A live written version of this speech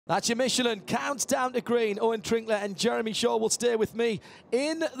That's your Michelin. Counts down to green. Owen Trinkler and Jeremy Shaw will stay with me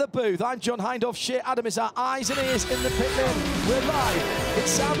in the booth. I'm John Hindhaugh. Shea Adam is our eyes and ears in the pit lane. We're live.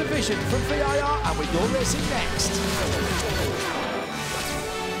 It's Sound and Vision from VIR, and we go racing next.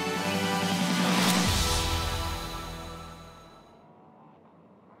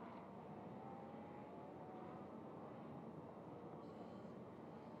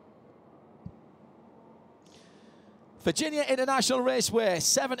 Virginia International Raceway,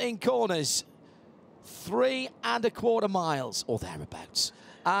 17 corners, 3 1/4 miles, or thereabouts.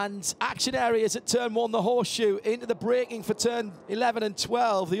 And action areas at turn 1, the horseshoe, into the braking for turn 11 and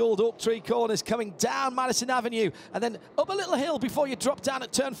 12, the old oak tree corners, coming down Madison Avenue, and then up a little hill before you drop down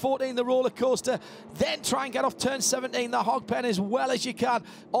at turn 14, the roller coaster, then try and get off turn 17, the hog pen, as well as you can,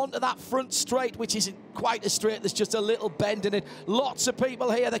 onto that front straight, which isn't quite as straight, there's just a little bend in it. Lots of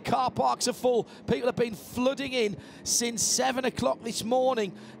people here, the car parks are full, people have been flooding in since 7 o'clock this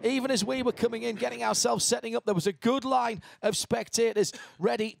morning. Even as we were coming in, getting ourselves setting up, there was a good line of spectators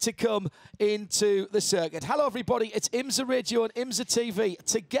ready to come into the circuit. Hello everybody, it's IMSA Radio and IMSA TV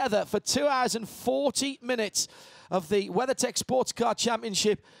together for 2 hours and 40 minutes of the WeatherTech SportsCar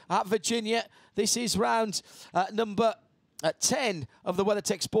Championship at Virginia. This is round number 10 of the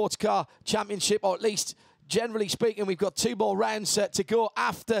WeatherTech SportsCar Championship, or at least generally speaking, we've got 2 more rounds to go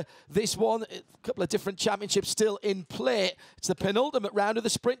after this one. A couple of different championships still in play. It's the penultimate round of the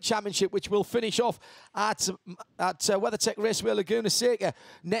Sprint Championship, which will finish off at WeatherTech Raceway Laguna Seca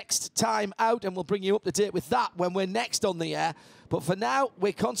next time out, and we'll bring you up to date with that when we're next on the air. But for now,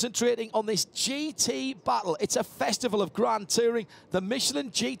 we're concentrating on this GT battle. It's a festival of grand touring, the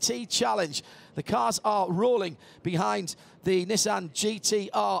Michelin GT Challenge. The cars are rolling behind the Nissan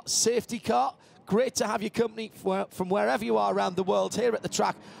GT-R safety car. Great to have your company from wherever you are around the world, here at the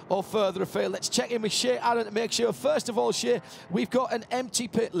track or further afield. Let's check in with Shea Adam to make sure, first of all, Shea, we've got an empty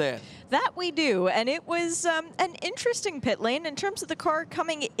pit lane. That we do, and it was an interesting pit lane in terms of the car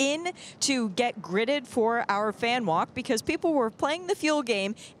coming in to get gridded for our fan walk, because people were playing the fuel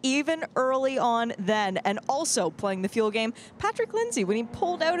game even early on then, and also playing the fuel game. Patrick Lindsay, when he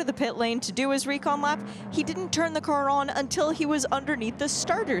pulled out of the pit lane to do his recon lap, he didn't turn the car on until he was underneath the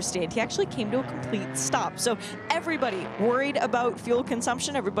starter stand. He actually came to a complete stop. So everybody worried about fuel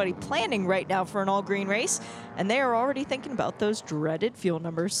consumption, everybody planning right now for an all-green race, and they are already thinking about those dreaded fuel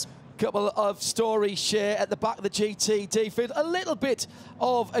numbers. Couple of stories, Shea, at the back of the GT field. A little bit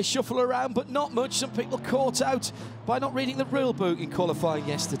of a shuffle around, but not much. Some people caught out by not reading the rule book in qualifying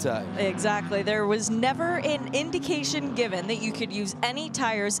yesterday. Exactly. There was never an indication given that you could use any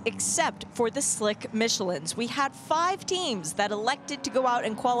tires except for the slick Michelins. We had 5 teams that elected to go out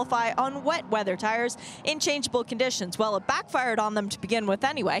and qualify on wet weather tires in changeable conditions. Well, it backfired on them to begin with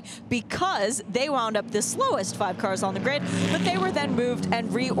anyway, because they wound up the slowest 5 cars on the grid, but they were then moved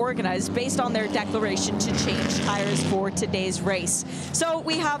and reorganized based on their declaration to change tires for today's race. So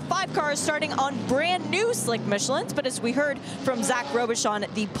we have 5 cars starting on brand new slick Michelins, but as we heard from Zach Robichon,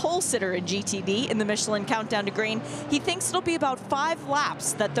 the pole sitter in GTD in the Michelin Countdown to Green, he thinks it'll be about 5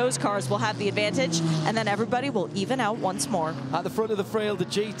 laps that those cars will have the advantage, and then everybody will even out once more. At the front of the field, the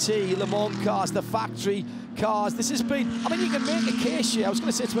GT, Le Mans cars, the factory cars. This has been, I mean, you can make a case here. I was going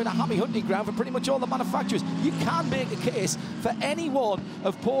to say it's been a happy hunting ground for pretty much all the manufacturers. You can make a case for any one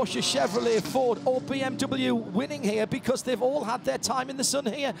of Porsche, Chevrolet, Ford or BMW winning here, because they've all had their time in the sun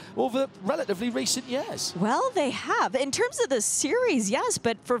here over relatively recent years. Well, they have. In terms of the series, yes,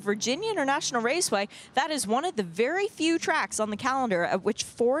 but for Virginia International Raceway, that is one of the very few tracks on the calendar at which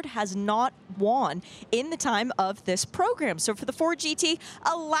Ford has not won in the time of this program. So for the Ford GT,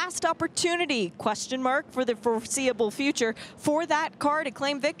 a last opportunity, question mark, for the foreseeable future for that car to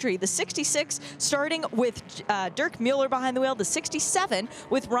claim victory. The 66 starting with Dirk Mueller behind the wheel, the 67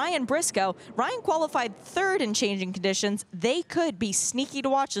 with Ryan Briscoe. Ryan qualified 3rd in changing conditions. They could be sneaky to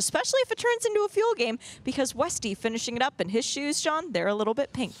watch, especially if it turns into a fuel game, because Westy finishing it up in his shoes, John, they're a little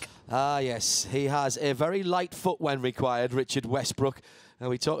bit pink. Ah, yes, he has a very light foot when required, Richard Westbrook. And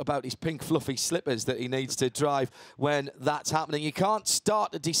we talk about his pink fluffy slippers that he needs to drive when that's happening. You can't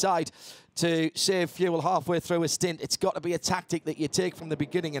start to decide to save fuel halfway through a stint. It's got to be a tactic that you take from the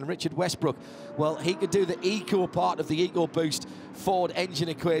beginning. And Richard Westbrook, well, he could do the eco part of the EcoBoost Ford engine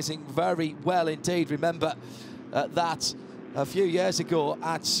equation very well indeed. Remember that a few years ago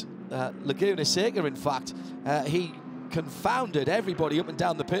at Laguna Seca, in fact, he confounded everybody up and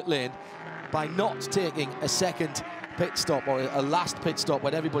down the pit lane by not taking a second pit stop, or a last pit stop,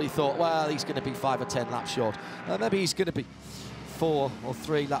 when everybody thought, well, he's going to be 5 or 10 laps short. Maybe he's going to be 4 or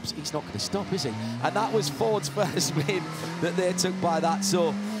 3 laps. He's not going to stop, is he? And that was Ford's first win that they took by that.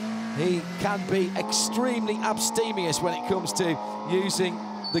 So he can be extremely abstemious when it comes to using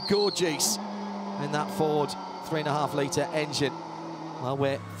the gorgeous in that Ford 3.5 litre engine. Well,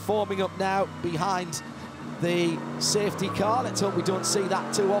 we're forming up now behind the safety car. Let's hope we don't see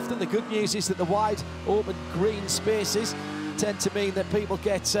that too often. The good news is that the wide open green spaces tend to mean that people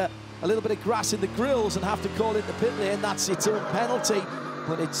get a little bit of grass in the grills and have to call it the pit lane. That's its own penalty,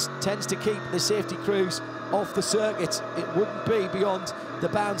 but it tends to keep the safety crews off the circuit. It wouldn't be beyond the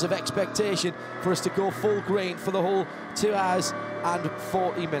bounds of expectation for us to go full green for the whole 2 hours and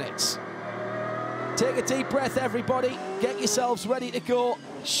 40 minutes. Take a deep breath, everybody. Get yourselves ready to go.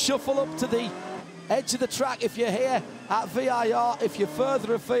 Shuffle up to the edge of the track if you're here at VIR. If you're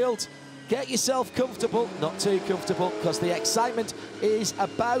further afield, get yourself comfortable, not too comfortable, because the excitement is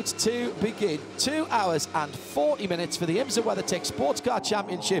about to begin. 2 hours and 40 minutes for the IMSA WeatherTech SportsCar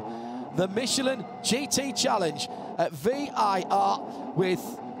Championship, the Michelin GT Challenge at VIR, with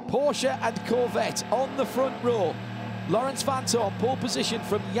Porsche and Corvette on the front row. Laurens Vanthoor, pole position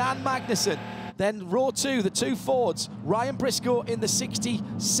from Jan Magnussen. Then row 2, the 2 Fords, Ryan Briscoe in the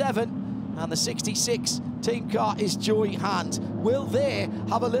 67, and the 66 team car is Joey Hand. Will they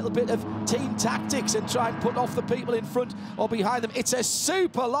have a little bit of team tactics and try and put off the people in front or behind them? It's a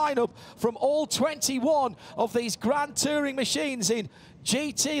super lineup from all 21 of these Grand Touring machines in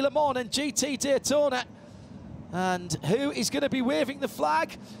GT Le Mans and GT Daytona. And who is going to be waving the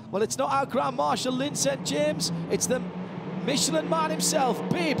flag? Well, it's not our Grand Marshal Lynn St. James, it's the Michelin man himself,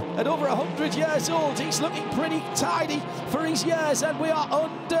 Bib, at over 100 years old. He's looking pretty tidy for his years, and we are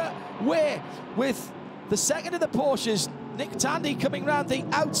underway with the second of the Porsches, Nick Tandy, coming round the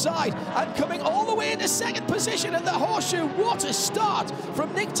outside and coming all the way into second position at the Horseshoe. What a start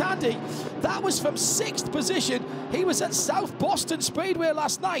from Nick Tandy. That was from 6th position. He was at South Boston Speedway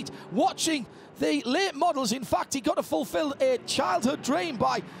last night watching the late models. In fact, he got to fulfill a childhood dream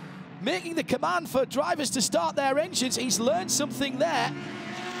by making the command for drivers to start their engines. He's learned something there.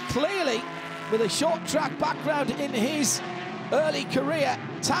 Clearly, with a short track background in his early career,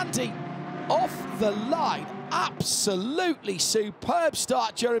 Tandy off the line. Absolutely superb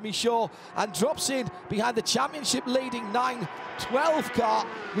start, Jeremy Shaw, and drops in behind the championship leading 912 car,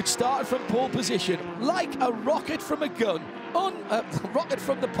 which started from pole position like a rocket from a gun. Rocket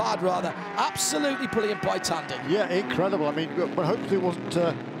from the pad, rather. Absolutely brilliant by Tandy. Yeah, incredible. I mean, but hopefully it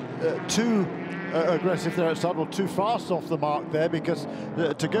wasn't too aggressive there at start, or too fast off the mark there, because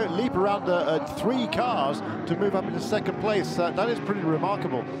to go leap around 3 cars to move up into second place, that is pretty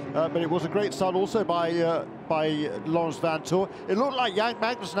remarkable. But it was a great start also by Laurens Vanthoor. It looked like Jan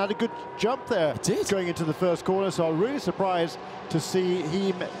Magnussen had a good jump there going into the first corner, so I'm really surprised to see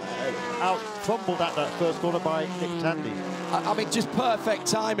him out-fumbled at that first corner by Nick Tandy. I mean, just perfect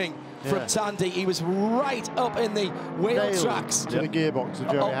timing from Tandy. He was right up in the wheel tracks to the gearbox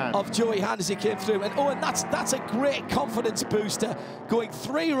of Joey Hand as he came through. And that's a great confidence booster, going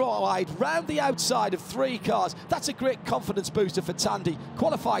 3 wide round the outside of 3 cars. That's a great confidence booster for Tandy.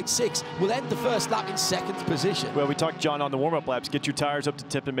 Qualified 6, will end the first lap in 2nd position. Well, we talked, John, on the warm-up laps. Get your tires up to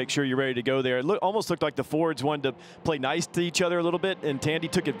tip and make sure you're ready to go there. It almost looked like the Fords wanted to play nice to each other a little bit, and Tandy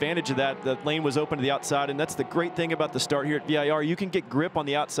took advantage of that. The lane was open to the outside, and that's the great thing about the start here at VIR. You can get grip on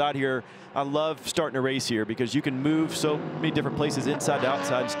the outside here. I love starting a race here because you can move so many different places inside to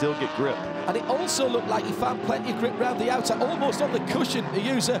outside and still get grip. And it also looked like he found plenty of grip round the outside, almost on the cushion, to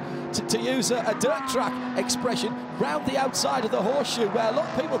use a dirt track expression, round the outside of the Horseshoe, where a lot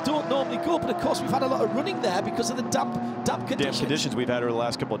of people don't normally go. But of course, we've had a lot of running there because of the damp conditions. Damp conditions we've had over the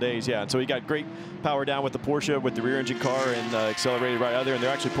last couple of days, yeah. And so he got great power down with the Porsche, with the rear engine car, and accelerated right out there. And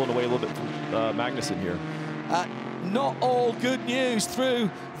they're actually pulling away a little bit from Magnussen here. Not all good news through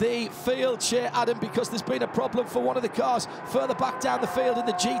the field, Shea Adam, because there's been a problem for one of the cars further back down the field in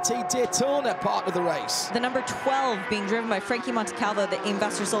the GT Daytona part of the race. The number 12 being driven by Frankie Montecalvo, the Aim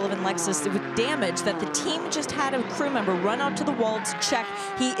Buster Sullivan Lexus, with damage that the team just had a crew member run out to the wall to check.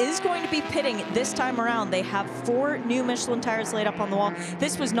 He is going to be pitting this time around. They have 4 new Michelin tires laid up on the wall.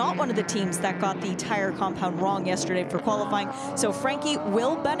 This was not one of the teams that got the tire compound wrong yesterday for qualifying, so Frankie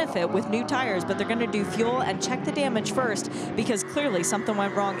will benefit with new tires, but they're going to do fuel and check the damage first, because clearly something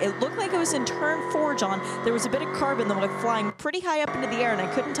went wrong. It looked like it was in turn 4, John. There was a bit of carbon that went flying pretty high up into the air, and I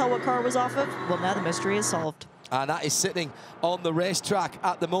couldn't tell what car it was off of. Well, now the mystery is solved. And that is sitting on the racetrack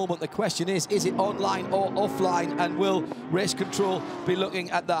at the moment. The question is it online or offline? And will race control be looking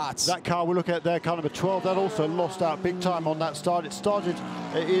at that? That car we're looking at there, car number 12, that also lost out big time on that start. It started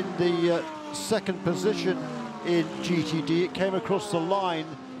in the 2nd position in GTD. It came across the line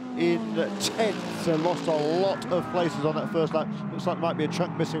in 10th, so lost a lot of places on that first lap. Looks like there might be a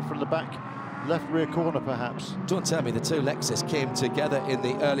chunk missing from the back left rear corner, perhaps. Don't tell me the two Lexus came together in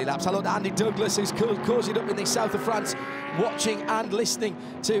the early laps. Hello to Andy Douglas, who's cozied up in the south of France, watching and listening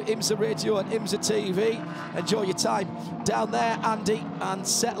to IMSA Radio and IMSA TV. Enjoy your time down there, Andy, and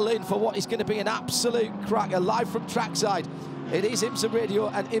settle in for what is going to be an absolute cracker, live from trackside. It is IMSA Radio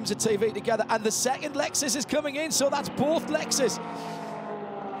and IMSA TV together, and the second Lexus is coming in, so that's both Lexus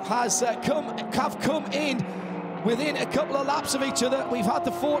have come in within a couple of laps of each other. We've had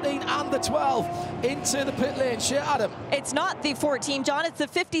the 14 and the 12 into the pit lane. Shea, Adam. It's not the 14, John. It's the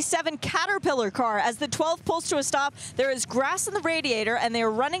 57 Caterpillar car. As the 12 pulls to a stop, there is grass in the radiator, and they are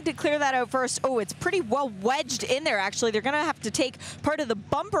running to clear that out first. Oh, it's pretty well wedged in there, actually. They're going to have to take part of the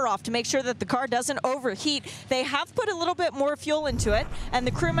bumper off to make sure that the car doesn't overheat. They have put a little bit more fuel into it, and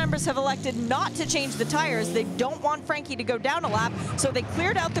the crew members have elected not to change the tires. They don't want Frankie to go down a lap, so they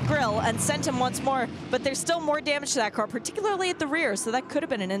cleared out the grill and sent him once more, but there's still more damage to that car, particularly at the rear, so that could have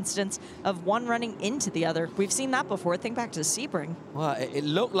been an instance of one running into the other. We've seen that before. Think back to Sebring. Well, it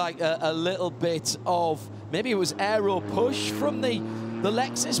looked like a little bit of, maybe it was aero push from the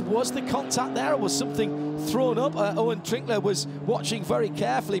Lexus. Was the contact there, or was something thrown up? Owen Trinkler was watching very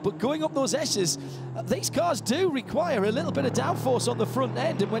carefully, but going up those S's, these cars do require a little bit of downforce on the front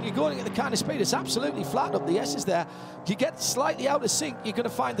end, and when you're going at the kind of speed, it's absolutely flat up the S's there. You get slightly out of sync, you're going to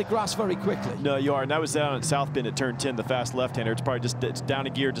find the grass very quickly. No, you are, and that was down at South Bend at turn 10, the fast left-hander. It's probably it's down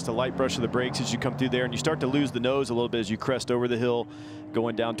a gear, just a light brush of the brakes as you come through there, and you start to lose the nose a little bit as you crest over the hill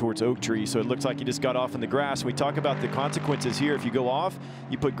going down towards Oak Tree. So it looks like you just got off in the grass. We talk about the consequences here. If you go off,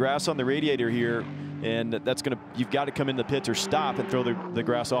 you put grass on the radiator here, and that's going to, you've got to come in the pits or stop and throw the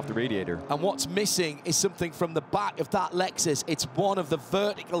grass off the radiator. And what's missing is something from the back of that Lexus. It's one of the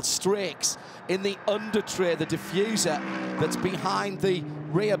vertical strakes in the under tray, the diffuser that's behind the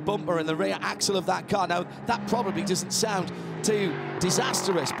rear bumper and the rear axle of that car. Now, that probably doesn't sound too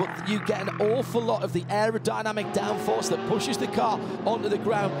disastrous, but you get an awful lot of the aerodynamic downforce that pushes the car onto the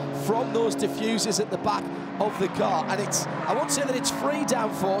ground from those diffusers at the back of the car. And it's, I won't say that it's free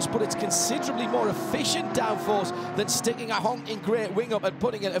downforce, but it's considerably more efficient downforce than sticking a honking great wing up and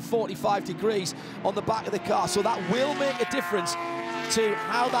putting it at 45 degrees on the back of the car. So that will make a difference to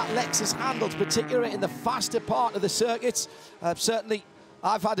how that Lexus handles, particularly in the faster part of the circuits. Certainly,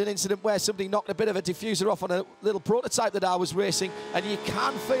 I've had an incident where somebody knocked a bit of a diffuser off on a little prototype that I was racing, and you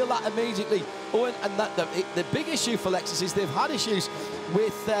can feel that immediately. Owen, and the big issue for Lexus is they've had issues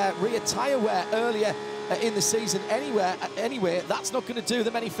with rear tyre wear earlier in the season anyway. That's not going to do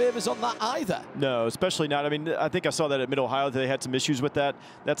them any favours on that either. No, especially not. I mean, I think I saw that at Mid-Ohio. They had some issues with that.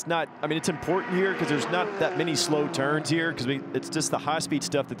 That's not, I mean, it's important here because there's not that many slow turns here, because it's just the high-speed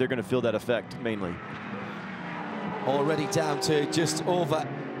stuff that they're going to feel that effect mainly. Already down to just over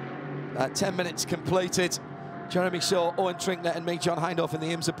 10 minutes completed. Jeremy Shaw, Owen Trinkler and me, John Hindhaugh, in the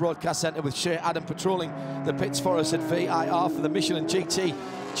IMSA Broadcast Centre, with Shea Adam patrolling the pits for us at VIR for the Michelin GT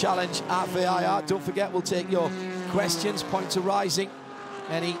Challenge at VIR. Don't forget, we'll take your questions, points arising,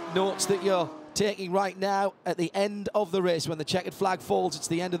 any notes that you're taking right now at the end of the race. When the checkered flag falls, it's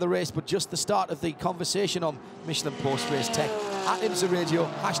the end of the race, but just the start of the conversation on Michelin post-race tech at IMSA Radio,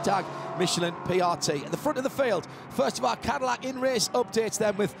 hashtag Michelin PRT. At the front of the field, first of our Cadillac in-race updates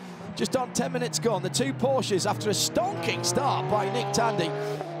then, with just on 10 minutes gone. The two Porsches, after a stonking start by Nick Tandy,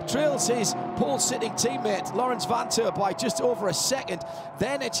 trails his pole-sitting teammate Lawrence Vantour by just over a second.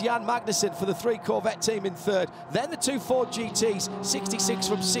 Then it's Jan Magnussen for the 3 Corvette team in third. Then the 2 Ford GTs, 66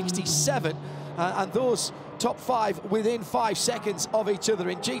 from 67. And those top 5 within 5 seconds of each other.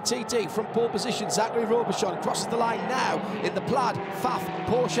 In GTD, from pole position, Zachary Robichon crosses the line now in the plaid Pfaff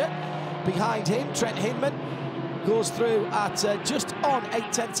Porsche. Behind him, Trent Hinman goes through at just on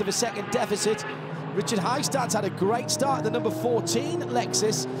 0.8 of a second deficit. Richard Highstand's had a great start at the number 14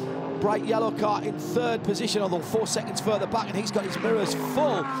 Lexus. Bright yellow car in third position, although 4 seconds further back, and he's got his mirrors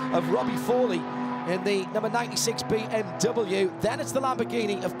full of Robbie Foley in the number 96 BMW. Then it's the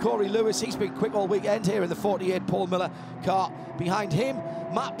Lamborghini of Corey Lewis. He's been quick all weekend here in the 48 Paul Miller car. Behind him,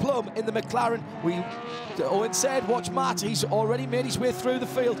 Matt Plum in the McLaren. Owen said, watch Matt, he's already made his way through the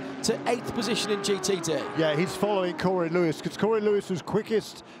field to 8th position in GTD. Yeah, he's following Corey Lewis, because Corey Lewis was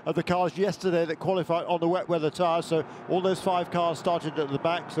quickest of the cars yesterday that qualified on the wet weather tyres. So all those 5 cars started at the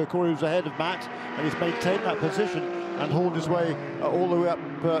back, so Corey was ahead of Matt, and he's maintained that position and hauled his way all the way up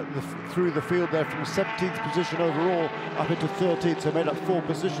through the field there, from 17th position overall up into 13th, so made up 4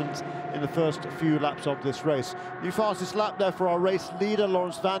 positions in the first few laps of this race. New fastest lap there for our race leader,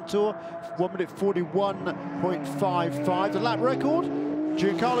 Lawrence Vantour, 1 minute 41.55. The lap record,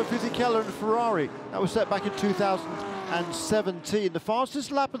 Giancarlo Fisichella and Ferrari. That was set back in 2000. 1:01:17. The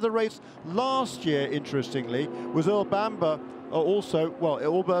fastest lap of the race last year, interestingly, was Earl Bamber. Also, well,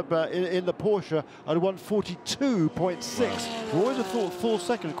 Earl Bamber in the Porsche at 1:42.6. We always have thought a full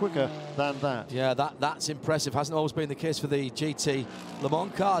second quicker than that. Yeah, that's impressive. Hasn't always been the case for the GT Le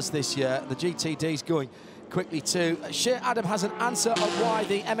Mans cars this year. The GTD's going quickly too. Shea Adam has an answer on why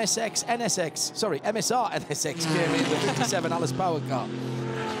the MSR NSX came in with 57 Alice Power car.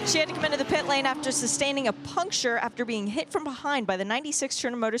 She had to come into the pit lane after sustaining a puncture after being hit from behind by the 96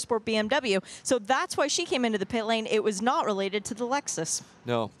 Turner Motorsport BMW. So that's why she came into the pit lane. It was not related to the Lexus.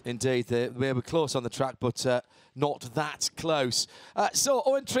 No, indeed. They were close on the track, but not that close. So,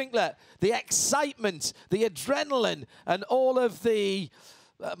 Owen Trinkler, the excitement, the adrenaline, and all of the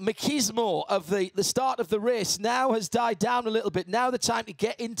machismo of the start of the race now has died down a little bit. Now the time to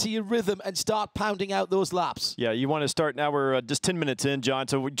get into your rhythm and start pounding out those laps. Yeah, you want to start now. We're just 10 minutes in, John,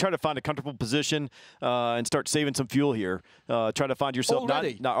 so we try to find a comfortable position and start saving some fuel here. Try to find yourself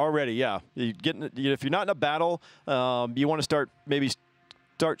already. Not already, yeah. If you're not in a battle, you want to start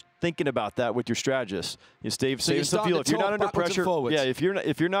thinking about that with your strategist. You save some fuel. If you're not under pressure, yeah. If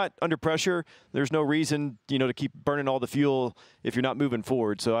you're not under pressure, there's no reason to keep burning all the fuel if you're not moving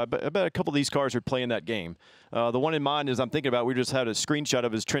forward. So I bet a couple of these cars are playing that game. The one in mind is I'm thinking about. We just had a screenshot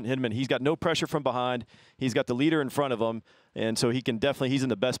of his Trent Hindman. He's got no pressure from behind. He's got the leader in front of him, and so he's in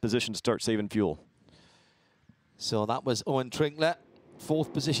the best position to start saving fuel. So that was Owen Trinkler.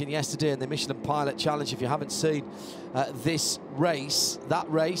 4th position yesterday in the Michelin Pilot Challenge. If you haven't seen that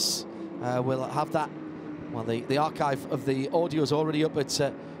race, we'll have that. Well, the archive of the audio is already up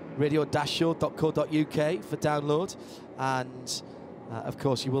at radio-show.co.uk for download, and of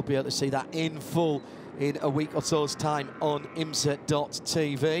course you will be able to see that in full in a week or so's time on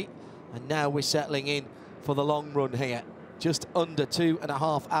IMSA.tv. And now we're settling in for the long run here. Just under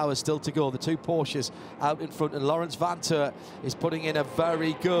 2.5 hours still to go. The two Porsches out in front, and Lawrence Vantour is putting in a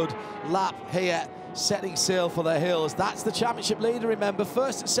very good lap here, setting sail for the hills. That's the championship leader, remember.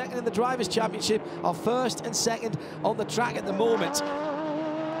 1st and 2nd in the Drivers' Championship are 1st and 2nd on the track at the moment.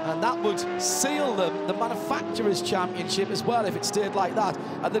 And that would seal them the Manufacturers' Championship as well if it stayed like that.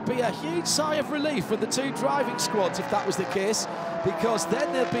 And there'd be a huge sigh of relief from the two driving squads if that was the case, because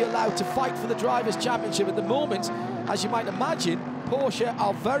then they'll be allowed to fight for the Drivers' Championship. At the moment, as you might imagine, Porsche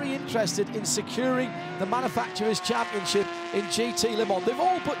are very interested in securing the Manufacturers' Championship in GT Le Mans. They've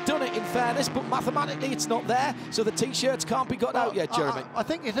all but done it, in fairness, but mathematically it's not there, so the T-shirts can't be got out yet, Jeremy. I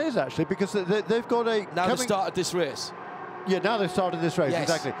think it is, actually, because they've got a... Now they've started this race. Yeah, now they've started this race, yes.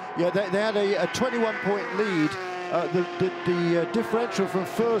 Exactly. Yeah, they had a 21-point lead. The differential from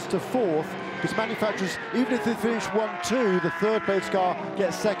 1st to 4th, because manufacturers, even if they finish 1-2, the 3rd place car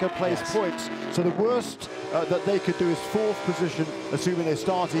gets 2nd place points. So the worst that they could do is 4th position, assuming they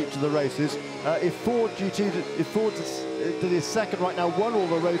start each of the races. If Ford did his 2nd right now, won all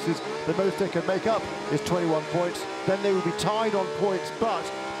the races, the most they can make up is 21 points. Then they would be tied on points, but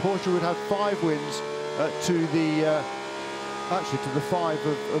Porsche would have 5 wins to the 5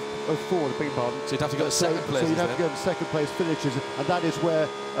 of Ford, I beg your pardon. So you'd have to go to 2nd place. So you'd have to go to 2nd place finishes, and that is where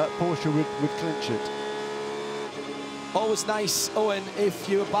Porsche would clinch it. Always nice, Owen, if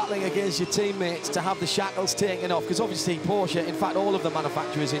you're battling against your teammates, to have the shackles taken off, because obviously Porsche, in fact all of the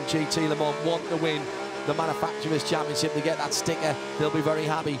manufacturers in GT Le Mans want to win the Manufacturers' Championship. They get that sticker, they'll be very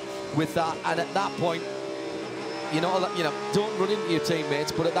happy with that. And at that point, don't run into your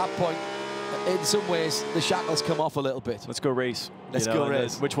teammates, but at that point, in some ways, the shackles come off a little bit. Let's go race. Let's go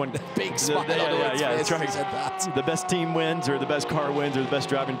race. Which one? Big smile. Yeah, that's right. The best team wins, or the best car wins, or the best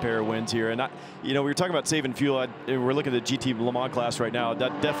driving pair wins here. And we were talking about saving fuel. We're looking at the GT Le Mans class right now.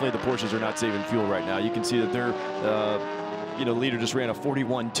 Definitely the Porsches are not saving fuel right now. You can see that they're the leader just ran a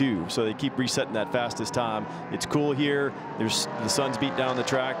 41.2, so they keep resetting that fastest time. It's cool here. The sun's beat down the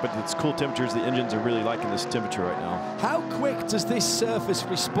track, but it's cool temperatures. The engines are really liking this temperature right now. How quick does this surface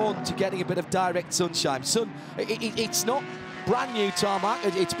respond to getting a bit of direct sunshine? It's not brand new tarmac.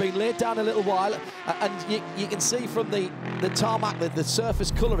 It's been laid down a little while, and you can see from the tarmac, the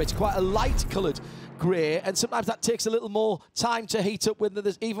surface colour, it's quite a light coloured grey, and sometimes that takes a little more time to heat up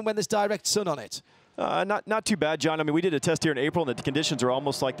even when there's direct sun on it. Not too bad, John. I mean, we did a test here in April, and the conditions are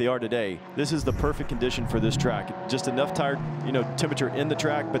almost like they are today. This is the perfect condition for this track. Just enough temperature in the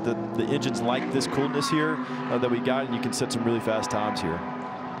track, but the engines like this coolness here that we got, and you can set some really fast times here.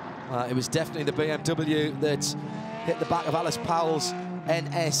 It was definitely the BMW that hit the back of Alice Powell's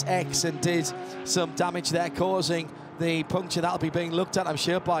NSX and did some damage there, causing the puncture. That'll be being looked at, I'm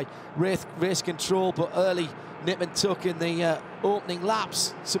sure, by race control, but early nip and tuck in the opening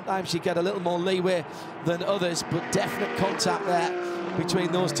laps. Sometimes you get a little more leeway than others, but definite contact there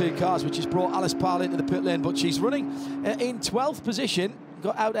between those two cars, which has brought Alice Powell into the pit lane, but she's running in 12th position.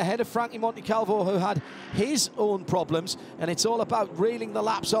 Got out ahead of Frankie Montecalvo, who had his own problems, and it's all about reeling the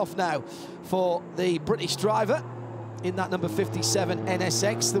laps off now for the British driver in that number 57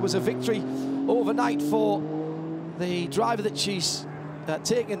 NSX. There was a victory overnight for the driver that she's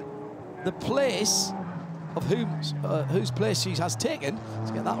taken the place of whose place she has taken. Let's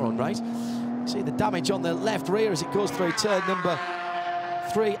get that one right. See the damage on the left rear as it goes through turn number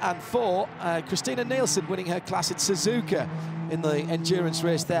 3 and 4. Christina Nielsen winning her class at Suzuka in the endurance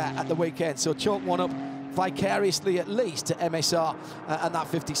race there at the weekend. So chalk one up vicariously at least to MSR and that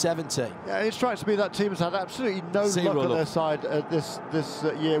 57 team. Yeah, it strikes me that team has had absolutely no luck on their side this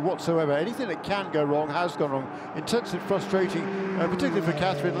year whatsoever. Anything that can go wrong has gone wrong. Intensely frustrating, particularly for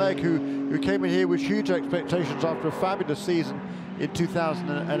Catherine Legg, who came in here with huge expectations after a fabulous season in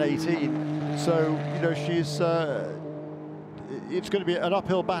 2018. So, you know, she's it's going to be an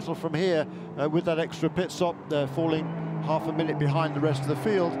uphill battle from here with that extra pit stop, falling half a minute behind the rest of the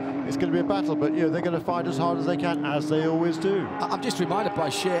field. It's going to be a battle, but you know they're going to fight as hard as they can, as they always do. I'm just reminded by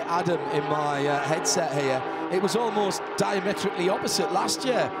Shea Adam in my headset here. It was almost diametrically opposite last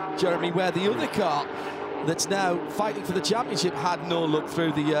year, Jeremy, where the other car that's now fighting for the championship had no luck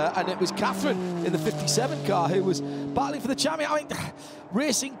through the year, and it was Catherine in the 57 car who was battling for the champion. I mean,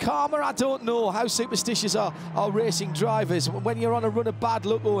 racing karma, I don't know how superstitious are racing drivers. When you're on a run of bad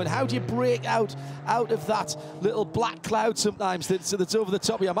luck, Owen, how do you break out of that little black cloud sometimes that's over the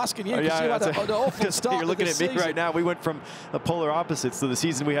top of you? I'm asking you, because you had an awful start. You're looking at me season. Right now. We went from the polar opposites. So the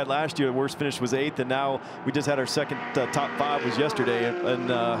season we had last year, the worst finish was 8th, and now we just had our second top 5 was yesterday. And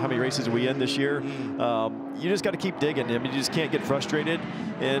how many races are we in this year? You just got to keep digging. I mean, you just can't get frustrated.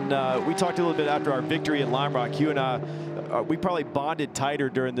 And we talked a little bit after our victory in Lime Rock. You and I, we probably bonded tighter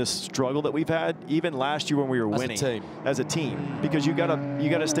during this struggle that we've had, even last year when we were winning as a team, because you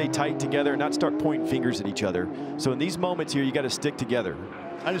gotta stay tight together and not start pointing fingers at each other. So in these moments here, you got to stick together.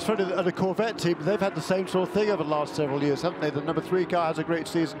 And it's funny that the Corvette team, they've had the same sort of thing over the last several years, haven't they? The number 3 car has a great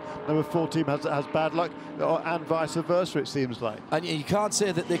season, number 4 team has bad luck, and vice versa, it seems like. And you can't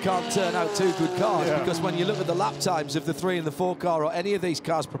say that they can't turn out 2 good cars, because when you look at the lap times of the 3 and the 4 car, or any of these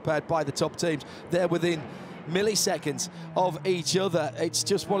cars prepared by the top teams, they're within milliseconds of each other. It's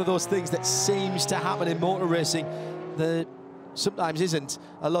just one of those things that seems to happen in motor racing. There sometimes isn't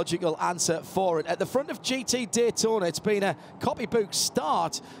a logical answer for it. At the front of GT Daytona, it's been a copybook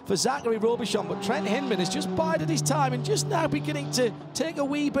start for Zachary Robichon, but Trent Hinman has just bided his time and just now beginning to take a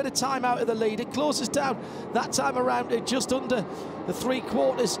wee bit of time out of the lead. It closes down that time around at just under the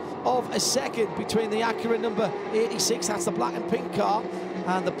 3/4 of a second between the Acura number 86, that's the black and pink car,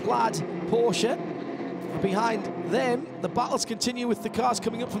 and the plaid Porsche. Behind them, the battles continue with the cars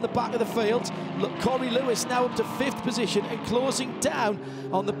coming up from the back of the field. Look, Corey Lewis now up to 5th position and closing down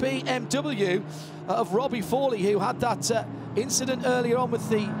on the BMW of Robbie Foley, who had that incident earlier on with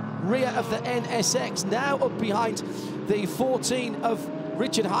the rear of the NSX. Now up behind the 14 of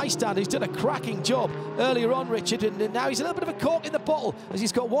Richard Highstand, who's done a cracking job earlier on, Richard, and now he's a little bit of a cork in the bottle as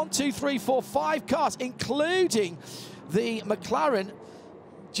he's got 1, 2, 3, 4, 5 cars, including the McLaren,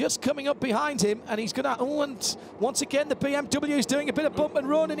 just coming up behind him, and he's gonna, and once again the BMW is doing a bit of bump and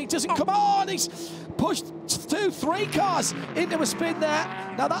run, and he doesn't come on. He's pushed 2, 3 cars into a spin there.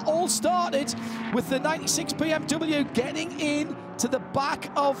 Now that all started with the 96 BMW getting in to the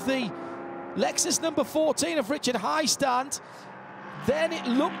back of the Lexus number 14 of Richard Highstand. Then it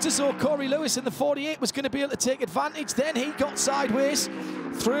looked as though Corey Lewis in the 48 was going to be able to take advantage. Then he got sideways.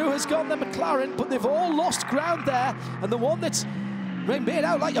 Through has gone the McLaren, but they've all lost ground there, and the one that's made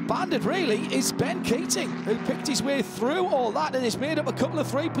out like a bandit, really, is Ben Keating, who picked his way through all that and has made up a couple of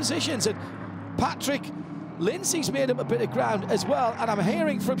 3 positions. And Patrick Lindsay's made up a bit of ground as well. And I'm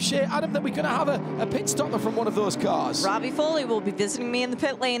hearing from Shea Adam that we're going to have a pit stopper from one of those cars. Robbie Foley will be visiting me in the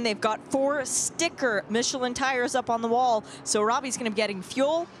pit lane. They've got 4 sticker Michelin tires up on the wall. So Robbie's going to be getting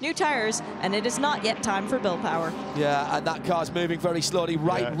fuel, new tires, and it is not yet time for Bill Power. Yeah, and that car's moving very slowly.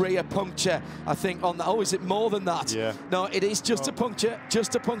 Right rear puncture, I think, on the... Oh, is it more than that? Yeah. No, it is just a puncture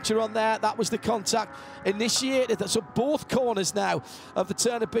on there. That was the contact initiated. So both corners now of the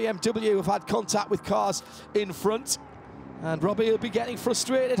Turner BMW have had contact with cars in front, and Robbie will be getting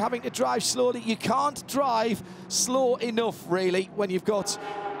frustrated having to drive slowly. You can't drive slow enough, really, when you've got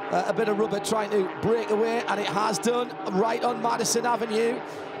a bit of rubber trying to break away, and it has done right on Madison Avenue.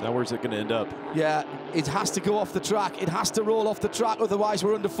 Now where's it going to end up? Yeah, it has to go off the track. It has to roll off the track, otherwise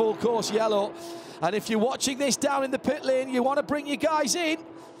we're under full course yellow. And if you're watching this down in the pit lane, you want to bring your guys in.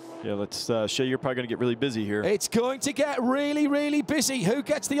 Yeah, let's show you're probably going to get really busy here. It's going to get really, really busy. Who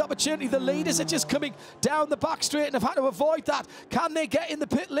gets the opportunity? The leaders are just coming down the back straight and have had to avoid that. Can they get in the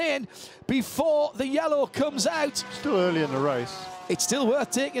pit lane before the yellow comes out? Still early in the race. It's still worth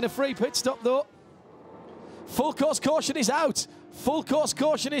taking a free pit stop, though. Full course caution is out. Full course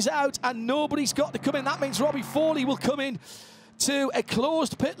caution is out, and nobody's got to come in. That means Robbie Foley will come in to a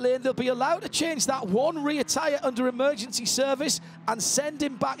closed pit lane. They'll be allowed to change that one rear tyre under emergency service and send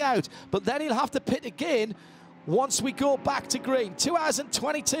him back out. But then he'll have to pit again once we go back to green. 2 hours and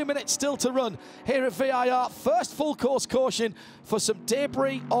 22 minutes still to run here at VIR. First full course caution for some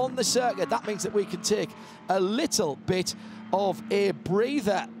debris on the circuit. That means that we can take a little bit of a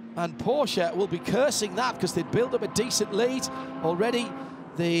breather. And Porsche will be cursing that because they'd built up a decent lead already.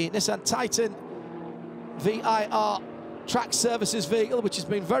 The Nissan Titan VIR track services vehicle, which has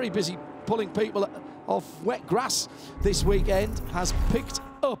been very busy pulling people off wet grass this weekend, has picked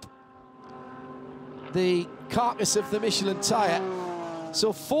up the carcass of the Michelin tyre.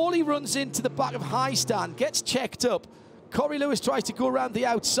 So Foley runs into the back of Highstand, gets checked up. Corey Lewis tries to go around the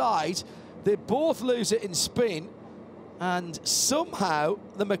outside. They both lose it in spin, and somehow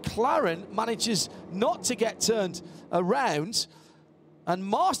the McLaren manages not to get turned around, and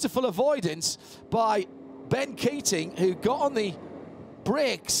masterful avoidance by Ben Keating, who got on the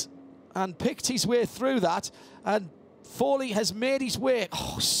brakes and picked his way through that, and Foley has made his way.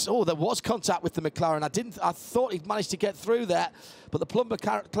 Oh, so there was contact with the McLaren. I thought he'd managed to get through that, but the Plum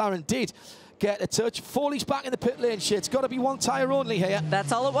McLaren did get a touch. Foley's back in the pit lane. It's got to be one tyre only here.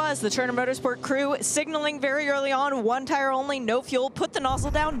 That's all it was. The Turner Motorsport crew signaling very early on, one tyre only, no fuel, put the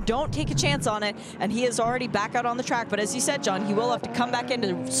nozzle down, don't take a chance on it, and he is already back out on the track. But as you said, John, he will have to come back in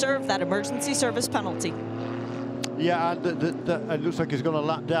to serve that emergency service penalty. Yeah, and it looks like he's going to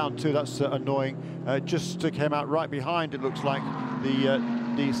lap down too. That's annoying. Just came out right behind, it looks like, the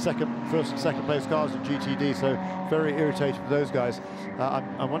first and second place cars in GTD, so very irritated with those guys.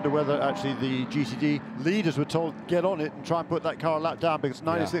 I wonder whether actually the GTD leaders were told get on it and try and put that car a lap down, because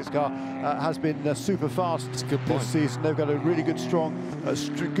 96 car has been super fast this season. They've got a really good, strong,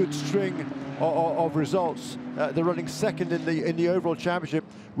 good string of results. They're running second in the overall championship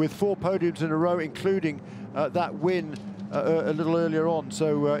with 4 podiums in a row, including that win a little earlier on.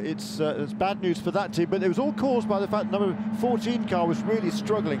 So it's bad news for that team, but it was all caused by the fact number 14 car was really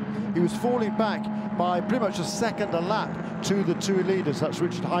struggling. He was falling back by pretty much a second a lap to the 2 leaders. That's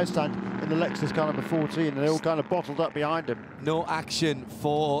Richard Highstand in the Lexus car number 14, and they all kind of bottled up behind him. No action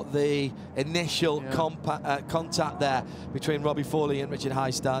for the initial contact there between Robbie Foley and Richard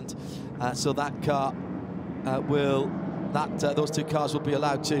Highstand. So that car those 2 cars will be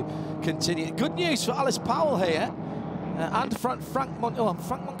allowed to continue. Good news for Alice Powell here. And Frank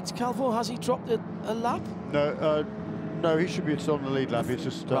Montecalvo, has he dropped a lap? No, he should be on the lead lap. He's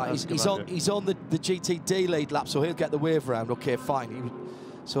just he's on the GTD lead lap, so he'll get the wave round. Okay, fine.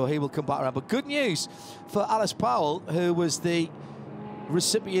 So he will come back around. But good news for Alice Powell, who was the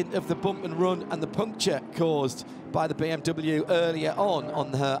recipient of the bump and run and the puncture caused by the BMW earlier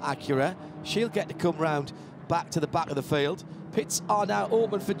on her Acura. She'll get to come round back to the back of the field. Pits are now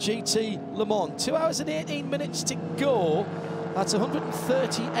open for GT Le Mans. 2 hours and 18 minutes to go. That's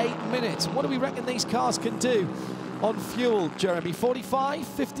 138 minutes. What do we reckon these cars can do on fuel, Jeremy? 45,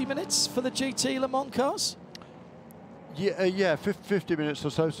 50 minutes for the GT Le Mans cars? Yeah, 50 minutes or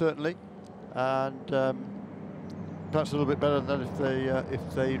so, certainly. And perhaps a little bit better than if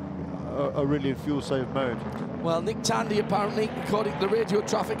they are really in fuel-save mode. Well, Nick Tandy, apparently, according to the radio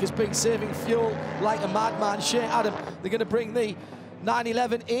traffic, has been saving fuel like a madman. Shea Adam, they're going to bring the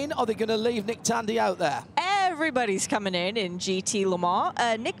 911 in, or are they going to leave Nick Tandy out there? Everybody's coming in GT Le Mans.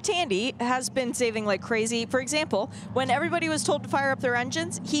 Nick Tandy has been saving like crazy. For example, when everybody was told to fire up their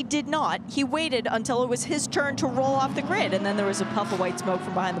engines, he did not. He waited until it was his turn to roll off the grid, and then there was a puff of white smoke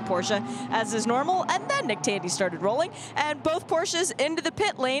from behind the Porsche, as is normal, and then Nick Tandy started rolling, and both Porsches into the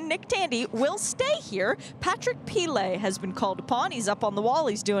pit lane. Nick Tandy will stay here. Patrick Pilet has been called upon. He's up on the wall.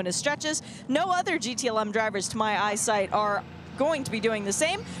 He's doing his stretches. No other GTLM drivers, to my eyesight, are going to be doing the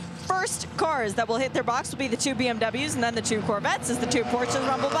same. First cars that will hit their box will be the 2 BMWs and then the 2 Corvettes as the 2 Porsches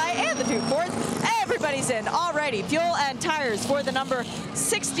rumble by, and the 2 Fords. Everybody's in already. Fuel and tires for the number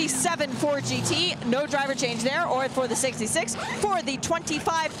 67 Ford GT. No driver change there, or for the 66. For the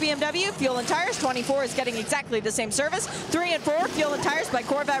 25 BMW, fuel and tires. 24 is getting exactly the same service. 3 and 4, fuel and tires by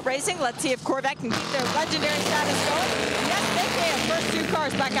Corvette Racing. Let's see if Corvette can keep their legendary status going. Yes, they can. First two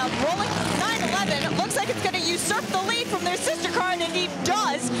cars back out rolling. 911 looks like it's going to usurp the lead from their sister car, and indeed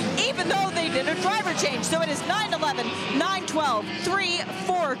does, even though they did a driver change. So it is 911, 912, 3,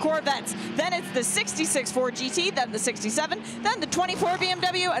 4 Corvettes. Then it's the 66 Ford GT, then the 67, then the 24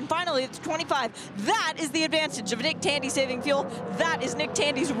 BMW, and finally it's 25. That is the advantage of Nick Tandy saving fuel. That is Nick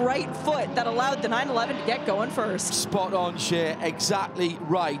Tandy's right foot that allowed the 911 to get going first. Spot on, Shea. Exactly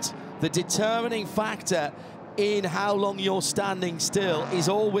right. The determining factor in how long you're standing still is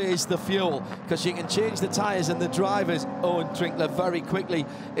always the fuel, because you can change the tyres and the drivers, Owen Trinkler, very quickly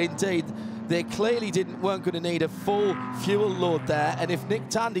indeed. They clearly weren't going to need a full fuel load there, and if Nick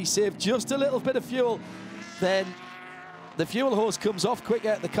Tandy saved just a little bit of fuel, then the fuel hose comes off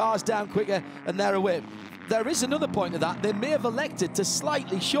quicker, the car's down quicker, and they're away. There is another point of that. They may have elected to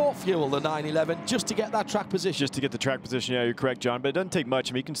slightly short fuel the 911 just to get that track position. Just to get the track position, yeah, you're correct, John. But it doesn't take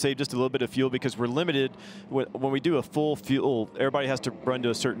much. I mean, you can save just a little bit of fuel because we're limited. When we do a full fuel, everybody has to run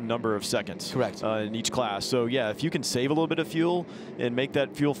to a certain number of seconds. Correct. In each class. So, yeah, if you can save a little bit of fuel and make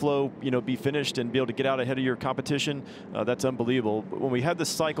that fuel flow, you know, be finished and be able to get out ahead of your competition, that's unbelievable. When we have this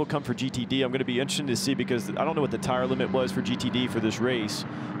cycle come for GTD, I'm going to be interested to see, because I don't know what the tire limit was for GTD for this race,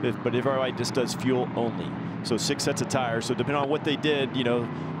 but if everybody just does fuel only. So 6 sets of tires. So depending on what they did, you know,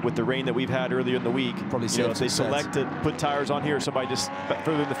 with the rain that we've had earlier in the week, probably, you know, if they select to put tires on here, somebody just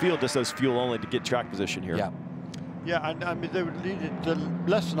further in the field just does fuel only to get track position here. Yeah. Yeah, and I mean, they would need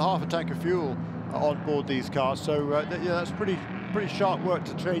less than half a tank of fuel on board these cars. So yeah, that's pretty sharp work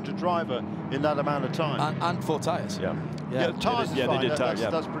to change a driver in that amount of time. And 4 tires. Yeah. Yeah, tires is fine. They did tires.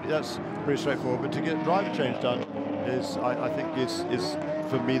 That's pretty straightforward. But to get driver change done is, I think, is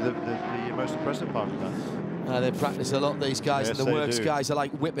for me the most impressive part of that. They practice a lot, these guys, yes, and the works do. guys are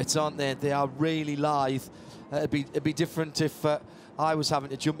like whippets, aren't they? They are really lithe. It'd be different if I was having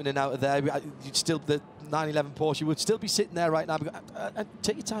to jump in and out of there. You'd still, the 911 Porsche would still be sitting there right now.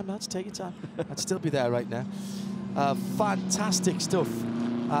 Take your time, lads, take your time. I'd still be there right now. Fantastic stuff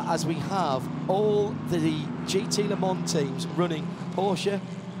as we have all the GT Le Mans teams running Porsche,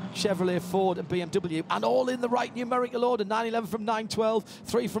 Chevrolet, Ford and BMW, and all in the right numerical order. 911 from 912,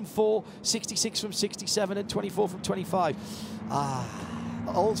 3 from 4, 66 from 67 and 24 from 25.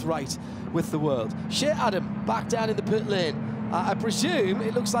 All's right with the world. Shea Adam back down in the pit lane. I presume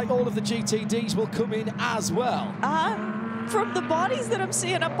it looks like all of the GTDs will come in as well. From the bodies that I'm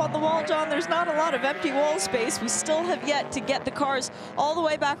seeing up on the wall, John, there's not a lot of empty wall space. We still have yet to get the cars all the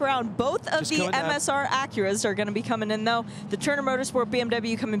way back around. Both of the MSR Acuras are going to be coming in, though. The Turner Motorsport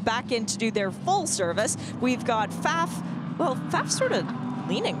BMW coming back in to do their full service. We've got Faf. Well, Faf's sort of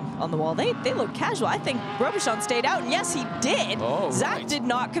leaning on the wall. They look casual. I think Robichon stayed out, and yes, he did. Oh, Zach right. did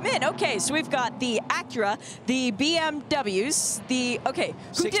not come in. Okay, so we've got the Acura, the BMWs, okay.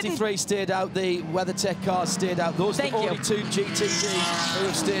 63 stayed out, the WeatherTech cars stayed out. Those are the only 2 GTDs who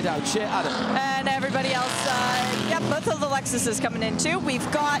have stayed out. Shea Adam. And everybody else, yeah, both of the Lexuses coming in too.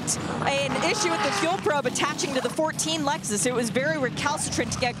 We've got an issue with the fuel probe attaching to the 14 Lexus. It was very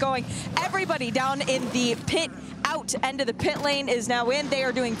recalcitrant to get going. Everybody down in the pit out end of the pit lane is now in. They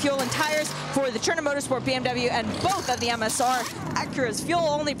are doing fuel and tires for the Turner Motorsport BMW and both of the MSR Acuras. Fuel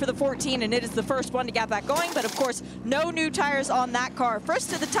only for the 14, and it is the first one to get that going, but of course no new tires on that car. First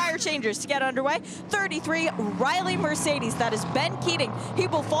to the tire changers to get underway. 33 Riley Mercedes, that is Ben Keating. He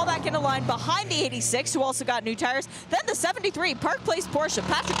will fall back into line behind the 86, who also got new tires. Then the 73 Park Place Porsche,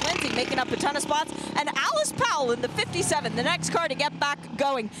 Patrick Lindsay making up a ton of spots, and Alice Powell in the 57, the next car to get back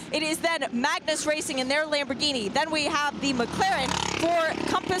going. It is then Magnus Racing in their Lamborghini. Then we have the McLaren for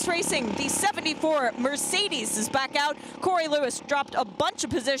Compass Racing. The 74 Mercedes is back out. Corey Lewis dropped a bunch of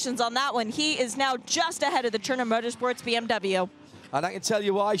positions on that one. He is now just ahead of the Turner Motorsports BMW. And I can tell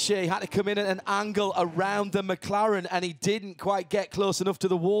you why, Shea had to come in at an angle around the McLaren, and he didn't quite get close enough to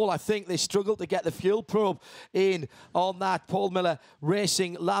the wall. I think they struggled to get the fuel probe in on that Paul Miller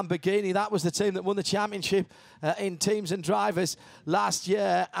Racing Lamborghini. That was the team that won the championship in teams and drivers last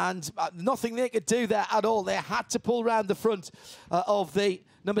year, and nothing they could do there at all. They had to pull round the front of the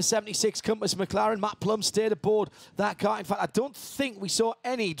number 76 Compass McLaren. Matt Plum stayed aboard that car. In fact, I don't think we saw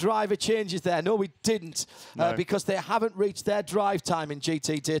any driver changes there. No, we didn't, because they haven't reached their drive time in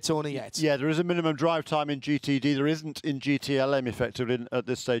GT Daytona yet. Yeah, there is a minimum drive time in GTD. There isn't in GTLM effectively at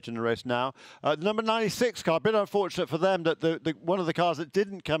this stage in the race now. The number 96 car, a bit unfortunate for them that one of the cars that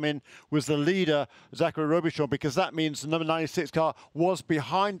didn't come in was the leader, Zachary Robichon, because that means the number 96 car was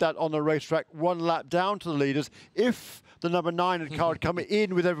behind that on the racetrack, 1 lap down to the leaders. If the number 9 car had come in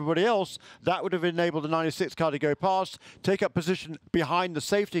in with everybody else, that would have enabled the 96 car to go past, take up position behind the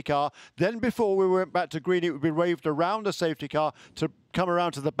safety car. Then before we went back to green, it would be waved around the safety car to come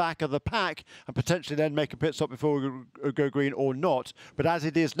around to the back of the pack and potentially then make a pit stop before we go green or not. But as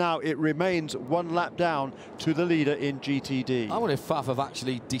it is now, it remains 1 lap down to the leader in GTD. I wonder if FAF have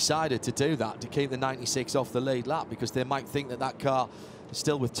actually decided to do that, to keep the 96 off the lead lap, because they might think that that car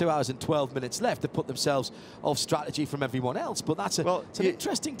still with 2 hours and 12 minutes left to put themselves off strategy from everyone else. But that's it's an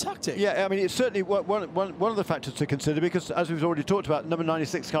interesting tactic. Yeah, I mean, it's certainly one of the factors to consider, because as we've already talked about, number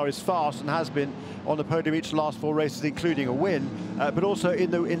 96 car is fast and has been on the podium each last 4 races, including a win. But also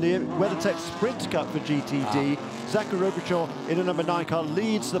in the WeatherTech Sprint Cup for GTD, Zachary Robichon in the number 9 car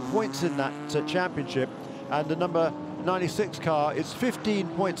leads the points in that championship, and the number 96 car is 15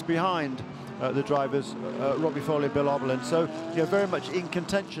 points behind the drivers, Robbie Foley and Bill Oberlin. So, very much in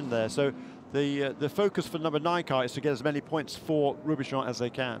contention there. So the focus for number 9 car is to get as many points for Robichon as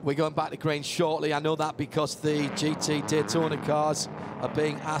they can. We're going back to green shortly. I know that because the GT Daytona cars are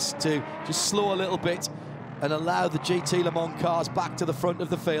being asked to just slow a little bit and allow the GT Le Mans cars back to the front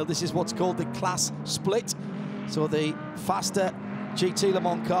of the field. This is what's called the class split. So the faster GT Le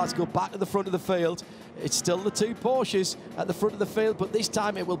Mans cars go back to the front of the field. It's still the 2 Porsches at the front of the field, but this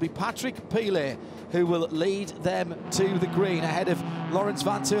time it will be Patrick Pilet who will lead them to the green ahead of Lawrence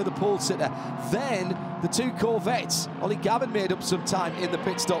Vanteur, the pole sitter. Then the 2 Corvettes. Ollie Gavin made up some time in the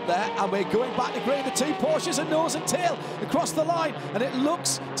pit stop there, and we're going back to green. The 2 Porsches are nose and tail across the line, and it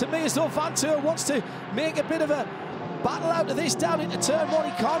looks to me as though Vanteur wants to make a bit of a battle out of this down into turn 1.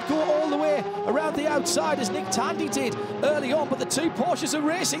 He can't go all the way around the outside as Nick Tandy did early on, but the 2 Porsches are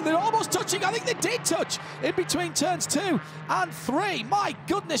racing. They're almost touching. I think they did touch in between turns 2 and 3. My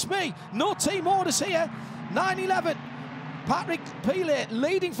goodness me, no team orders here. 9-11. Patrick Pilet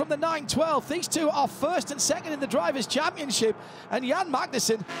leading from the 9-12. These 2 are first and second in the Drivers' Championship, and Jan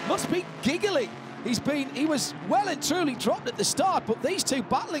Magnussen must be giggling. He was well and truly dropped at the start, but these 2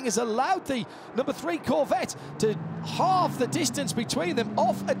 battling has allowed the number 3 Corvette to halve the distance between them.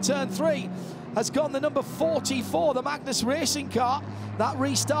 Off at turn 3 has gone the number 44, the Magnus Racing car. That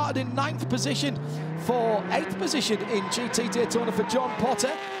restarted in 9th position for 8th position in GT Daytona for John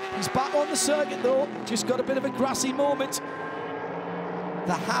Potter. He's back on the circuit though, just got a bit of a grassy moment.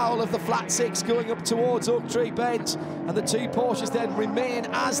 The howl of the flat 6 going up towards Oak Tree Bend, and the 2 Porsches then remain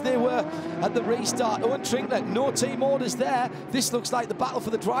as they were at the restart. Owen Trinkler, no team orders there. This looks like the battle for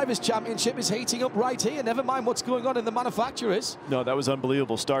the Drivers' Championship is heating up right here, never mind what's going on in the manufacturers. No, that was an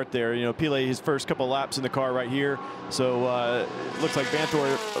unbelievable start there. Pilet, his first couple of laps in the car right here. So it looks like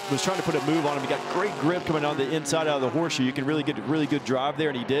Vanteur was trying to put a move on him. He got great grip coming on the inside out of the horseshoe. You can really get a really good drive there,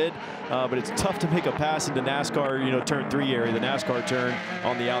 and he did. But it's tough to make a pass into NASCAR, turn 3 area, the NASCAR turn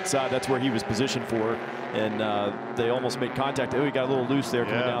on the outside. That's where he was positioned for, and they almost made contact. Oh, he got a little loose there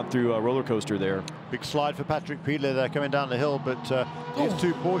coming down through a roller coaster there. Big slide for Patrick Pilet there coming down the hill, but these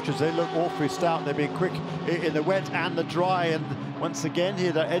 2 Porsches, they look awfully stout. They've been quick in the wet and the dry, and once again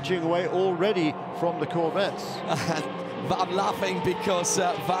here they're edging away already from the Corvettes. I'm laughing because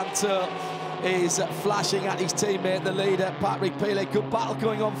Vanteur is flashing at his teammate, the leader, Patrick Pilet. Good battle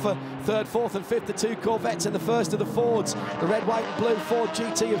going on for 3rd, 4th and 5th, the 2 Corvettes, and the first of the Fords, the red, white and blue Ford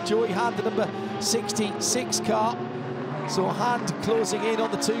GT of Joey Hand, the number 66 car. So Hand closing in on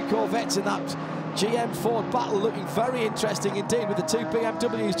the 2 Corvettes in that GM Ford battle, looking very interesting indeed, with the 2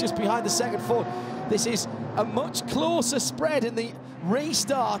 BMWs just behind the 2nd Ford. This is a much closer spread in the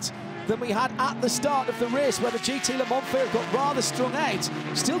restart than we had at the start of the race, where the GT Le Mans field got rather strung out.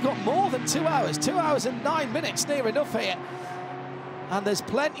 Still got more than 2 hours, 2 hours and 9 minutes, near enough here. And there's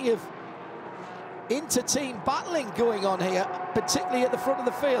plenty of inter-team battling going on here, particularly at the front of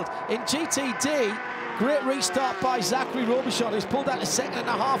the field. In GTD, great restart by Zachary Robichon, who's pulled out a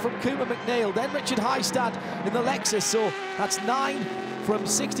 2.5 from Cooper McNeil. Then Richard Hystad in the Lexus, so that's 9 from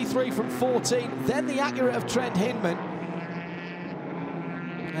 63 from 14. Then the Acura of Trent Hinman.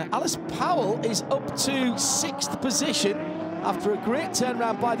 Alice Powell is up to 6th position after a great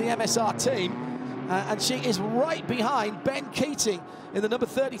turnaround by the MSR team, and she is right behind Ben Keating in the number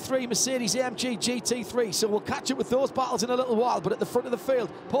 33 Mercedes AMG GT3. So we'll catch up with those battles in a little while, but at the front of the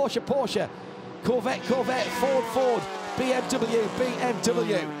field, Porsche, Corvette, Ford,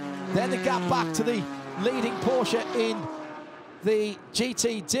 BMW. Then the gap back to the leading Porsche in the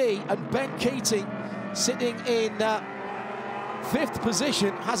GTD, and Ben Keating sitting in 5th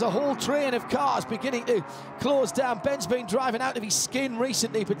position, has a whole train of cars beginning to close down. Ben's been driving out of his skin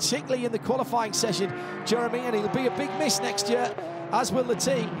recently, particularly in the qualifying session, Jeremy, and he'll be a big miss next year, as will the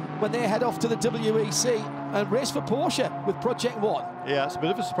team when they head off to the WEC. and race for Porsche with Project One. Yeah, it's a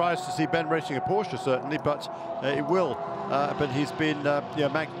bit of a surprise to see Ben racing a Porsche, certainly, but it will. But he's been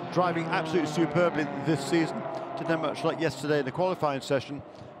driving absolutely superbly this season. Didn't have much luck yesterday in the qualifying session,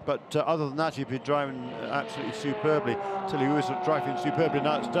 but other than that, he's been driving absolutely superbly. Till he was driving superbly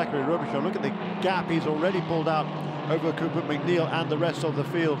now. It's Zachary Robichon. Look at the gap he's already pulled out over Cooper McNeil and the rest of the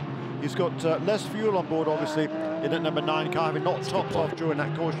field. He's got less fuel on board, obviously, in that number 9 car, having not topped off during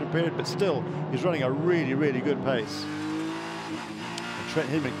that caution period, but still, he's running a really, really good pace. And Trent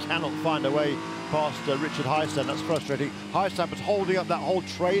Hinman cannot find a way past Richard Highstand. That's frustrating. Highstand was holding up that whole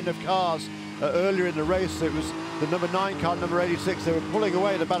train of cars earlier in the race. It was the number 9 car, number 86. They were pulling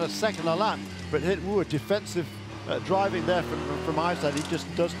away at about a second a lap, but a defensive driving there from Highstand. He just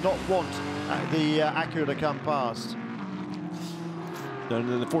does not want the Acura to come past.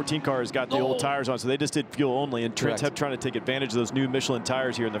 And the 14 car has got the old tires on, so they just did fuel only. And Trent's trying to take advantage of those new Michelin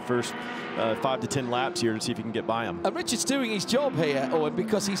tires here in the first 5 to 10 laps here to see if he can get by him. And Richard's doing his job here, Owen,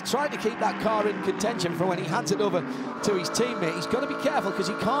 because he's trying to keep that car in contention for when he hands it over to his teammate. He's got to be careful because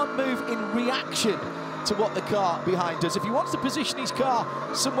he can't move in reaction to what the car behind does. If he wants to position his car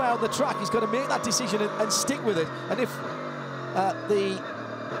somewhere on the track, he's got to make that decision and stick with it. And if the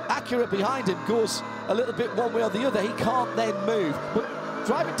Acura behind him goes a little bit one way or the other, he can't then move. But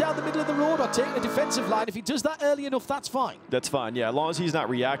driving down the middle of the road or taking a defensive line, if he does that early enough, that's fine. That's fine, yeah, as long as he's not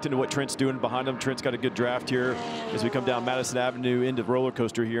reacting to what Trent's doing behind him. Trent's got a good draft here as we come down Madison Avenue into roller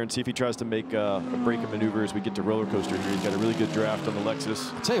coaster here, and see if he tries to make a braking maneuver as we get to roller coaster here. He's got a really good draft on the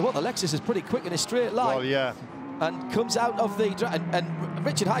Lexus. I'll tell you what, the Lexus is pretty quick in a straight line. Well, yeah. And comes out of the... And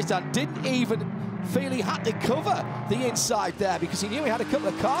Richard Highstand didn't even feel he had to cover the inside there because he knew he had a couple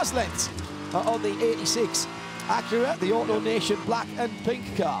of cars lengths on the 86 Acura, the Auto Nation black and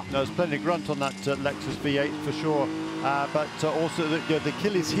pink car. There's plenty of grunt on that Lexus V8 for sure, but also the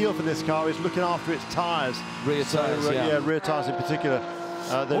Achilles heel for this car is looking after its tyres. Rear tyres, yeah, rear tyres in particular.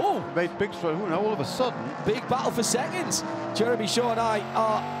 They've made big strides. All of a sudden, big battle for seconds. Jeremy Shaw and I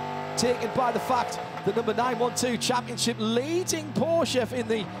are taken by the fact that number 912 Championship leading Porsche in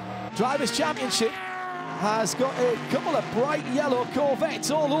the Drivers' Championship has got a couple of bright yellow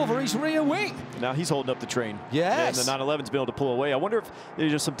Corvettes all over his rear wing. Now he's holding up the train. Yes. And the 911's been able to pull away. I wonder if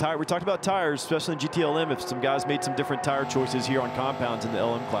there's just some tire. We talked about tires, especially in GTLM, if some guys made some different tire choices here on compounds in the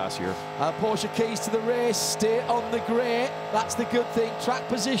LM class here. Porsche keys to the race, stay on the grey. That's the good thing. Track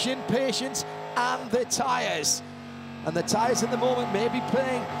position, patience, and the tires. And the tires at the moment may be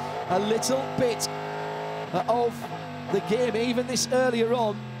playing a little bit of the game, even this earlier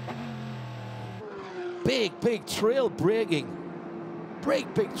on. Big trail braking.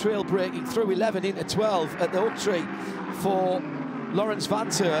 Big trail braking through 11 into 12 at the Oak Tree for Lawrence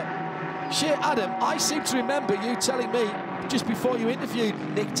Vanteur. Shea Adam, I seem to remember you telling me just before you interviewed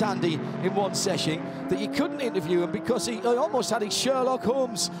Nick Tandy in one session that you couldn't interview him because he almost had his Sherlock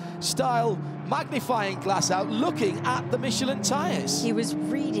Holmes style magnifying glass out looking at the Michelin tyres. He was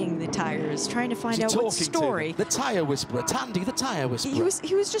reading the tyres, trying to find out what story. The tyre whisperer, Tandy the tyre whisperer.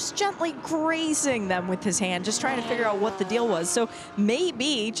 He was just gently grazing them with his hand, just trying to figure out what the deal was. So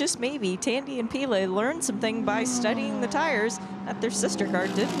maybe, just maybe, Tandy and Pile learned something by studying the tyres that their sister car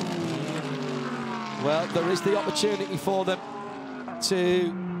didn't. Well, there is the opportunity for them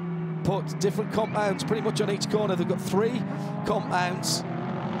to put different compounds pretty much on each corner. They've got 3 compounds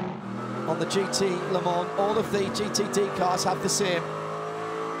on the GT Le Mans. All of the GTD cars have the same.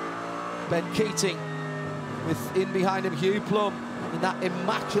 Ben Keating with in behind him Hugh Plum in that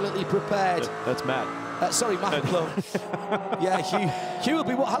immaculately prepared. That's Matt. Sorry, Matt Plum. Yeah, Hugh will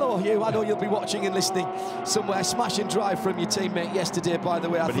be. Hello, Hugh. I know you'll be watching and listening somewhere. Smash and drive from your teammate yesterday, by the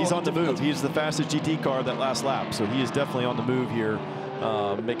way. But he's on the move. He's the fastest GT car that last lap, so he is definitely on the move here,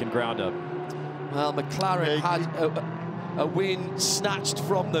 making ground up. Well, McLaren had a win snatched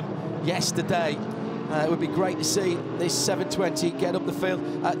from them yesterday. It would be great to see this 720 get up the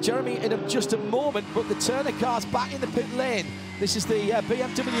field. Jeremy, in just a moment, but the Turner car's back in the pit lane. This is the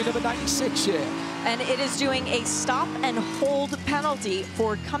BMW number 96 here. And it is doing a stop and hold penalty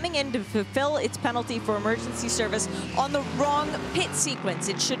for coming in to fulfill its penalty for emergency service on the wrong pit sequence.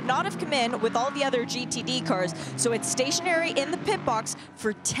 It should not have come in with all the other GTD cars. So it's stationary in the pit box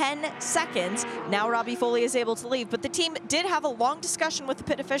for 10 seconds. Now Robbie Foley is able to leave, but the team did have a long discussion with the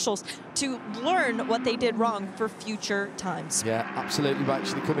pit officials to learn what they did wrong for future times. Yeah, absolutely right.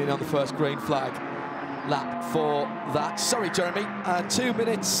 Should have come in on the first green flag. lap for that. Sorry, Jeremy. 2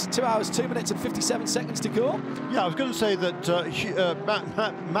 hours, 2 minutes and 57 seconds to go. Yeah, I was going to say that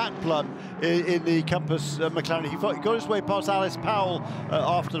Matt Plum in the Compass McLaren, he got his way past Alice Powell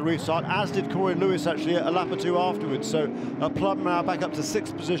after the restart, as did Corey Lewis actually a lap or two afterwards. So Plum now back up to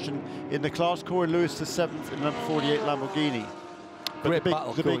 6th position in the class. Corey Lewis to 7th in number 48 Lamborghini. But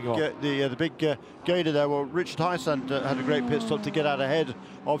the big gainer there, well, Richard Heisand had a great pit stop to get out ahead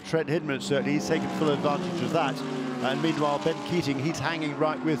of Trent Hindman. Certainly he's taken full advantage of that. And meanwhile, Ben Keating, he's hanging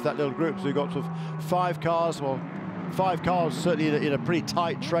right with that little group. So we've got sort of 5 cars certainly in a pretty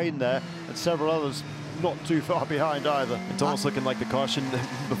tight train there, and several others not too far behind either. It's almost looking like the caution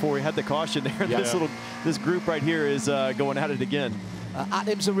before we had the caution there. Yeah. This group right here is going at it again. At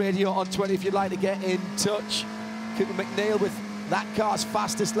IMSA Radio on 20 if you'd like to get in touch. Cooper McNeil with that car's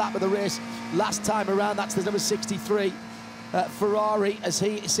fastest lap of the race last time around. That's the number 63 Ferrari, as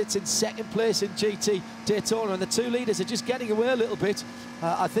he sits in 2nd place in GT Daytona, and the 2 leaders are just getting away a little bit.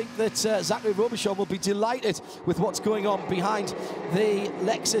 I think that Zachary Robichon will be delighted with what's going on behind the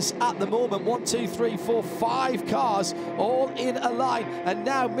Lexus at the moment. 1, 2, 3, 4, 5 cars all in a line, and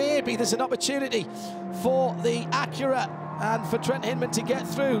now maybe there's an opportunity for the Acura and for Trent Hindman to get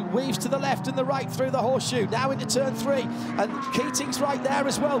through. Weaves to the left and the right through the horseshoe, now into turn 3, and Keating's right there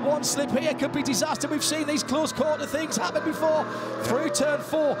as well. One slip here could be disaster. We've seen these close quarter things happen before. Through turn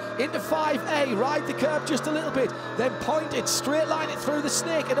 4 into 5A, ride the curb just a little bit, then point it, straight line it through the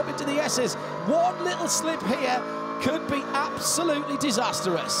snake and up into the S's. One little slip here could be absolutely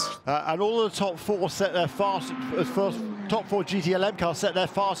disastrous. And all of the top 4 set their top 4 GTLM cars set their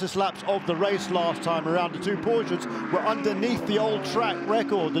fastest laps of the race last time around. The 2 Porsches were underneath the old track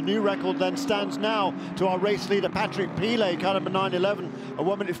record. The new record then stands now to our race leader Patrick Pilet, car number 911, a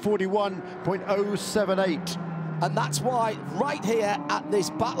 1 minute 41.078. And that's why right here at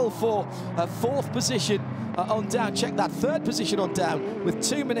this battle for 4th position on down, check that, 3rd position on down with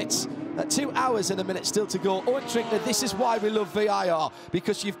 2 minutes, 2 hours and a minute still to go. Owen Trinkler, this is why we love VIR,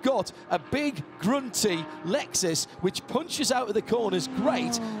 because you've got a big, grunty Lexus which punches out of the corners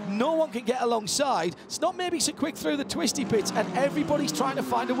great. No one can get alongside. It's not maybe so quick through the twisty bits, and everybody's trying to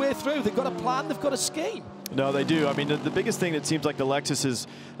find a way through. They've got a plan, they've got a scheme. No, they do. I mean, the biggest thing that seems like the Lexus is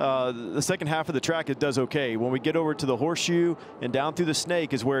the second half of the track, it does okay. When we get over to the horseshoe and down through the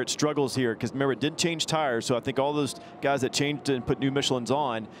snake is where it struggles here, because remember, it did change tires, so I think all those guys that changed and put new Michelins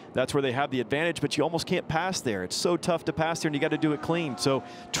on, that's where they have the advantage, but you almost can't pass there. It's so tough to pass there, and you got to do it clean. So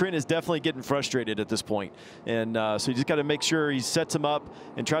Trent is definitely getting frustrated at this point. And so you just got to make sure he sets him up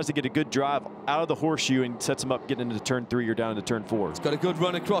and tries to get a good drive out of the horseshoe and sets him up getting into turn 3 or down into turn 4. He's got a good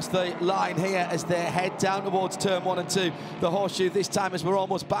run across the line here as they head down towards turn 1 and 2. The horseshoe this time, as we're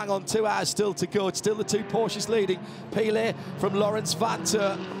almost bang on 2 hours still to go. It's still the 2 Porsches leading. Pilet from Lawrence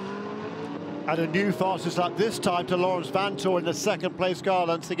Vanter. And a new fastest lap this time to Lawrence Vantor in the 2nd place car.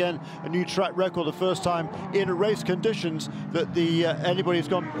 Once again, a new track record, the first time in race conditions that anybody's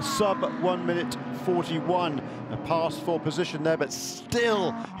gone sub 1 minute 41. A pass for position there, but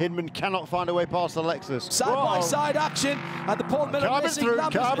still Hindman cannot find a way past the Lexus. Side-by-side action, and the Paul Miller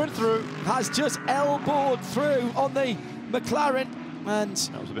carbon through has just elbowed through on the McLaren. And,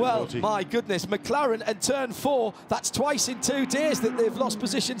 well, naughty. My goodness, McLaren and turn 4, that's twice in 2 days that they've lost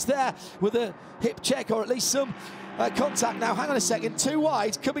positions there with a hip check, or at least some contact. Now, hang on a second, 2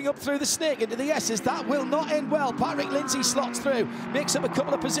 wide, coming up through the snake into the S's. That will not end well. Patrick Lindsay slots through, makes up a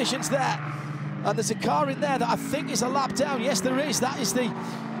couple of positions there. And there's a car in there that I think is a lap down. Yes, there is. That is the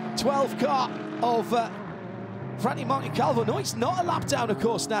 12 car of Frankie Montecalvo. No, it's not a lap down, of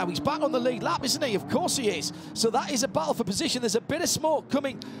course, now. He's back on the lead lap, isn't he? Of course he is. So that is a battle for position. There's a bit of smoke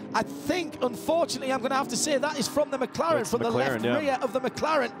coming. I think, unfortunately, I'm going to have to say that is from the McLaren, from the left rear of the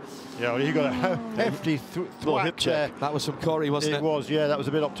McLaren. Yeah, well, you got a hefty hip check. That was from Corey, wasn't it? It was, yeah. That was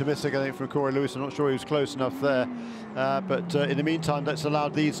a bit optimistic, I think, from Corey Lewis. I'm not sure he was close enough there. But in the meantime, that's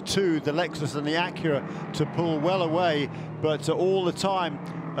allowed these 2, the Lexus and the Acura, to pull well away. But all the time,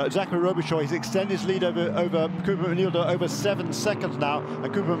 Zachary Robichon, he's extended his lead over Cooper McNeil to over 7 seconds now,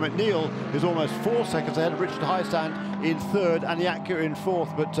 and Cooper McNeil is almost 4 seconds ahead of Richard Heistand in 3rd and the Acura in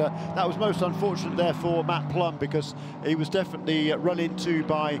 4th. But that was most unfortunate there for Matt Plum, because he was definitely run into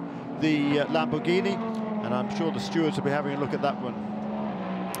by the Lamborghini, and I'm sure the stewards will be having a look at that one.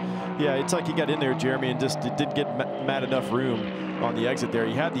 Yeah, it's like he got in there, Jeremy, and just didn't get Matt enough room on the exit there.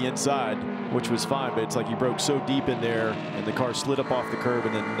 He had the inside, which was fine, but it's like he broke so deep in there, and the car slid up off the curb,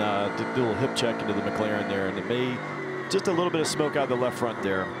 and then did a little hip check into the McLaren there, and it made just a little bit of smoke out of the left front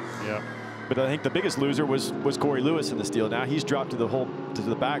there. Yeah. But I think the biggest loser was Corey Lewis in this deal. Now he's dropped to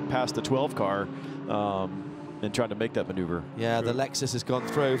the back past the 12 car and trying to make that maneuver. Yeah, the Lexus has gone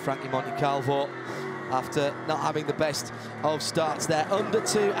through. Frankie Montecalvo after not having the best of starts there. Under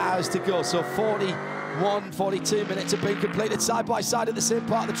 2 hours to go, so 42 minutes have been completed side by side at the same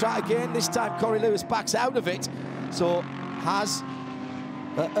part of the track again. This time Corey Lewis backs out of it, so has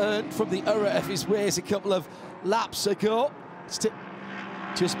earned from the error of his ways a couple of laps ago.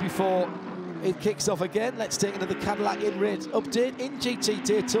 Just before it kicks off again, let's take another Cadillac in-race update in GT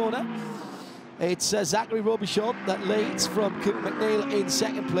Daytona. It's Zachary Robichon that leads from Cooper McNeil in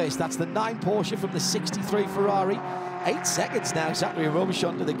second place. That's the 9 Porsche from the 63 Ferrari. 8 seconds now, Zachary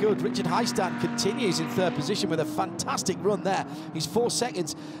Robichon to the good. Richard Heistand continues in third position with a fantastic run there. He's 4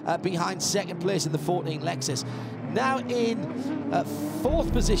 seconds behind second place in the 14 Lexus. Now in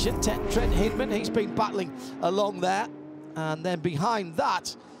fourth position, Trent Hindman. He's been battling along there. And then behind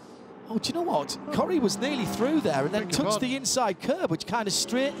that, oh, do you know what? Corey was nearly through there and then touched the inside curb, which kind of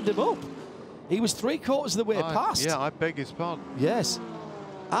straightened him up. He was 3/4 of the way past. Yeah, I beg his pardon. Yes,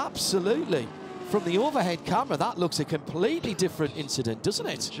 absolutely. From the overhead camera, that looks a completely different incident, doesn't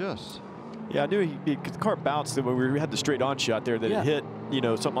it? Just. Yeah, I knew the car bounced when we had the straight-on shot there, that it hit, you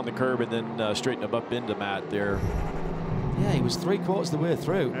know, something on the curb and then straightened him up into Matt there. Yeah, he was 3/4 of the way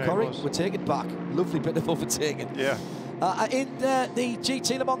through. Yeah, Corey, we'll take it back. Lovely bit of overtaking. Yeah. In the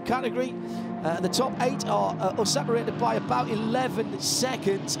GT Le Mans category, the top 8 are separated by about 11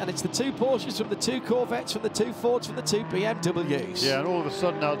 seconds, and it's the 2 Porsches from the 2 Corvettes, from the 2 Fords, from the 2 BMWs. Yeah, and all of a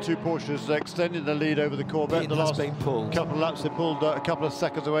sudden now 2 Porsches extending the lead over the Corvette. The last couple of laps they pulled a couple of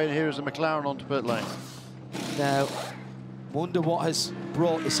seconds away, and here is a McLaren onto pit lane. Now, wonder what has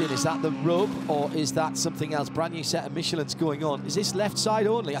brought this in. Is that the rub, or is that something else? Brand new set of Michelin's going on. Is this left side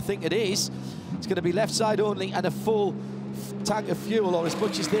only? I think it is. It's going to be left side only and a full tank of fuel, or as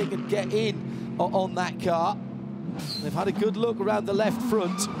much as they can get in on that car. They've had a good look around the left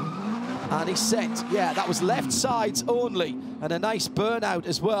front, and he's set. Yeah, that was left sides only, and a nice burnout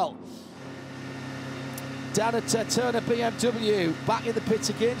as well. Down at Turner BMW, back in the pits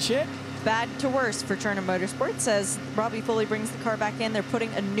again, Shane. Bad to worse for Turner Motorsports as Robbie Foley brings the car back in. They're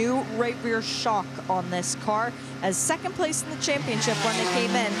putting a new right rear shock on this car. As second place in the championship when they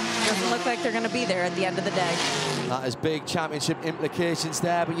came in, doesn't look like they're going to be there at the end of the day. That has big championship implications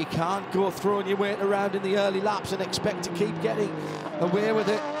there, but you can't go throwing your weight around in the early laps and expect to keep getting away with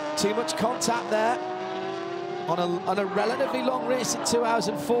it. Too much contact there on a relatively long race at 2 hours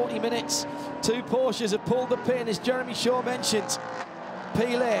and 40 minutes. 2 Porsches have pulled the pin, as Jeremy Shaw mentioned.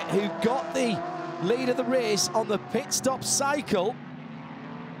 Pilet, who got the lead of the race on the pit stop cycle,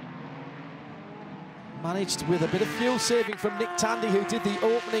 managed with a bit of fuel saving from Nick Tandy, who did the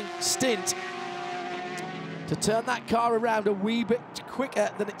opening stint, to turn that car around a wee bit quicker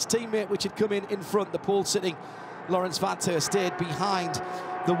than its teammate, which had come in front. The pole-sitting Lawrence Vanter stayed behind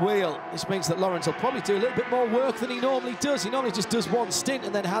the wheel. This means that Lawrence will probably do a little bit more work than he normally does. He normally just does 1 stint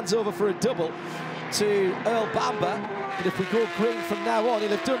and then hands over for a double to Earl Bamber. But if we go green from now on, he'll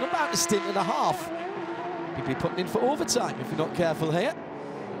have done about a stint and a half. He'll be putting in for overtime if you're not careful here.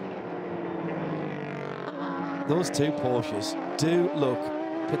 Those 2 Porsches do look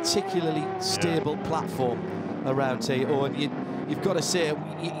particularly stable platform around here. Oh, and you've got to say,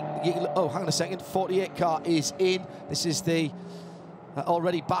 oh, hang on a second, 48 car is in. This is the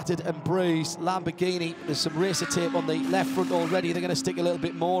already battered and bruised Lamborghini. There's some racer tape on the left front already. They're going to stick a little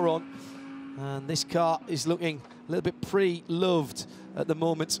bit more on. And this car is looking a little bit pre-loved at the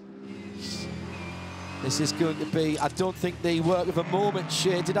moment. This is going to be, I don't think, the work of a moment,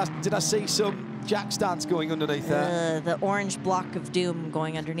 Shay. Did I see some jack stands going underneath there? The orange block of doom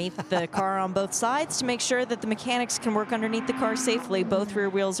going underneath the car on both sides to make sure that the mechanics can work underneath the car safely. Both rear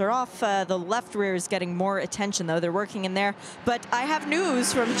wheels are off. The left rear is getting more attention, though. They're working in there. But I have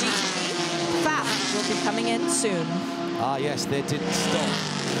news from GT. FAF will be coming in soon. Ah, yes, they didn't stop.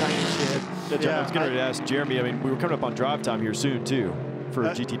 Thank you, Shay. Yeah, I was going to ask Jeremy, I mean, we were coming up on drive time here soon, too, for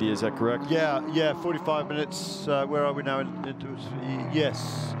GTD, is that correct? Yeah, 45 minutes. Where are we now?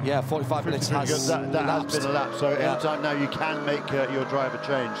 Yes. Yeah, 45 minutes has that has been elapsed. So anytime now you can make your driver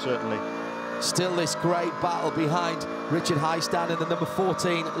change, certainly. Still this great battle behind Richard Heistand in the number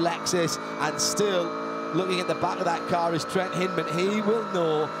 14 Lexus, and still looking at the back of that car is Trent Hindman. He will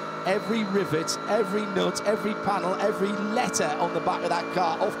know every rivet, every nut, every panel, every letter on the back of that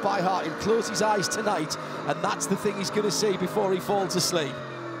car off by heart. He'll close his eyes tonight, and that's the thing he's going to see before he falls asleep.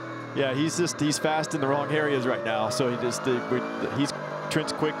 Yeah, he's fast in the wrong areas right now. So he's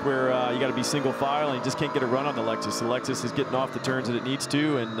Trent's quick where you got to be single file, and he just can't get a run on the Lexus. The Lexus is getting off the turns that it needs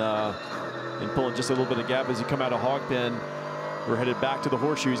to, and pulling just a little bit of gap as you come out of hog pen. We're headed back to the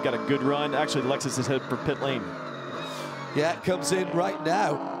horseshoe. He's got a good run. Actually, the Lexus is headed for pit lane. Yeah, it comes in right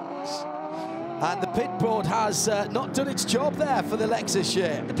now. And the pit board has not done its job there for the Lexus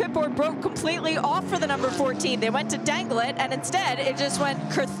share. The pit board broke completely off for the number 14. They went to dangle it, and instead it just went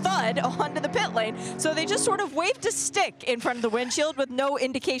kerthud onto the pit lane. So they just sort of waved a stick in front of the windshield with no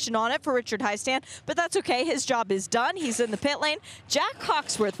indication on it for Richard Highstand, but that's okay. His job is done. He's in the pit lane. Jack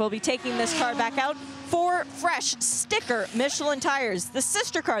Hawksworth will be taking this car back out for fresh sticker Michelin tires. The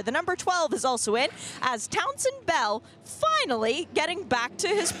sister car, the number 12, is also in, as Townsend Bell finally getting back to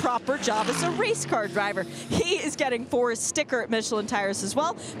his proper job as a race car driver. He is getting 4 sticker Michelin tires as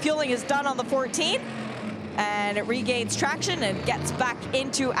well. Fueling is done on the 14, and it regains traction and gets back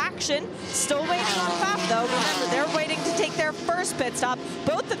into action. Still waiting on Pfaff, though. Remember, they're waiting to take their first pit stop.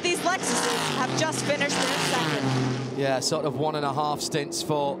 Both of these Lexuses have just finished their second. Yeah, sort of 1.5 stints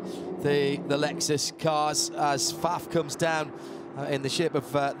for the Lexus cars as Pfaff comes down in the shape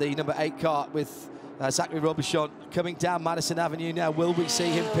of the number 8 car with Zachary Robichon coming down Madison Avenue now. Will we see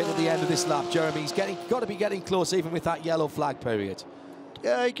him pit at the end of this lap? Jeremy, he's got to be getting close even with that yellow flag period.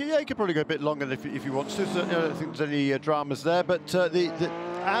 Yeah, he could probably go a bit longer if he wants to. So, I don't think there's any dramas there. But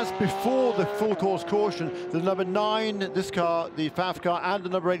as before the full course caution, the number 9, this car, the Pfaff car, and the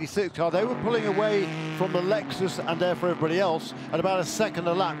number 86 car, they were pulling away from the Lexus and therefore everybody else at about a second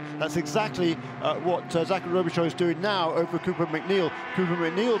a lap. That's exactly what Zachary Robichon is doing now over Cooper McNeil. Cooper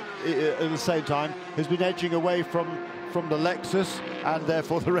McNeil, at the same time, has been edging away from the Lexus and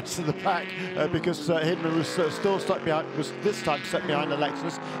therefore the rest of the pack because Hindman was still stuck behind, was this time stuck behind the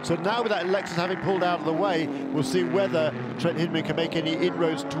Lexus. So now with that Lexus having pulled out of the way, we'll see whether Trent Hindman can make any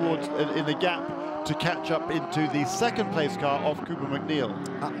inroads towards in the gap to catch up into the second place car of Cooper McNeil.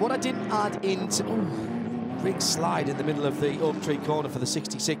 What I didn't add into big slide in the middle of the Oak Tree corner for the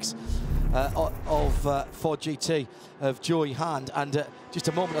 66 of Ford GT of Joey Hand, and just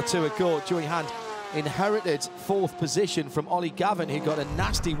a moment or two ago Joey Hand inherited 4th position from Ollie Gavin, who got a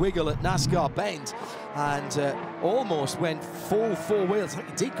nasty wiggle at NASCAR Bend and almost went full 4 wheels. I think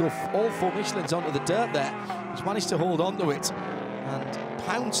he did go all 4 Michelins onto the dirt there. He's managed to hold on to it and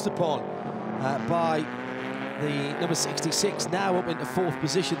pounced upon by the number 66, now up into 4th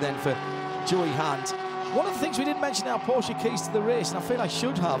position then for Joey Hand. One of the things we didn't mention in our Porsche keys to the race, and I feel I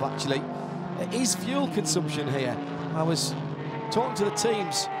should have actually, is fuel consumption here. I was talking to the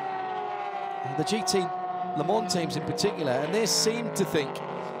teams, the GT Le Mans teams in particular, and they seemed to think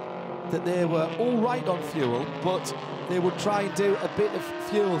that they were all right on fuel, but they would try and do a bit of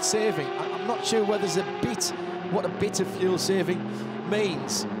fuel saving. I'm not sure whether there's what a bit of fuel saving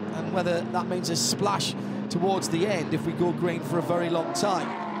means, and whether that means a splash towards the end if we go green for a very long time.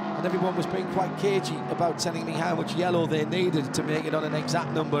 And everyone was being quite cagey about telling me how much yellow they needed to make it on an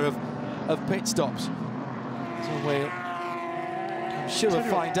exact number of pit stops. So we'll sure we'll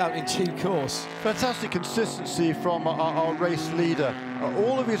find out in due course. Fantastic consistency from our race leader.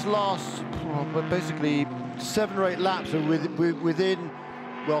 All of his last, basically 7 or 8 laps are within,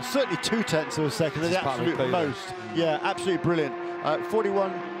 well, certainly 0.2 of a second, the absolute most. Yeah, absolutely brilliant.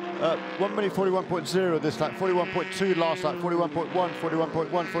 1 minute 41.0 this lap, 41.2 last lap, 41.1, 41.1,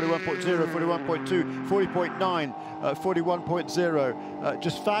 41.0, 41.2, 40.9, 41.0.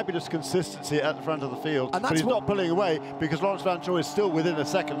 Just fabulous consistency at the front of the field. But he's not pulling away because Lawrence Van Troy is still within a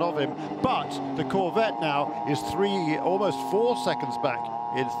second of him. But the Corvette now is almost 4 seconds back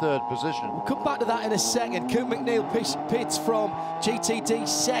in 3rd position. We'll come back to that in a second. Cooper McNeil pits from GTD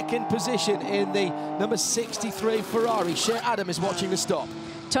 2nd position in the number 63 Ferrari. Shea Adam is watching the stop.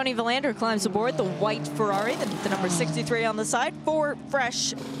 Tony Valander climbs aboard the white Ferrari, the number 63 on the side, 4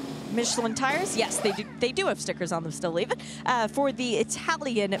 fresh Michelin tires. Yes, they do have stickers on them still even. For the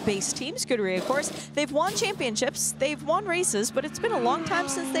Italian-based team, Scuderia, of course, they've won championships, they've won races, but it's been a long time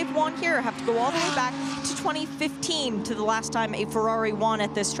since they've won here. Have to go all the way back to 2015 to the last time a Ferrari won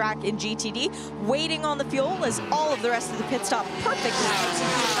at this track in GTD. Waiting on the fuel as all of the rest of the pit stop perfectly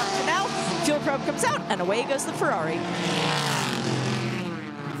executed up to now. Fuel probe comes out, and away goes the Ferrari.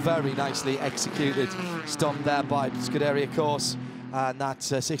 Very nicely executed stop there by Scuderia, of course. And that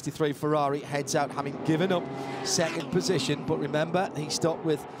 63 Ferrari heads out having given up 2nd position. But remember, he stopped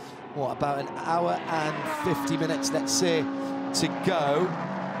with, what, about an hour and 50 minutes, let's say, to go.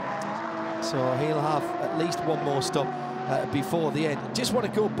 So he'll have at least one more stop before the end. Just want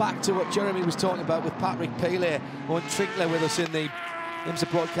to go back to what Jeremy was talking about with Patrick Pilet on Trinkler with us in the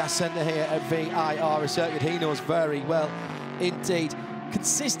IMSA Broadcast Centre here at VIR, a circuit he knows very well indeed.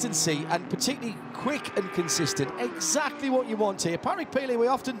 Consistency, and particularly quick and consistent, exactly what you want here. Patrick Pilet, we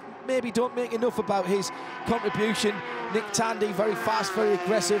often maybe don't make enough about his contribution. Nick Tandy, very fast, very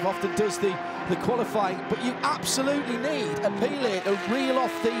aggressive, often does the qualifying, but you absolutely need a Pilet to reel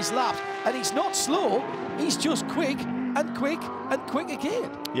off these laps. And he's not slow, he's just quick and quick again.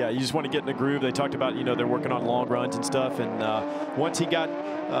 Yeah, you just want to get in the groove. They talked about, you know, they're working on long runs and stuff. And once he got,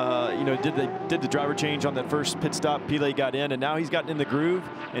 you know, did the driver change on that first pit stop, Pile got in, and now he's gotten in the groove,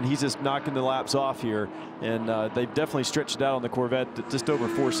 and he's just knocking the laps off here. And they've definitely stretched it out on the Corvette, just over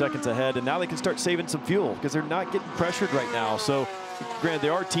 4 seconds ahead. And now they can start saving some fuel because they're not getting pressured right now. So, granted,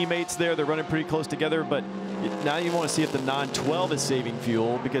 there are teammates there. They're running pretty close together, but now you want to see if the 912 is saving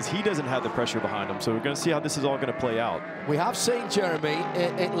fuel because he doesn't have the pressure behind him. So we're going to see how this is all going to play out. We have seen, Jeremy,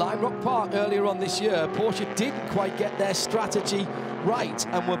 at Lime Rock Park earlier on this year, Porsche didn't quite get their strategy right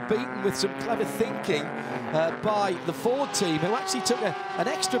and were beaten with some clever thinking by the Ford team, who actually took an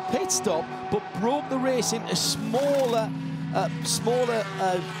extra pit stop but broke the race into smaller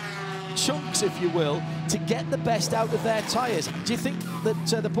chunks, if you will, to get the best out of their tyres. Do you think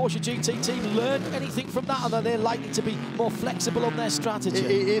that the Porsche GT team learned anything from that, and are they likely to be more flexible on their strategy?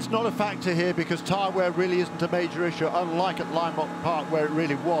 It's not a factor here because tyre wear really isn't a major issue, unlike at Lime Rock Park where it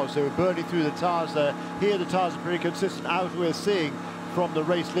really was. They were burning through the tyres there. Here the tyres are pretty consistent, as we're seeing from the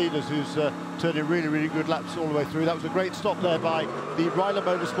race leaders, who's turning really good laps all the way through. That was a great stop there by the Relive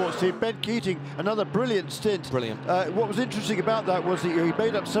Motorsports team. Ben Keating, another brilliant stint. Brilliant. What was interesting about that was that he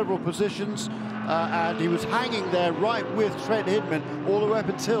made up several positions and he was hanging there right with Trent Hindman all the way up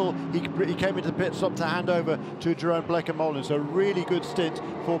until he came into the pit stop to hand over to Jerome Blecker-Mollins. So really good stint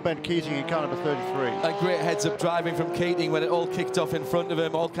for Ben Keating in car number 33. And great heads-up driving from Keating when it all kicked off in front of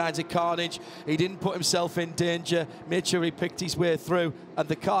him, all kinds of carnage. He didn't put himself in danger, made sure he picked his way through, and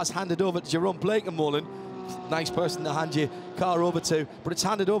the car's handed over to Jerome Blecker-Mollins. Nice person to hand your car over to, but it's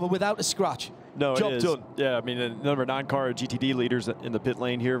handed over without a scratch. No, Job it is. done. Yeah, I mean, the number 9 car GTD leaders in the pit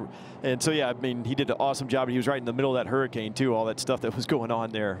lane here. And so, yeah, I mean, he did an awesome job. He was right in the middle of that hurricane, too, all that stuff that was going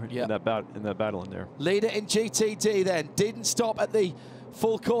on there in that battle in there. Leader in GTD then, didn't stop at the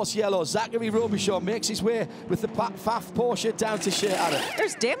full course yellow. Zachary Robichon makes his way with the FAF Porsche down to Shea Adam.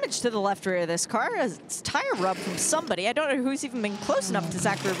 There's damage to the left rear of this car. It's tire rub from somebody. I don't know who's even been close enough to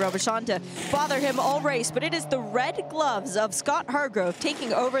Zachary Robichon to bother him all race, but it is the red gloves of Scott Hargrove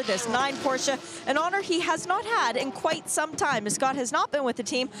taking over this 9 Porsche, an honor he has not had in quite some time. Scott has not been with the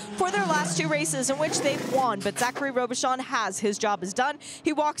team for their last 2 races in which they've won, but Zachary Robichon has. His job is done.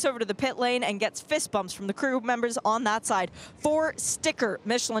 He walks over to the pit lane and gets fist bumps from the crew members on that side. 4 sticker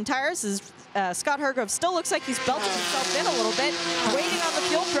Michelin tires. Scott Hargrove still looks like he's belted himself in a little bit, waiting on the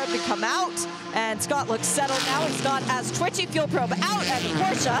fuel probe to come out, and Scott looks settled now. He's got as twitchy fuel probe out at the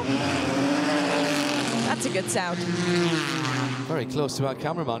Porsche. That's a good sound. Very close to our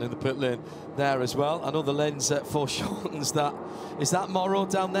cameraman in the pit lane there as well. I know the lens foreshortens that. Is that Morrow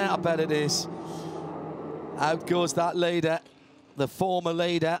down there? I bet it is. Out goes that leader, the former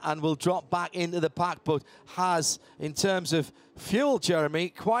leader, and will drop back into the pack, but has, in terms of fuel, Jeremy,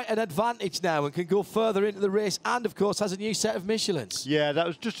 quite an advantage now and can go further into the race, and of course has a new set of Michelins. Yeah, that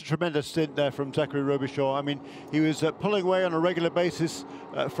was just a tremendous stint there from Zachary Robichon. I mean, he was pulling away on a regular basis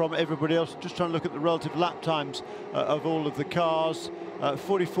from everybody else, just trying to look at the relative lap times of all of the cars.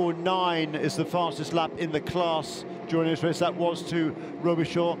 44.9 is the fastest lap in the class during this race. That was to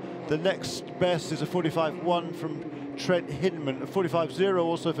Robichon. The next best is a 45.1 from Trent Hindman, a 45.0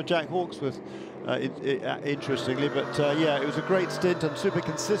 also for Jack Hawksworth, interestingly. But yeah, it was a great stint and super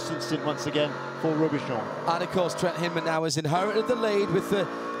consistent stint once again for Robichon. And of course, Trent Hindman now has inherited the lead with the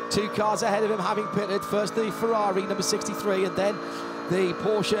 2 cars ahead of him having pitted. First the Ferrari number 63 and then the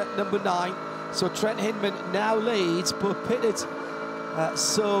Porsche number 9. So Trent Hindman now leads, but pitted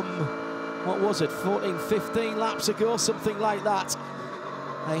some, what was it, 14, 15 laps ago, something like that.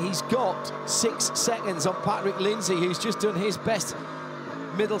 He's got 6 seconds on Patrick Lindsay, who's just done his best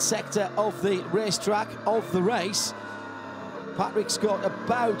middle sector of the racetrack, of the race. Patrick's got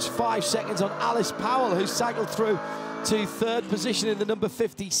about 5 seconds on Alice Powell, who cycled through to 3rd position in the number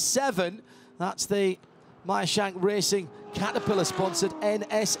 57. That's the Michelin Racing Caterpillar-sponsored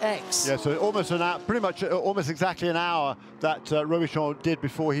NSX. Yeah, so almost an hour, pretty much almost exactly an hour that Robichon did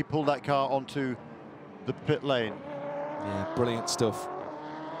before he pulled that car onto the pit lane. Yeah, brilliant stuff.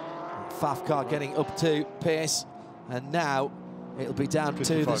 FAF car getting up to pace, and now it'll be down to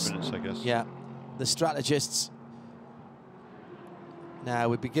the 55 minutes, I guess. Yeah, the strategists. Now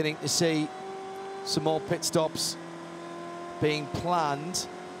we're beginning to see some more pit stops being planned.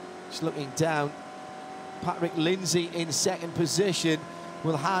 Just looking down, Patrick Lindsay in 2nd position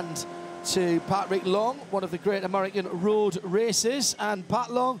will hand to Patrick Long, one of the great American road racers, and Pat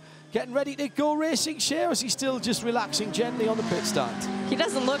Long getting ready to go racing, Shea, or is he still just relaxing gently on the pit stand? He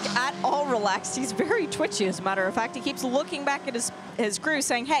doesn't look at all relaxed. He's very twitchy, as a matter of fact. He keeps looking back at his crew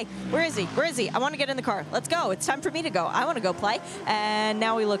saying, hey, where is he? Where is he? I want to get in the car. Let's go. It's time for me to go. I want to go play. And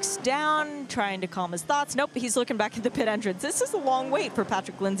now he looks down, trying to calm his thoughts. Nope, he's looking back at the pit entrance. This is a long wait for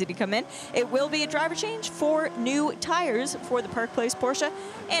Patrick Lindsay to come in. It will be a driver change for new tires for the Park Place Porsche,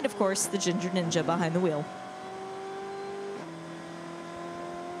 and of course, the Ginger Ninja behind the wheel.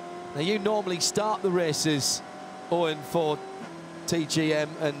 Now, you normally start the races, Owen, for TGM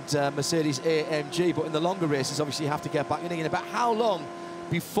and Mercedes-AMG, but in the longer races, obviously, you have to get back in. About how long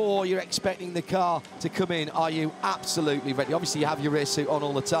before you're expecting the car to come in are you absolutely ready? Obviously, you have your race suit on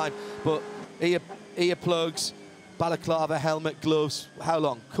all the time, but earplugs, balaclava, helmet, gloves, how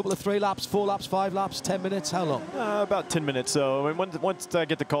long? Couple of 3 laps, 4 laps, 5 laps, 10 minutes, how long? About 10 minutes. So I mean, once I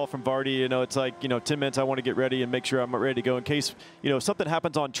get the call from Vardy, you know, it's like, 10 minutes, I want to get ready and make sure I'm ready to go in case, something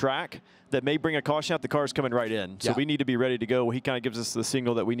happens on track that may bring a caution out, the car's coming right in. So we need to be ready to go. He kind of gives us the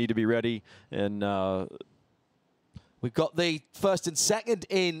signal that we need to be ready. And we've got the first and second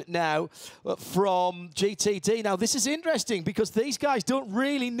in now from GTD. Now, this is interesting because these guys don't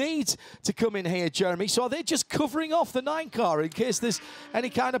really need to come in here, Jeremy. So are they just covering off the 9 car in case there's any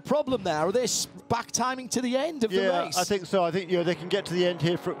kind of problem there? Are they back timing to the end of the race? I think so. I think they can get to the end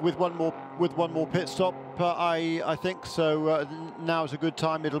here with one more pit stop. I think so. Now is a good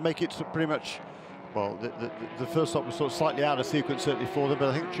time. It'll make it pretty much. Well, the first stop was sort of slightly out of sequence, certainly for them, but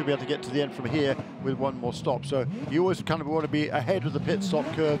I think we should be able to get to the end from here with one more stop. So you always kind of want to be ahead of the pit stop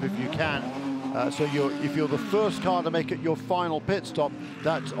curve if you can. So if you're the first car to make it your final pit stop,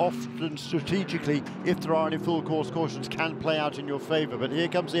 that's often strategically, if there are any full course cautions, can play out in your favor. But here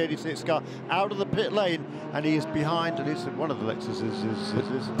comes the 86 car out of the pit lane, and he is behind, at least one of the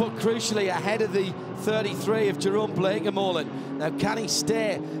Lexuses. But crucially, ahead of the 33 of Jerome Blakemolen. Now, can he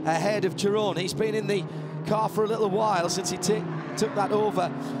stay ahead of Jerome? He's been in the car for a little while since he took that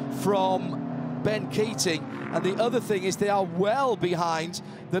over from Ben Keating. And the other thing is they are well behind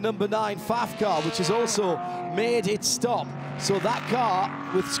the number 9 FAF car, which has also made its stop. So that car,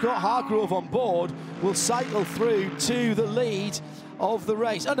 with Scott Hargrove on board, will cycle through to the lead of the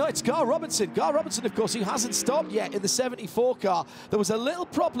race. Oh no, it's Gar Robinson. Gar Robinson, of course, who hasn't stopped yet in the 74 car. There was a little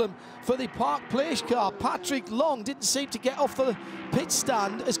problem for the Park Place car. Patrick Long didn't seem to get off the pit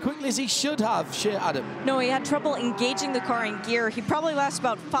stand as quickly as he should have, Shea Adam. No, he had trouble engaging the car in gear. He probably lost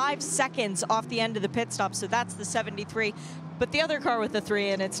about 5 seconds off the end of the pit stop, so that's the 73. But the other car with the 3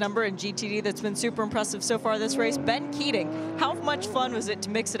 in its number in GTD that's been super impressive so far this race, Ben Keating. How much fun was it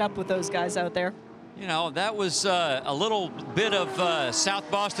to mix it up with those guys out there? You know, that was a little bit of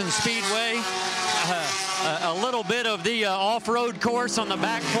South Boston Speedway, a little bit of the off-road course on the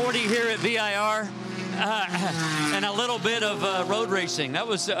back 40 here at VIR, and a little bit of road racing. That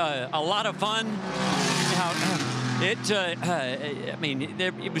was a lot of fun. I mean,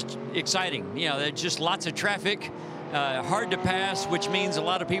 it was exciting. You know, there's just lots of traffic, hard to pass, which means a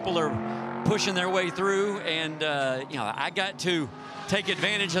lot of people are pushing their way through, and you know, I got to take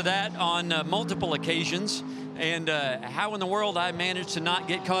advantage of that on multiple occasions, and how in the world I managed to not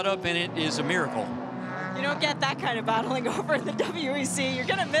get caught up in it is a miracle. You don't get that kind of battling over in the WEC. You're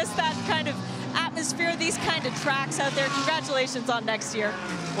gonna miss that kind of atmosphere, these kind of tracks out there. Congratulations on next year.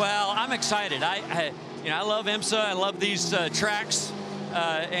 Well, I'm excited. You know, I love IMSA. I love these tracks,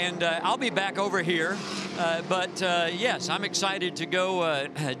 and I'll be back over here. But yes, I'm excited to go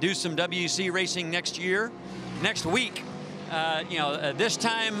do some WEC racing next week. You know, this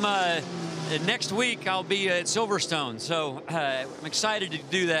time next week I'll be at Silverstone, so I'm excited to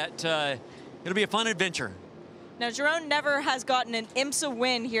do that. It'll be a fun adventure. Now, Jerome never has gotten an IMSA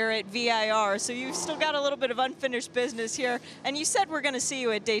win here at VIR, so you've still got a little bit of unfinished business here. And you said we're going to see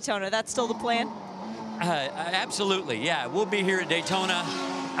you at Daytona. That's still the plan? Absolutely, yeah. We'll be here at Daytona.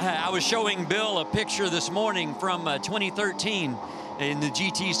 I was showing Bill a picture this morning from 2013 in the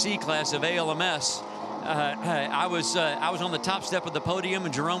GTC class of ALMS. I was on the top step of the podium,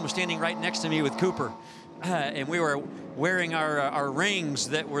 and Jerome was standing right next to me with Cooper, and we were wearing our rings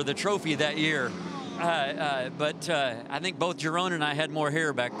that were the trophy that year. But I think both Jerome and I had more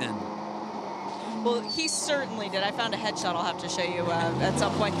hair back then. Well, he certainly did. I found a headshot I'll have to show you at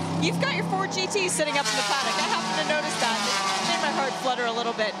some point. You've got your Ford GT sitting up in the paddock. I happened to notice that. It made my heart flutter a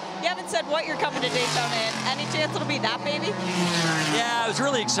little bit. You haven't said what you're coming to Daytona in. Any chance it'll be that baby? Yeah, it was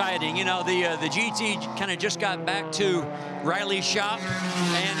really exciting. You know, the GT kind of just got back to Riley's shop,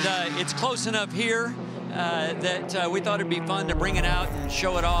 and it's close enough here that we thought it'd be fun to bring it out and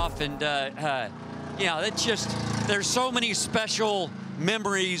show it off. And you know, it's just, there's so many special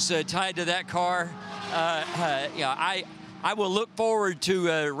memories tied to that car. You know, I will look forward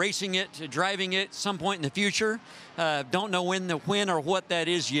to racing it, to driving it some point in the future. Don't know when or what that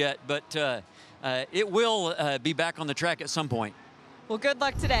is yet, but it will be back on the track at some point. Well, good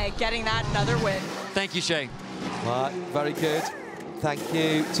luck today getting that another win. Thank you, Shay. Right, very good. Thank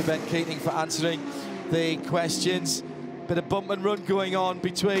you to Ben Keating for answering the questions. Bit of bump and run going on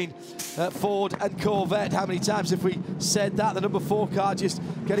between Ford and Corvette. How many times have we said that? The number 4 car just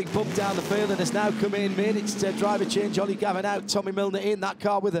getting bumped down the field and has now come in mid. It's driver change, Ollie Gavin out, Tommy Milner in. That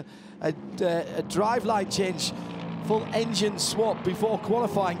car with a driveline change, full engine swap before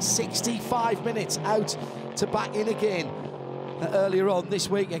qualifying. 65 minutes out to back in again earlier on this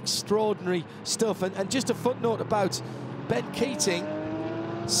week. Extraordinary stuff. And just a footnote about Ben Keating.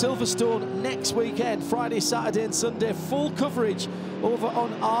 Silverstone next weekend, Friday, Saturday and Sunday. Full coverage over on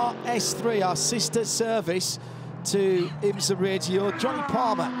RS3, our sister service to IMSA Radio. Johnny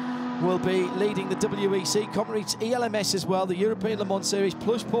Palmer will be leading the WEC commentary. It's ELMS as well, the European Le Mans Series,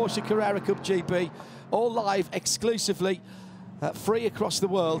 plus Porsche Carrera Cup GP. All live exclusively, free across the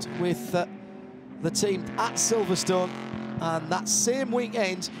world with the team at Silverstone. And that same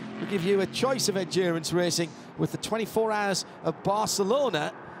weekend, we'll give you a choice of endurance racing with the 24 hours of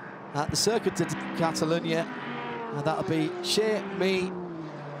Barcelona at the Circuit de Catalunya. And that'll be Shay, me,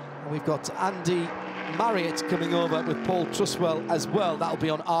 and we've got Andy Marriott coming over with Paul Truswell as well. That'll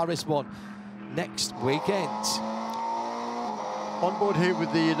be on RS1 next weekend. On board here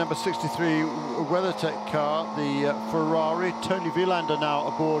with the number 63 WeatherTech car, the Ferrari. Tony Vilander now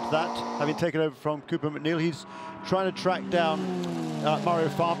aboard that, having taken over from Cooper McNeil. He's trying to track down Mario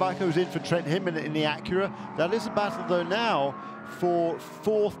Farnbacher, who's in for Trent Hinman in the Acura. That is a battle, though, now for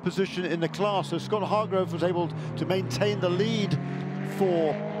 4th position in the class. So Scott Hargrove was able to maintain the lead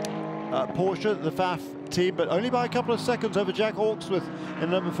for Porsche, the FAF team, but only by a couple of seconds over Jack Hawksworth in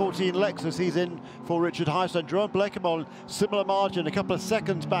number 14 Lexus. He's in for Richard Heisen. Jerome Bleckemol, similar margin, a couple of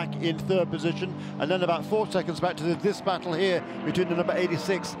seconds back in 3rd position, and then about 4 seconds back to this battle here between the number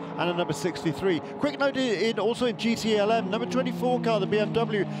 86 and the number 63. Quick note also in GTLM, number 24 car, the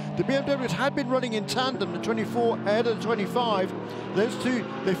BMW. The BMWs had been running in tandem, the 24 ahead of the 25. Those two,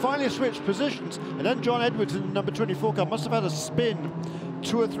 they finally switched positions, and then John Edwards in the number 24 car must have had a spin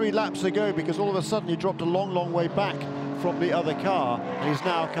 2 or 3 laps ago, because all of a sudden he dropped a long way back from the other car, and he's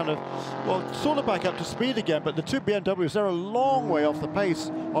now kind of, well, sort of back up to speed again. But the 2 BMWs, they're a long way off the pace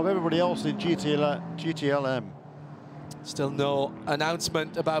of everybody else in GTLM. Still no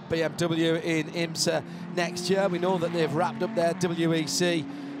announcement about BMW in IMSA next year. We know that they've wrapped up their WEC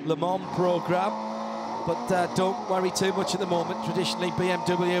Le Mans programme, but don't worry too much at the moment. Traditionally,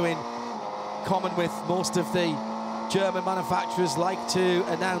 BMW, in common with most of the German manufacturers, like to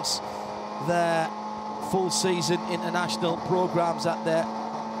announce their full season international programs at their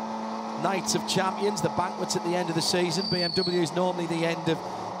Nights of Champions, the banquets at the end of the season. BMW is normally the end of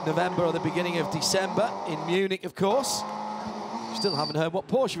November or the beginning of December in Munich, of course. Still haven't heard what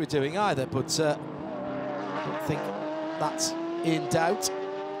Porsche are doing either, but I don't think that's in doubt.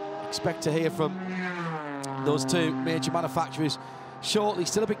 Expect to hear from those 2 major manufacturers shortly.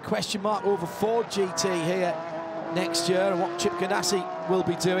 Still a big question mark over Ford GT here next year and what Chip Ganassi will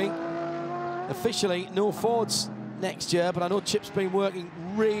be doing. Officially, no Fords next year, but I know Chip's been working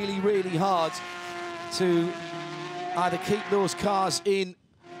really hard to either keep those cars in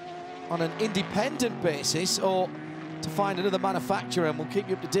on an independent basis or to find another manufacturer, and we'll keep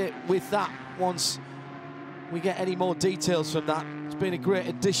you up to date with that once we get any more details from that. It's been a great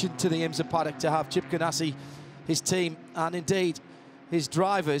addition to the IMSA paddock to have Chip Ganassi, his team, and indeed his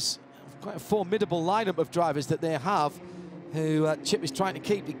drivers. Quite a formidable lineup of drivers that they have, who Chip is trying to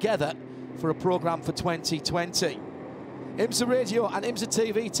keep together for a programme for 2020. IMSA Radio and IMSA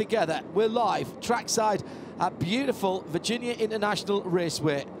TV together. We're live trackside at beautiful Virginia International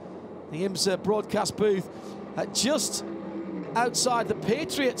Raceway. The IMSA broadcast booth just outside the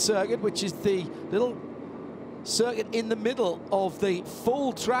Patriot Circuit, which is the little circuit in the middle of the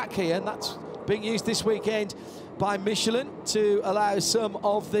full track here, and that's being used this weekend by Michelin to allow some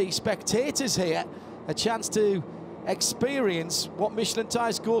of the spectators here a chance to experience what Michelin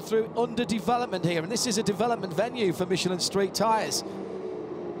tyres go through under development here. And this is a development venue for Michelin Street Tyres.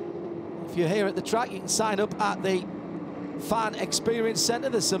 If you're here at the track, you can sign up at the Fan Experience Centre.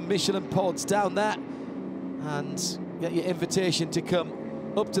 There's some Michelin pods down there, and get your invitation to come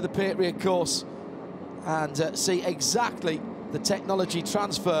up to the Patriot course and see exactly the technology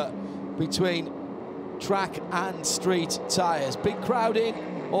transfer between track and street tyres. Big crowd in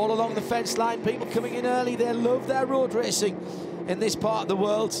all along the fence line, people coming in early. They love their road racing in this part of the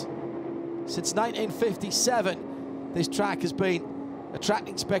world. Since 1957, this track has been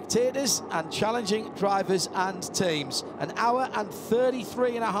attracting spectators and challenging drivers and teams. An hour and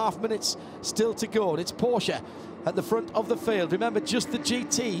 33.5 minutes still to go. And it's Porsche at the front of the field. Remember, just the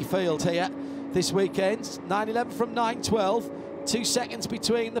GT field here this weekend. 911 from 912. 2 seconds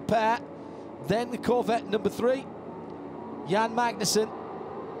between the pair. Then the Corvette number 3, Jan Magnussen.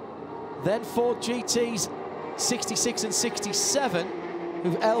 Then Ford GTs 66 and 67,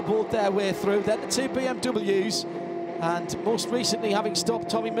 who've elbowed their way through. Then the 2 BMWs, and most recently having stopped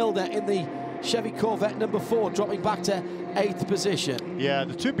Tommy Milner in the Chevy Corvette number 4, dropping back to 8th position. Yeah,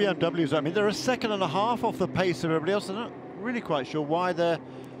 the 2 BMWs, I mean, they're a second and a half off the pace of everybody else. I'm not really quite sure why they're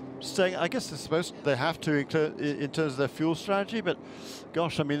staying. I guess they have to in terms of their fuel strategy, but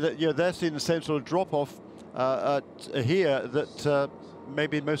gosh, I mean, they're seeing the same sort of drop-off here that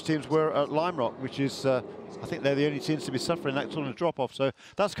maybe most teams were at Lime Rock, which is, I think they're the only teams to be suffering that sort of drop-off. So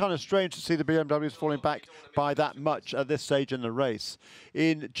that's kind of strange to see the BMWs falling back by that much at this stage in the race.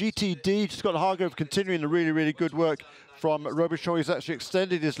 In GTD, Scott Hargrove continuing the really, really good work from Robichon. He's actually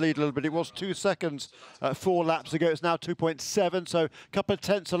extended his lead a little bit. It was 2 seconds 4 laps ago. It's now 2.7, so a couple of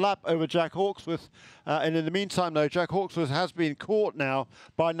tenths a lap over Jack Hawksworth. And in the meantime, though, Jack Hawksworth has been caught now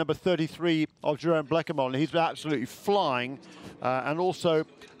by number 33 of Jerome Bleckemont. He's absolutely flying. And also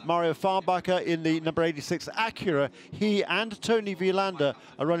Mario Farbacher in the number 86 Acura. He and Tony Villander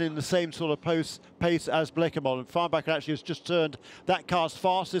are running the same sort of pace as Bleckemont. And Farbacher actually has just turned that car's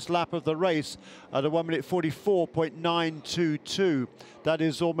fastest lap of the race at a 1 minute 44.922. That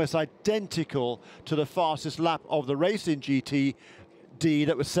is almost identical to the fastest lap of the race in GTD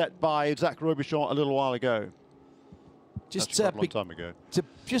that was set by Zach Robichon a little while ago. Just a long time ago.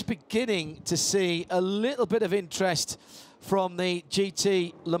 Just beginning to see a little bit of interest from the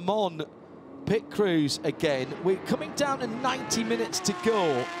GT Le Mans pit crews again. We're coming down to 90 minutes to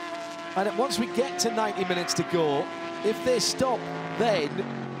go, and once we get to 90 minutes to go, if they stop then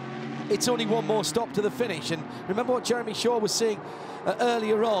it's only one more stop to the finish. And remember what Jeremy Shaw was saying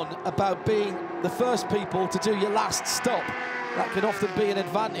earlier on about being the first people to do your last stop. That can often be an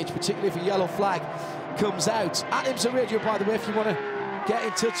advantage, particularly if a yellow flag comes out. At IMSA Radio, by the way, if you want to get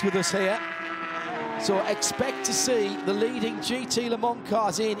in touch with us here. So expect to see the leading GT Le Mans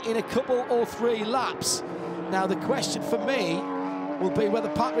cars in a couple or 3 laps. Now the question for me will be whether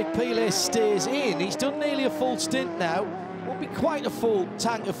Patrick Pilet stays in. He's done nearly a full stint now. Won't be quite a full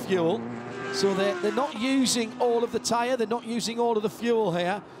tank of fuel. So they're not using all of the tyre, they're not using all of the fuel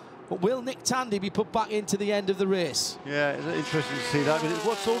here. But will Nick Tandy be put back into the end of the race? Yeah, it's interesting to see that. I mean,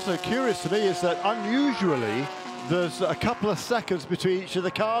 what's also curious to me is that unusually there's a couple of seconds between each of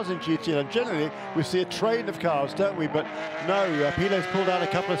the cars in GT, and generally we see a train of cars, don't we? But no, Pilet's pulled out a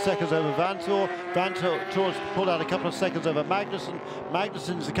couple of seconds over Vantor. Vantor's pulled out a couple of seconds over Magnussen.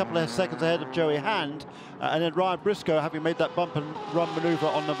 Magnussen's a couple of seconds ahead of Joey Hand, and then Ryan Briscoe, having made that bump and run manoeuvre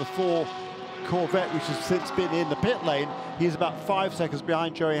on number 4 Corvette, which has since been in the pit lane, he's about 5 seconds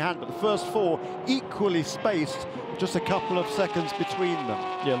behind Joey Hand, but the first 4 equally spaced, just a couple of seconds between them.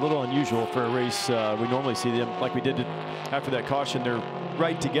 Yeah, a little unusual for a race. We normally see them, like we did after that caution, they're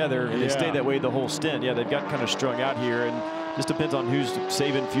right together, and they stay that way the whole stint. Yeah, they've got kind of strung out here, and just depends on who's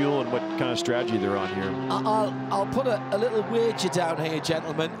saving fuel and what kind of strategy they're on here. I'll put a little wager down here,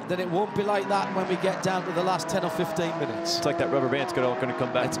 gentlemen, that it won't be like that when we get down to the last 10 or 15 minutes. It's like that rubber band's all going to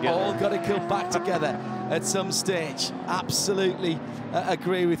come back together. It's all got to come back together at some stage. Absolutely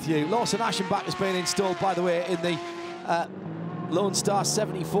agree with you. Lawson Aschenbach has been installed, by the way, in the Lone Star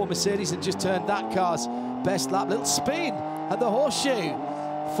 74 Mercedes, and just turned that car's best lap. Little spin at the horseshoe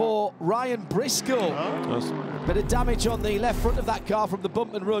for Ryan Briscoe. Bit of damage on the left front of that car from the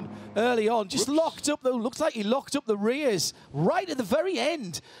bump and run early on. Just locked up, though. Looks like he locked up the rears right at the very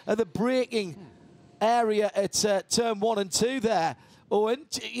end of the braking area at turn 1 and 2 there. Owen,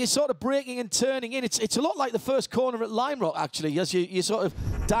 you're sort of braking and turning in. It's a lot like the first corner at Lime Rock, actually, as you're sort of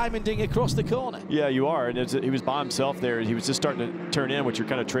diamonding across the corner. Yeah, you are. And he was by himself there. He was just starting to turn in, which you're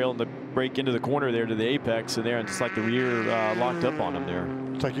kind of trailing the brake into the corner there to the apex, and there, and just like the rear locked up on him there.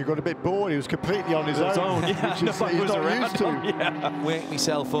 It's like you got a bit bored. He was completely on his own. Yeah, which is, he's not used to. Yeah. Wake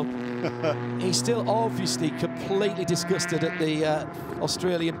myself up. He's still obviously completely disgusted at the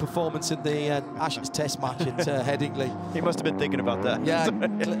Australian performance in the Ashes Test match at Headingley. He must have been thinking about that. Yeah,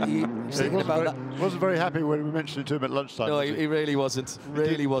 he was thinking about that. Wasn't very happy when we mentioned it to him at lunchtime. No, he really wasn't.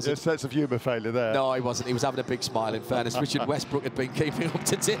 Really wasn't. A sense of humour failure there. No, he wasn't. He was having a big smile, in fairness. Richard Westbrook had been keeping up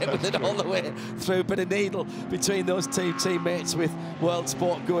to date with it all the way through. Bit of needle between those teammates with World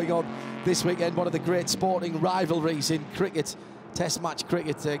Sport going on this weekend. One of the great sporting rivalries in cricket, Test match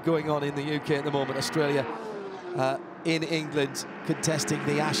cricket going on in the UK at the moment. Australia in England contesting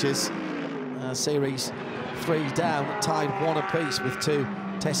the Ashes series 3 down, tied 1 apiece with 2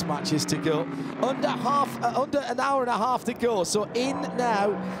 test matches to go. Under an hour and a half to go. So in now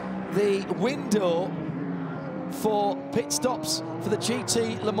the window for pit stops for the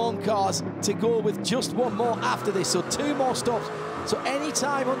GT Le Mans cars to go with just 1 more after this. So 2 more stops. So any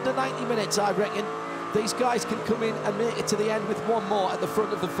time under 90 minutes, I reckon, these guys can come in and make it to the end with 1 more at the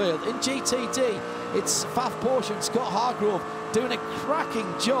front of the field. In GTD, it's Faf Porsche and Scott Hargrove doing a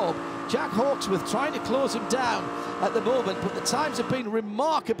cracking job. Jack Hawksworth trying to close him down at the moment, but the times have been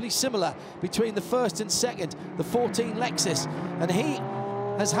remarkably similar between the first and second, the 14 Lexus. And he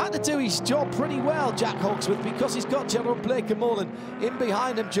has had to do his job pretty well, Jack Hawksworth, because he's got Jerome Blake and Mullen in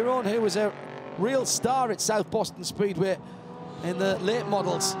behind him. Jerome, who was a real star at South Boston Speedway in the late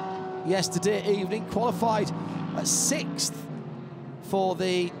models yesterday evening, qualified at 6th for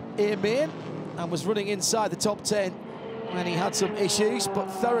the A main and was running inside the top 10 when he had some issues, but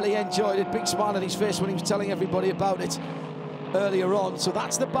thoroughly enjoyed it. Big smile on his face when he was telling everybody about it earlier on. So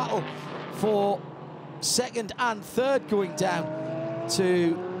that's the battle for 2nd and 3rd going down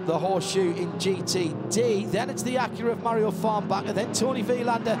to the Horseshoe in GTD. Then it's the Acura of Mario Farnbach, and then Tony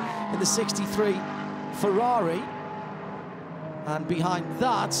Vilander in the 63 Ferrari. And behind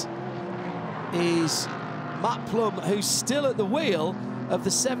that is Matt Plum, who's still at the wheel of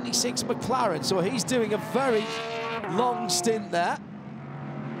the 76 McLaren. So he's doing a very long stint there.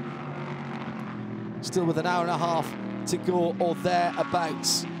 Still with an hour and a half to go or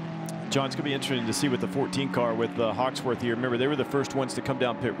thereabouts. John, it's going to be interesting to see with the 14 car with Hawksworth here. Remember, they were the first ones to come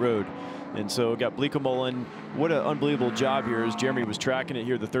down pit road. And so got Bleeco Mullen. What an unbelievable job here as Jeremy was tracking it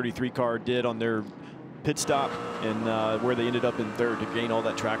here. The 33 car did on their pit stop, and where they ended up in 3rd to gain all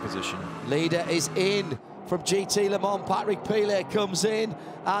that track position. Leader is in from GT Le Mans. Patrick Pilet comes in,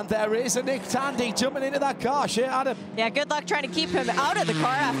 and there is a Nick Tandy jumping into that car. Shea, Adam. Yeah, good luck trying to keep him out of the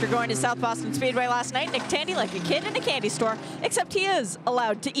car after going to South Boston Speedway last night. Nick Tandy like a kid in a candy store, except he is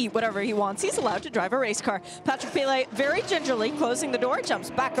allowed to eat whatever he wants. He's allowed to drive a race car. Patrick Pilet very gingerly closing the door, jumps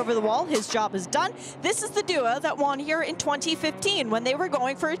back over the wall. His job is done. This is the duo that won here in 2015 when they were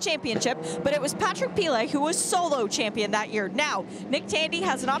going for a championship, but it was Patrick Pilet who was solo champion that year. Now, Nick Tandy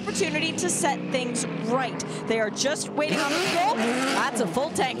has an opportunity to set things right. They are just waiting on the fuel. That's a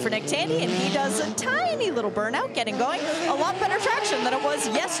full tank for Nick Tandy, and he does a tiny little burnout getting going. A lot better traction than it was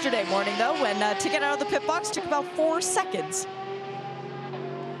yesterday morning, though, when to get out of the pit box took about 4 seconds.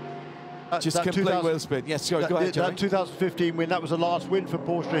 Just complete wheel spin. Yes, go ahead, Johnny. That 2015 win, that was the last win for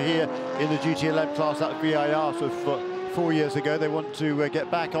Porsche here in the GT11 class at VIR. So 4 years ago, they want to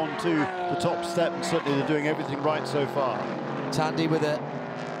get back onto the top step, and certainly they're doing everything right so far. Tandy with a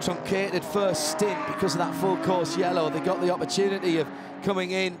truncated first stint because of that full course yellow. They got the opportunity of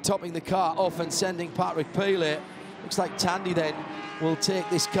coming in, topping the car off and sending Patrick Pilet. Looks like Tandy then will take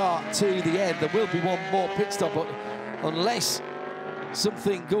this car to the end. There will be 1 more pit stop, but unless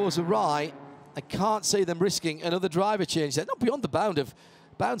something goes awry, I can't see them risking another driver change. They're not beyond the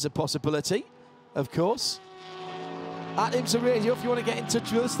bounds of possibility, of course. At IMSA Radio, if you want to get in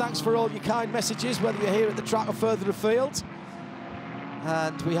touch with us, thanks for all your kind messages, whether you're here at the track or further afield.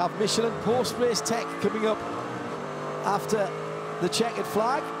 And we have Michelin post-race tech coming up after the checkered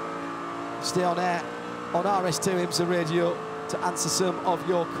flag. Stay on air on RS2 IMSA Radio to answer some of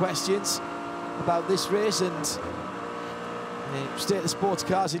your questions about this race and the state of the sports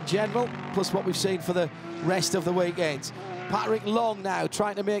cars in general, plus what we've seen for the rest of the weekend. Patrick Long now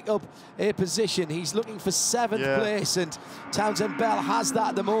trying to make up a position. He's looking for 7th place, and Townsend Bell has that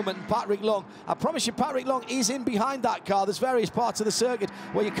at the moment. And Patrick Long, I promise you, Patrick Long is in behind that car. There's various parts of the circuit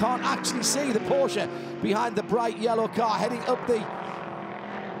where you can't actually see the Porsche behind the bright yellow car heading up the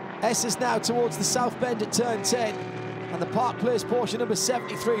S's now towards the South Bend at turn 10. And the Park Place Porsche number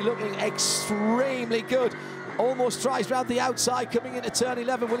 73 looking extremely good. Almost tries round the outside coming into turn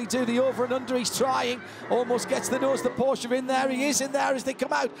 11. Will he do the over and under? He's trying. Almost gets the nose of the Porsche in there. He is in there as they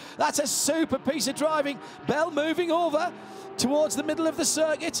come out. That's a super piece of driving. Bell moving over towards the middle of the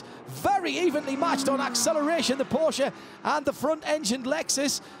circuit. Very evenly matched on acceleration, the Porsche and the front-engined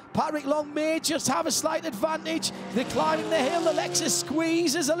Lexus. Patrick Long may just have a slight advantage. They're climbing the hill. The Lexus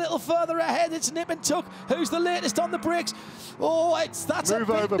squeezes a little further ahead. It's Nip and Tuck, who's the latest on the brakes. Oh, that's Move a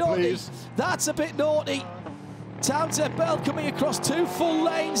bit over, naughty. please. That's a bit naughty. Townsend Bell coming across 2 full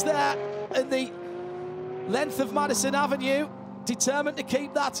lanes there in the length of Madison Avenue, determined to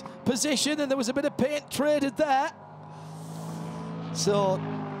keep that position, and there was a bit of paint traded there. So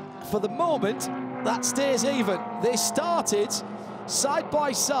for the moment, that stays even. They started side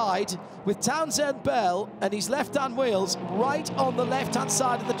by side with Townsend Bell and his left-hand wheels right on the left-hand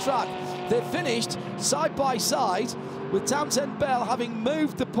side of the track. They finished side by side with Townsend Bell having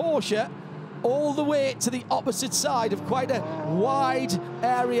moved the Porsche all the way to the opposite side of quite a wide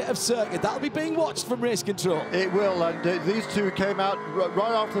area of circuit. That'll be being watched from race control. It will, and these two came out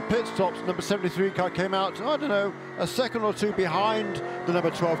right after the pit stops. Number 73 car came out, I don't know, a second or two behind the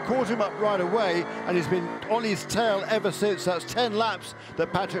number 12, caught him up right away, and he's been on his tail ever since. That's 10 laps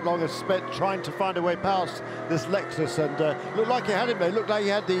that Patrick Long has spent trying to find a way past this Lexus, and looked like he had him there. It looked like he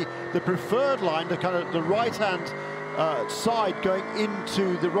had the preferred line, the kind of the right-hand side going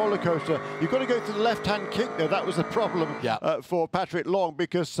into the roller coaster. You've got to go through the left-hand kick there. That was the problem for Patrick Long,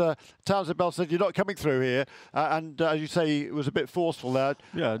 because Townsend Bell said, you're not coming through here. And as you say, it was a bit forceful there.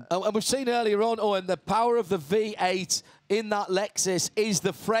 Yeah. And we've seen earlier on, Owen, the power of the V8 in that Lexus is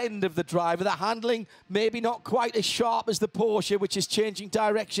the friend of the driver. The handling maybe not quite as sharp as the Porsche, which is changing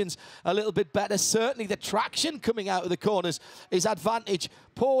directions a little bit better. Certainly the traction coming out of the corners is advantage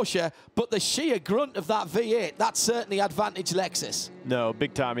Porsche, but the sheer grunt of that V8, that's certainly advantage Lexus. No,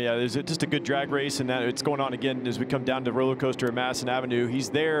 big time, yeah. There's just a good drag race, and that it's going on again as we come down to roller coaster at Madison Avenue. He's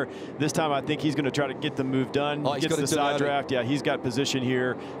there. This time I think he's going to try to get the move done. Oh, gets the side draft. Yeah, he's got position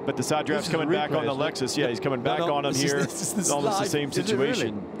here, but the side draft's coming back on the Lexus. Yeah, he's coming back on him here. It's almost the same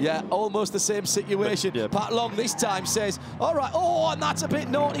situation. Really? Yeah, almost the same situation. But, Pat Long this time says, all right, and that's a bit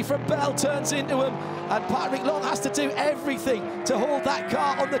naughty from Bell, turns into him, and Patrick Long has to do everything to hold that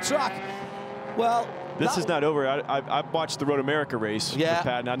car on the track. Well, this is not over. I watched the Road America race with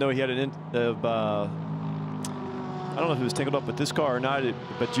Pat, and I know he had an I don't know if it was tangled up with this car or not,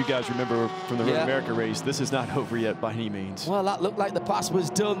 but you guys remember from the Road America race, this is not over yet by any means. Well, that looked like the pass was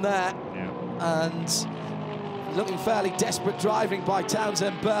done there. Yeah. And looking fairly desperate driving by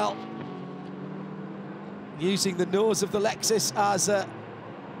Townsend Bell, using the nose of the Lexus as an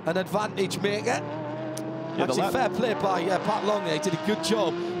advantage maker. Yeah, actually, fair play by Pat Long there. He did a good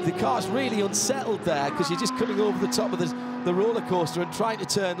job. The car's really unsettled there because you're just coming over the top of the roller coaster and trying to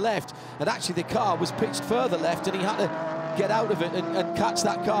turn left. And actually, the car was pitched further left, and he had to get out of it and catch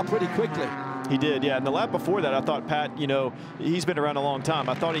that car pretty quickly. He did, yeah. And the lap before that, I thought Pat, you know, he's been around a long time.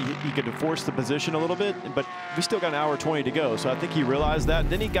 I thought he could force the position a little bit, but we still got an hour 20 to go. So I think he realized that. And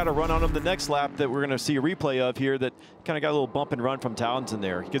then he got a run on him the next lap that we're going to see a replay of here that kind of got a little bump and run from Townsend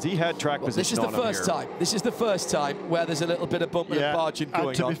there because he had track position on him here. This is the first time where there's a little bit of bumping and barging going on.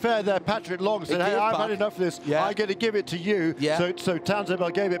 And to be fair there, Patrick Long said, hey, I've had enough of this. I'm going to give it to you. So Townsend Bell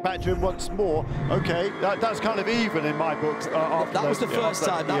gave it back to him once more. Okay, that's kind of even in my book. That was the first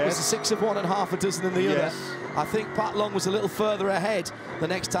time. That was the 6 of one and half a dozen in the other. I think Pat Long was a little further ahead the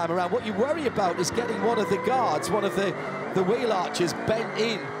next time around. What you worry about is getting one of the guards, one of the wheel arches bent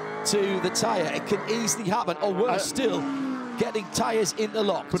in to the tyre. It can easily happen, or worse still, getting tyres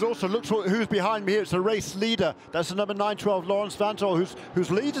interlocked. But also look who's behind me here. It's the race leader. That's the number 912 Lawrence Vantol,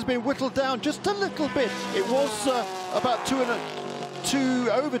 whose lead has been whittled down just a little bit. It was about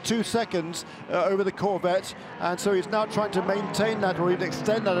over 2 seconds over the Corvette, and so he's now trying to maintain that or even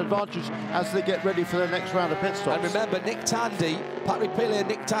extend that advantage as they get ready for their next round of pit stops. And remember, Nick Tandy, Patrick Paley and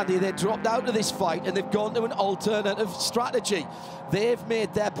Nick Tandy, they dropped out of this fight and they've gone to an alternative strategy. They've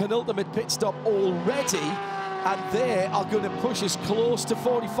made their penultimate pit stop already, and they are going to push as close to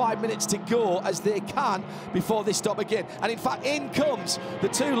 45 minutes to go as they can before they stop again. And in fact, in comes the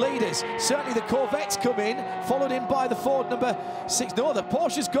two leaders. Certainly the Corvettes come in, followed in by the Ford number 6. No, the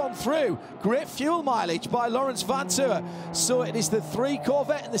Porsche's gone through. Great fuel mileage by Lawrence Vantol. So it is the 3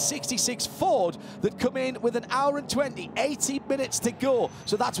 Corvette and the 66 Ford that come in with an hour and 20, 80 minutes to go.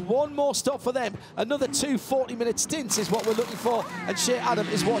 So that's one more stop for them. Another 2 40-minute stints is what we're looking for. And Shea Adam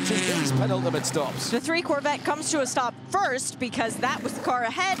is watching these penultimate stops. The 3 Corvette comes to a stop first because that was the car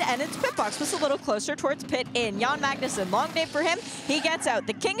ahead and its pit box was a little closer towards pit in. Jan Magnussen, long day for him. He gets out.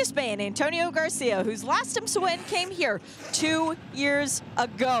 The King of Spain, Antonio Garcia, whose last IMSA win came here 2 years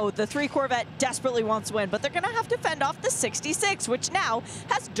ago. The 3 Corvette desperately wants to win, but they're going to have to fend off the 66, which now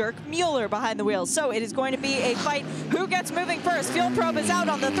has Dirk Mueller behind the wheels. So it is going to be a fight. Who gets moving first? Fuel Probe is out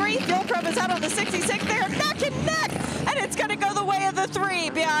on the 3. Fuel Probe is out on the 66. They're neck and neck, and it's going to go the way of the 3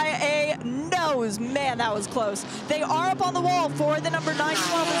 by a nose. Man, that was close. They are up on the wall for the number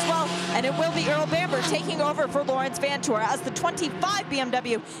 912 as well, and it will be Earl Bamber taking over for Lawrence Vantol as the 25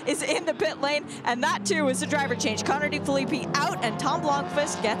 BMW is in the pit lane, and that too is a driver change. Connor De Filippi out, and Tom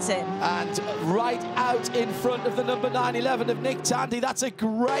Blomqvist gets in. And right out in front of the number 911 of Nick Tandy. That's a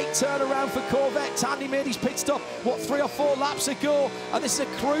great turnaround for Corvette. Tandy made his pit stop, 3 or 4 laps ago, and this is a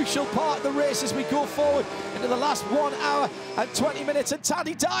crucial part of the race as we go forward into the last 1 hour and 20 minutes, and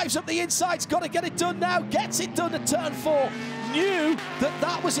Tandy dives up the inside. He's got to get it done now, gets it done at turn 4, knew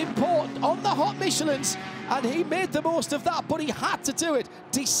that was important on the hot Michelins, and he made the most of that, but he had to do it.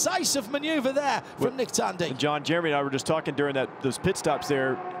 Decisive maneuver there from Nick Tandy. John, Jeremy and I were just talking during those pit stops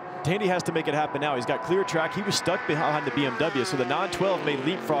there. Tandy has to make it happen now. He's got clear track. He was stuck behind the BMW, so the non-12 may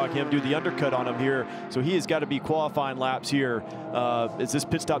leapfrog him, do the undercut on him here. So he has got to be qualifying laps here as this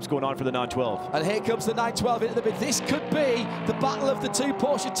pit stop's going on for the non-12. And here comes the 912 into the pit. This could be the battle of the two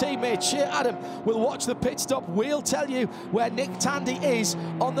Porsche teammates. Shea Adam will watch the pit stop. We'll tell you where Nick Tandy is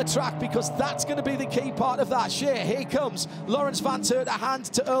on the track, because that's going to be the key part of that. Shea, here comes Lawrence Van Tert, a hand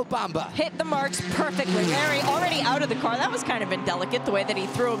to Earl Bamber. Hit the marks perfectly. Larry already out of the car. That was kind of indelicate, the way that he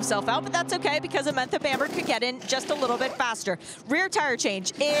threw himself out, but that's okay because it meant that Bamber could get in just a little bit faster. Rear tire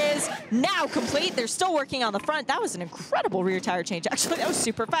change is now complete. They're still working on the front. That was an incredible rear tire change. Actually, that was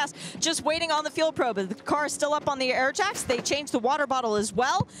super fast. Just waiting on the fuel probe. The car is still up on the air jacks. They changed the water bottle as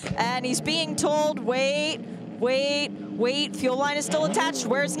well, and he's being told, wait, fuel line is still attached.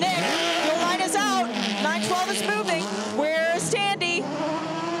 Where's Nick? Fuel line is out. 912 is moving. Where's Tandy?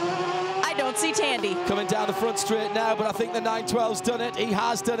 I don't see Tandy. Coming down the front straight now, but I think the 912's done it. He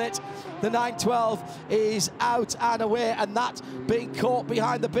has done it. The 912 is out and away, and that being caught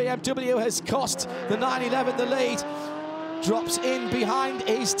behind the BMW has cost the 911 the lead. Drops in behind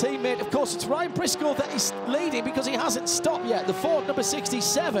his teammate. Of course, it's Ryan Briscoe that is leading because he hasn't stopped yet. The Ford number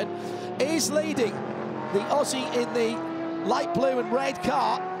 67 is leading the Aussie in the light blue and red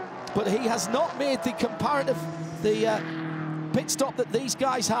car, but he has not made the comparative, pit stop that these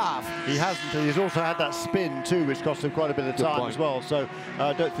guys have. He hasn't. He's also had that spin too, which cost him quite a bit of time as well. So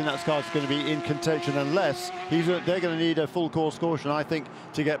I don't think that car's going to be in contention unless they're going to need a full course caution, I think,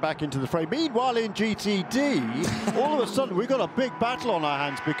 to get back into the frame. Meanwhile, in GTD, all of a sudden we've got a big battle on our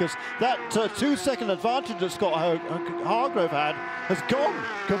hands, because that 2-second advantage that Scott Hargrove had has gone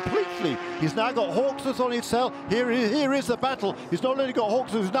completely. He's now got Hawksworth on his tail. Here is the battle. He's not only got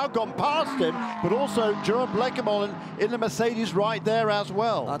Hawksworth, who's now gone past him, but also Jerome Blekemolen in the Mercedes right there as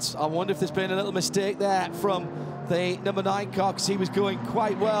well. I wonder if there's been a little mistake there from the number 9 car, because he was going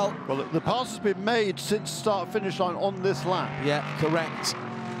quite well. Well, the pass has been made since start-finish line on this lap. Yeah, correct.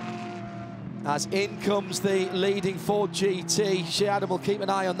 As in comes the leading Ford GT. Shea Adam will keep an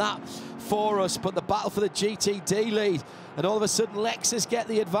eye on that for us, but the battle for the GTD lead, and all of a sudden Lexus get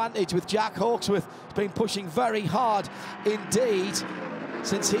the advantage with Jack Hawksworth. Has been pushing very hard indeed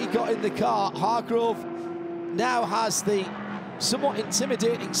since he got in the car. Hargrove now has the somewhat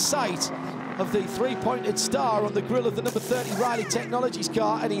intimidating sight of the three-pointed star on the grille of the number 30 Riley Technologies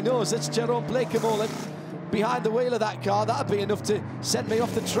car, and he knows it's Jerome Blekemolen behind the wheel of that car. That'd be enough to send me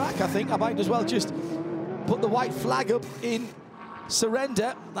off the track, I think. I might as well just put the white flag up in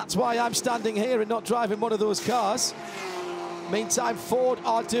surrender. That's why I'm standing here and not driving one of those cars. Meantime, Ford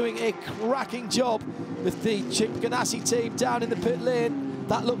are doing a cracking job with the Chip Ganassi team down in the pit lane.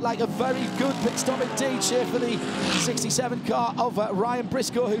 That looked like a very good pit stop indeed, Shea, for the 67 car of Ryan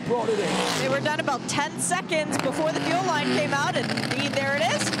Briscoe, who brought it in. They were done about 10 seconds before the fuel line came out, and there it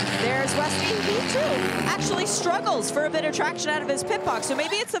is. There's Westy, who too actually struggles for a bit of traction out of his pit box. So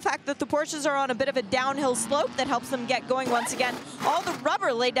maybe it's the fact that the Porsches are on a bit of a downhill slope that helps them get going once again. All the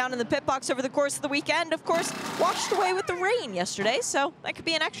rubber laid down in the pit box over the course of the weekend, of course, washed away with the rain yesterday, so that could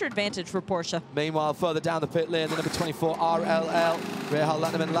be an extra advantage for Porsche. Meanwhile, further down the pit lane, the number 24 RLL, Rahal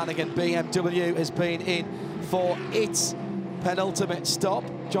Lanigan BMW has been in for its penultimate stop.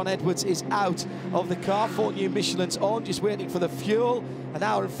 John Edwards is out of the car. 4 new Michelin's on, just waiting for the fuel. An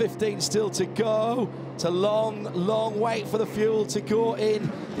hour and 15 still to go. It's a long, long wait for the fuel to go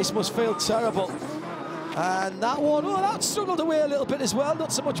in. This must feel terrible. And that one, oh, that struggled away a little bit as well.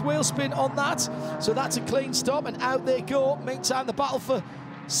 Not so much wheel spin on that. So that's a clean stop, and out they go. Meantime, the battle for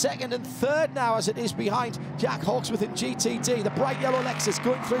second and third now, as it is behind Jack Hawksworth in GTD. The bright yellow Lexus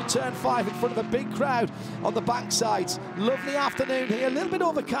going through turn 5 in front of a big crowd on the banksides. Lovely afternoon here, a little bit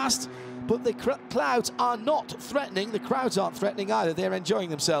overcast, but the clouds are not threatening. The crowds aren't threatening either. They're enjoying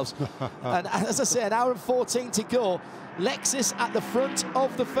themselves. And as I say, an hour and 14 to go. Lexus at the front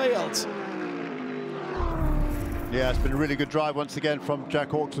of the field. Yeah, it's been a really good drive once again from Jack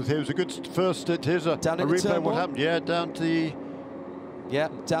Hawksworth. Here was a good first stint. Here's a replay of what happened. Yeah, down to the... Yeah,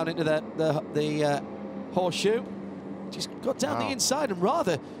 down into the horseshoe. Just got down the inside and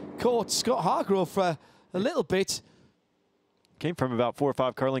rather caught Scott Hargrove for a little bit. Came from about 4 or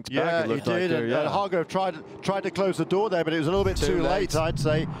 5 car lengths back, it looked like there. Yeah, Hargrove tried to close the door there, but it was a little bit too late, I'd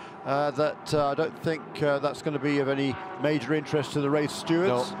say. I don't think that's going to be of any major interest to the race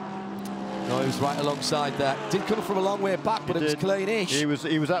stewards. No, he was right alongside that. Did come from a long way back, but it was clean-ish. He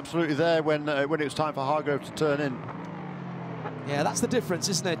was absolutely there when it was time for Hargrove to turn in. Yeah, that's the difference,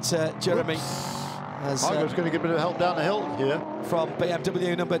 isn't it, Jeremy? Hargrove's going to get a bit of help down the hill here. From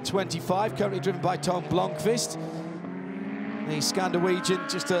BMW number 25, currently driven by Tom Blomqvist. The Scandinavian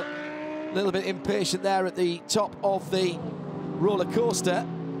just a little bit impatient there at the top of the roller coaster.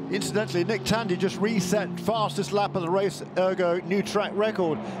 Incidentally, Nick Tandy just reset fastest lap of the race, ergo new track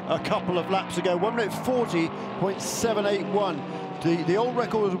record a couple of laps ago. 1 minute 40.781. The old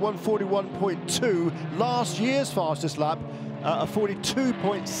record was 141.2. Last year's fastest lap, a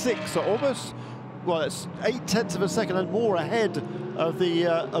 42.6. So almost, well, it's 0.8 of a second and more ahead of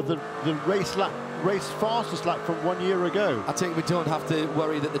the race fastest lap from 1 year ago. I think we don't have to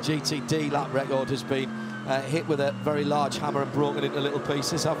worry that the GTD lap record has been hit with a very large hammer and broken into little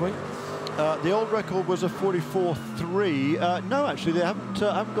pieces, have we? The old record was a 44.3. No, actually, they haven't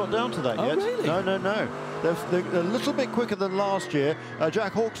got down to that yet. Really? No. They're a little bit quicker than last year.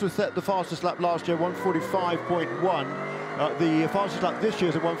 Jack Hawksworth set the fastest lap last year, 145.1. The fastest lap this year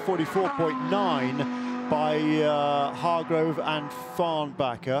is a 144.9 by Hargrove and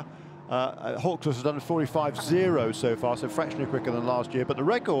Farnbacher. Hawksworth has done a 45.0 so far, so fractionally quicker than last year. But the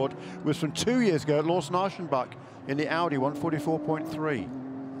record was from 2 years ago at Lawson Aschenbach in the Audi, 144.3.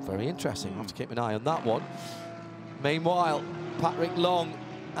 Very interesting. I'll have to keep an eye on that one. Meanwhile, Patrick Long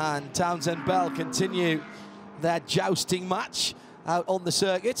and Townsend Bell continue their jousting match out on the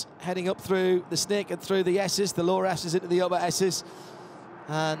circuit, heading up through the Snick and through the S's, the lower S's into the upper S's.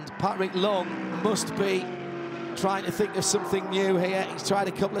 And Patrick Long must be trying to think of something new here. He's tried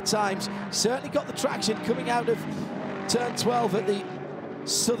a couple of times. Certainly got the traction coming out of turn 12 at the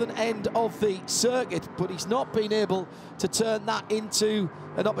southern end of the circuit, but he's not been able to turn that into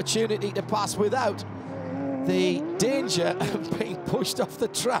an opportunity to pass without the danger of being pushed off the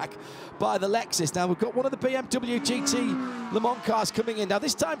track by the Lexus. Now we've got one of the BMW GT Le Mans cars coming in. Now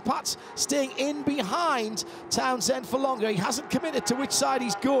this time Pat's staying in behind Townsend for longer. He hasn't committed to which side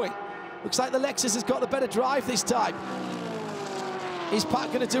he's going. Looks like the Lexus has got the better drive this time. Is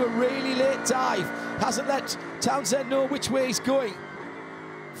Pat going to do a really late dive? Hasn't let Townsend know which way he's going.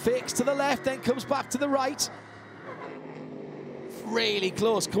 Fakes to the left, then comes back to the right. Really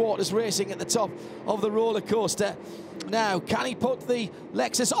close quarters racing at the top of the roller coaster. Now, can he put the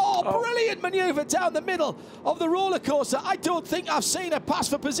Lexus? Oh, brilliant manoeuvre down the middle of the roller coaster. I don't think I've seen a pass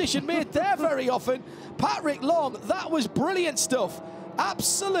for position made there very often. Patrick Long, that was brilliant stuff.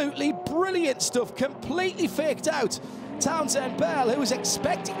 Absolutely brilliant stuff. Completely faked out Townsend Bell, who was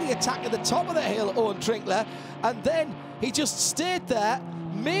expecting the attack at the top of the hill, Owen Trinkler, and then he just stayed there,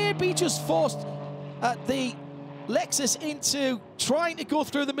 maybe just forced the Lexus into trying to go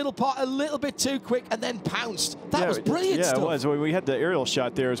through the middle part a little bit too quick and then pounced. That was brilliant stuff. Yeah, it was. We had the aerial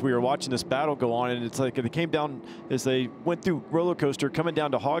shot there as we were watching this battle go on, and it's like they came down as they went through roller coaster coming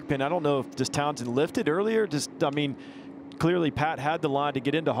down to Hogpen. I don't know if just Townsend lifted earlier. I mean, clearly Pat had the line to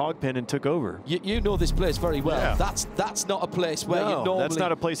get into Hogpen and took over. You know this place very well. Yeah. That's not a place where you normally... that's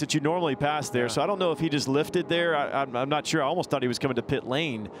not a place that you normally pass there. Yeah. So I don't know if he just lifted there. I'm not sure. I almost thought he was coming to pit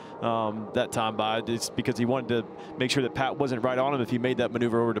lane that time by. It's because he wanted to make sure that Pat wasn't right on him if he made that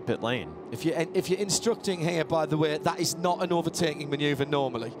maneuver over to pit lane. If you're instructing here, by the way, that is not an overtaking maneuver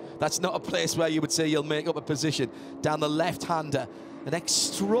normally. That's not a place where you would say you'll make up a position down the left-hander. An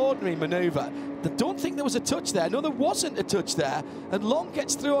extraordinary manoeuvre. I don't think there was a touch there. No, there wasn't a touch there. And Long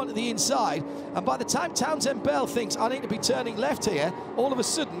gets through onto the inside. And by the time Townsend Bell thinks, I need to be turning left here, all of a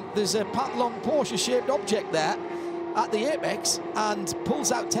sudden, there's a Pat Long Porsche-shaped object there at the apex and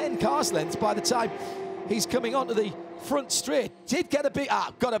pulls out 10 cars lengths by the time he's coming onto the front straight. Did get a big,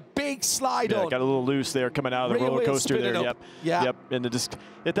 got a big slide on. Got a little loose there coming out of the roller coaster there. Yep. And just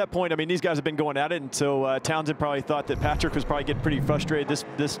at that point, I mean, these guys have been going at it, and so Townsend probably thought that Patrick was probably getting pretty frustrated.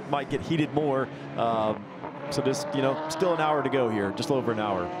 This might get heated more. So just, still an hour to go here, just over an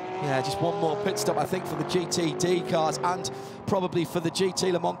hour. Yeah, just one more pit stop, I think, for the GTD cars and probably for the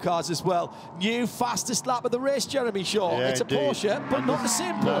GT Le Mans cars as well. New fastest lap of the race, Jeremy Shaw. Yeah, it's a Porsche, but not the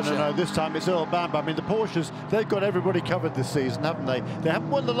same Porsche. No, this time it's Earl Bamber. I mean, the Porsches, they've got everybody covered this season, haven't they? They haven't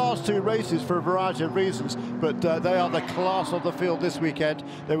won the last two races for a variety of reasons, but they are the class of the field this weekend.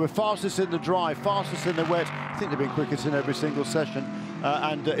 They were fastest in the dry, fastest in the wet. I think they've been quickest in every single session.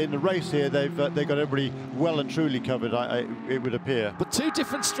 And in the race here, they've got everybody well and truly covered, it would appear. But two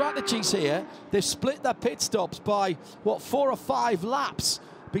different strategies here. They've split their pit stops by, what, 4 or 5 laps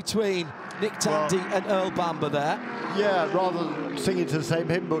between Nick Tandy and Earl Bamber there. Yeah, rather than singing to the same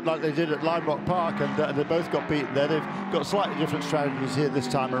hymn book like they did at Lime Rock Park, and they both got beaten there. They've got slightly different strategies here this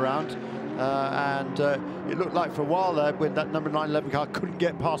time around. It looked like for a while there, when that number 911 car couldn't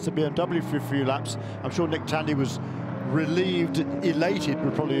get past the BMW for a few laps, I'm sure Nick Tandy was relieved, elated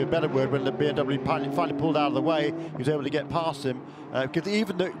would probably be a better word, when the BMW finally pulled out of the way. He was able to get past him, because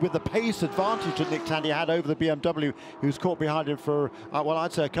even with the pace advantage that Nick Tandy had over the BMW, who was caught behind him for, well,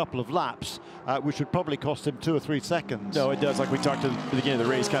 I'd say a couple of laps, which would probably cost him 2 or 3 seconds. No, it does. Like we talked at the beginning of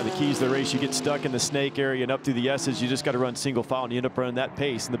the race, kind of the keys to the race. You get stuck in the snake area and up through the S's. You just got to run single file, and you end up running that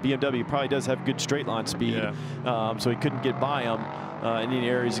pace. And the BMW probably does have good straight line speed, so he couldn't get by him in any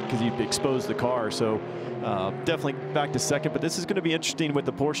areas because he exposed the car. So definitely back to second. But this is going to be interesting with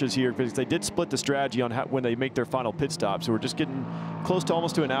the Porsches here because they did split the strategy on when they make their final pit stop. So we're just getting close to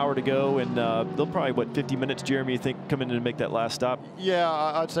almost to an hour to go, and they'll probably, what, 50 minutes, Jeremy, you think, come in and make that last stop? Yeah,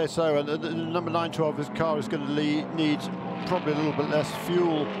 I'd say so. And the number 912, his car is going to need probably a little bit less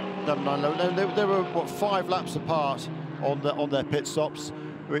fuel than 911. They were, what, 5 laps apart on their pit stops,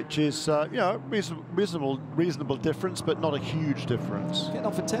 which is, you know, reasonable difference, but not a huge difference. Getting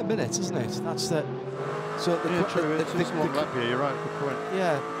on for 10 minutes, isn't it? That's the... So yeah, true. It's one lap here. You're right. Good point.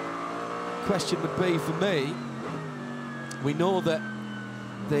 Yeah. Question would be for me. We know that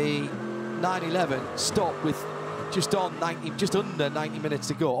the 911 stopped with just under 90 minutes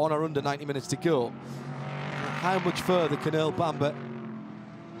to go, on or under 90 minutes to go. How much further can Earl Bamber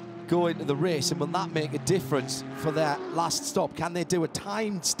go into the race, and will that make a difference for their last stop? Can they do a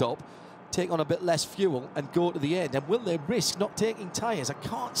timed stop, take on a bit less fuel, and go to the end? And will they risk not taking tyres? I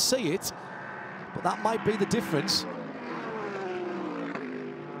can't see it, but that might be the difference.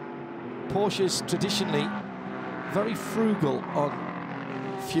 Porsche's traditionally very frugal on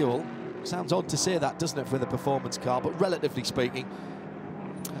fuel. Sounds odd to say that, doesn't it, for the performance car, but relatively speaking.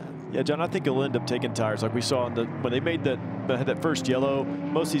 Yeah, John, I think he'll end up taking tires like we saw when they made that first yellow.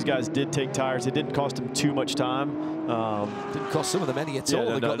 Most of these guys did take tires. It didn't cost them too much time. Didn't cost some of them any at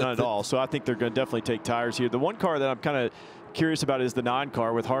all. Not at all. So I think they're going to definitely take tires here. The one car that I'm kind of curious about is the 9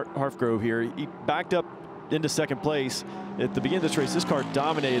 car with Harfgrove here. He backed up into second place at the beginning of this race. This car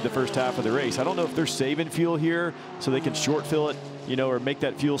dominated the first half of the race. I don't know if they're saving fuel here so they can short fill it, you know, or make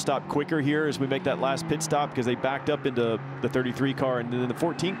that fuel stop quicker here as we make that last pit stop, because they backed up into the 33 car, and then the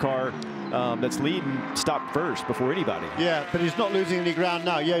 14 car that's leading stopped first before anybody. Yeah, but he's not losing any ground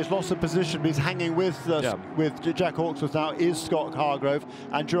now. Yeah, he's lost the position, but he's hanging with Jack Hawksworth now is Scott Hargrove,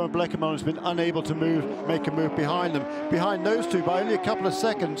 and Jerome Bleckerman has been unable to make a move behind them. Behind those two by only a couple of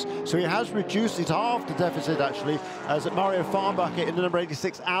seconds, so he has reduced his half the deficit actually, as Mario Farnbacher in the number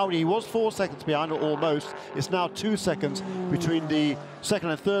 86 Audi. He was 4 seconds behind, or almost. It's now 2 seconds between the second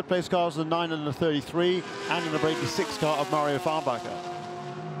and third place cars, the 9 and the 33, and the number 86 car of Mario Farnbacher.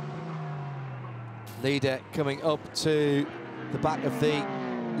 Leader coming up to the back of the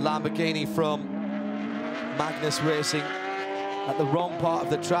Lamborghini from Magnus Racing at the wrong part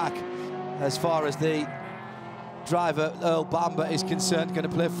of the track as far as the driver Earl Bamber is concerned. Going to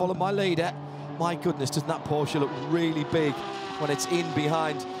play follow my leader. My goodness, doesn't that Porsche look really big when it's in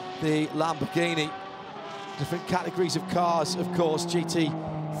behind the Lamborghini? Different categories of cars, of course.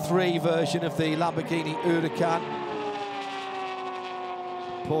 GT3 version of the Lamborghini Huracan.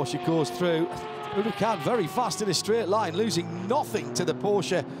 Porsche goes through. Huracan very fast in a straight line, losing nothing to the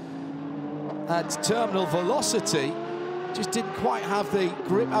Porsche at terminal velocity. Just didn't quite have the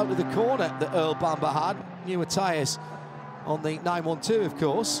grip out of the corner that Earl Bamber had. Newer tyres on the 912, of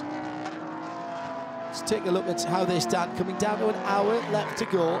course. Let's take a look at how they stand. Coming down to an hour left to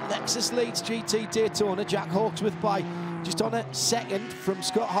go. Lexus leads GT Daytona. Jack Hawksworth by just on a second from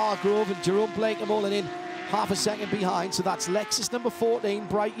Scott Hargrove, and Jerome Blakeham all in half a second behind. So that's Lexus number 14,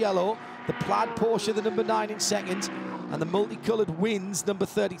 bright yellow. The plaid Porsche, the number 9 in second, and the multicoloured wins, number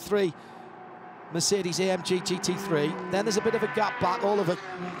 33, Mercedes AMG GT3. Then there's a bit of a gap back, all of a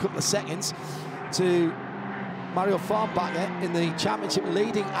couple of seconds, to Mario Farnbacher in the championship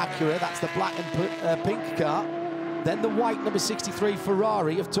leading Acura. That's the black and pink car. Then the white number 63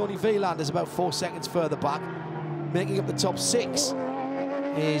 Ferrari of Tony Wieland is about 4 seconds further back. Making up the top 6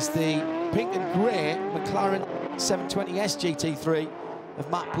 is the pink and grey McLaren 720S GT3 of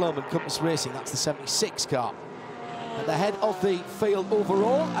Matt Plum and Compass Racing. That's the 76 car. At the head of the field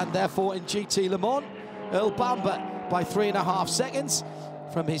overall, and therefore in GT Le Mans, Earl Bamber by 3.5 seconds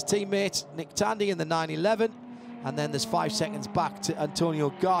from his teammate Nick Tandy in the 911, and then there's 5 seconds back to Antonio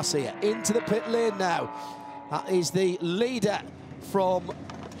Garcia. Into the pit lane now. That is the leader from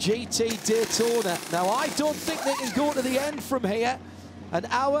GT Daytona. Now, I don't think they can go to the end from here. An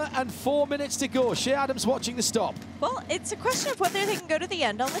hour and 4 minutes to go. Shea Adams watching the stop. Well, it's a question of whether they can go to the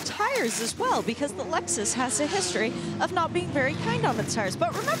end on the tires as well, because the Lexus has a history of not being very kind on its tires.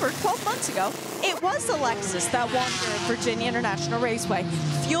 But remember, 12 months ago, it was the Lexus that won the Virginia International Raceway.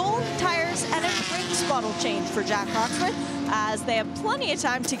 Fuel, tires, and a drinks bottle change for Jack Hawksworth, as they have plenty of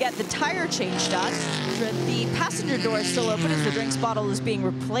time to get the tire change done. The passenger door is still open as the drinks bottle is being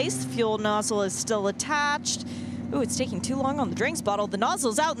replaced. Fuel nozzle is still attached. Ooh, it's taking too long on the drinks bottle. The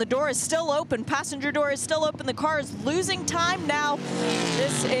nozzle's out and the door is still open. Passenger door is still open. The car is losing time now.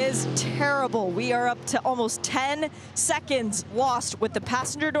 This is terrible. We are up to almost 10 seconds lost with the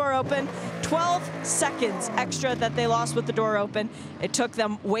passenger door open. 12 seconds extra that they lost with the door open. It took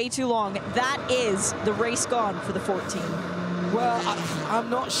them way too long. That is the race gone for the 14. Well, I'm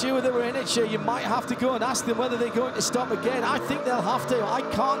not sure they were in it, sure. You might have to go and ask them whether they're going to stop again. I think they'll have to. I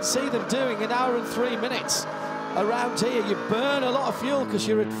can't see them doing an hour and 3 minutes around here. You burn a lot of fuel because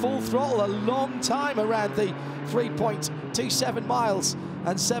you're at full throttle a long time around the 3.27 miles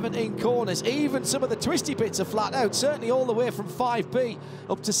and 17 corners. Even some of the twisty bits are flat out. Certainly all the way from 5B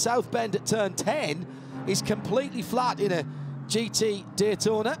up to South Bend at turn 10 is completely flat in a GT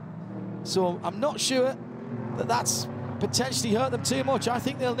Daytona. So I'm not sure that that's potentially hurt them too much. I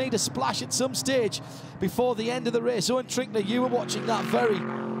think they'll need a splash at some stage before the end of the race. Owen Trinkler, you were watching that very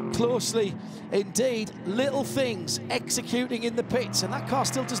closely indeed. Little things executing in the pits, and that car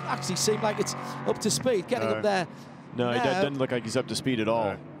still doesn't actually seem like it's up to speed. Getting up there. No, it doesn't look like he's up to speed at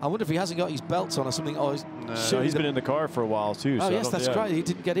all. I wonder if he hasn't got his belts on or something. Oh, he's been in the car for a while too. Oh, so yes, that's right. He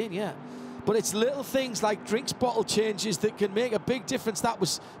didn't get in yet. But it's little things like drinks bottle changes that can make a big difference. That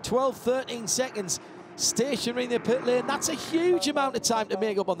was 12, 13 seconds stationary in the pit lane. That's a huge amount of time to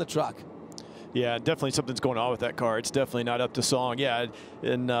make up on the track. Yeah, definitely something's going on with that car. It's definitely not up to song. Yeah,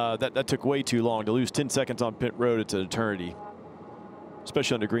 and that took way too long. To lose 10 seconds on pit road, it's an eternity,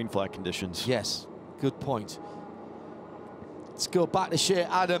 especially under green flag conditions. Yes, good point. Let's go back to Shea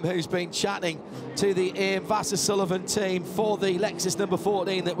Adam, who's been chatting to the IMSA Sullivan team for the Lexus number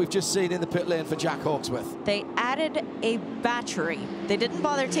 14 that we've just seen in the pit lane for Jack Hawksworth. They added a battery. They didn't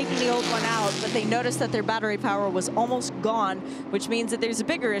bother taking the old one out, but they noticed that their battery power was almost gone, which means that there's a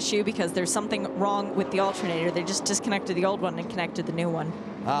bigger issue because there's something wrong with the alternator. They just disconnected the old one and connected the new one.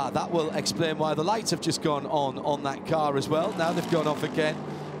 That will explain why the lights have just gone on that car as well. Now they've gone off again.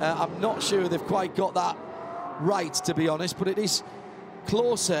 I'm not sure they've quite got that right, to be honest, but it is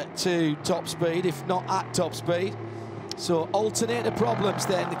closer to top speed, if not at top speed. So alternator problems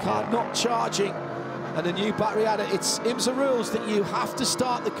then, the car not charging, and a new battery added. It's IMSA rules that you have to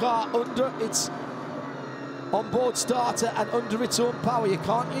start the car under its onboard starter and under its own power. You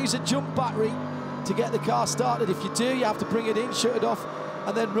can't use a jump battery to get the car started. If you do, you have to bring it in, shut it off,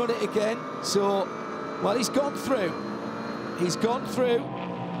 and then run it again. So, well, he's gone through. He's gone through.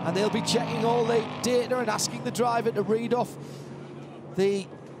 And they'll be checking all the data and asking the driver to read off the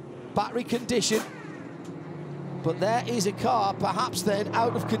battery condition. But there is a car, perhaps then,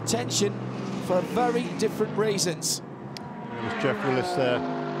 out of contention for very different reasons. There's Jeff Willis there,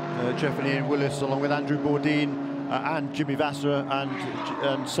 Jeff and Ian Willis, along with Andrew Bourdin and Jimmy Vassar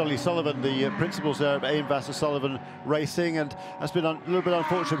and Sully Sullivan, the principals there at IMSA Sullivan Racing. And that's been a little bit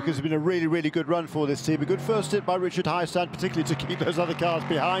unfortunate because it's been a really, really good run for this team. A good first stint by Richard Highstand, particularly to keep those other cars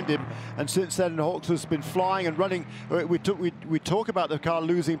behind him. And since then, Hawks has been flying and running. We talk about the car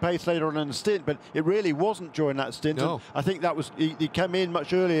losing pace later on in the stint, but it really wasn't during that stint. No. I think that was he came in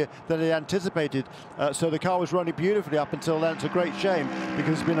much earlier than he anticipated. So the car was running beautifully up until then. It's a great shame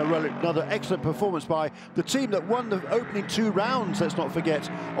because it's been another excellent performance by the team that won the opening 2 rounds, let's not forget,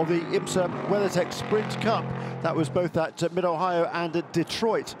 of the IMSA WeatherTech Sprint Cup. That was both at Mid-Ohio and at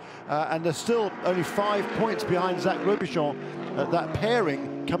Detroit. And they're still only 5 points behind Zach Robichon. That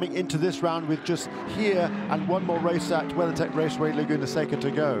pairing coming into this round with just here and one more race at WeatherTech Raceway Laguna Seca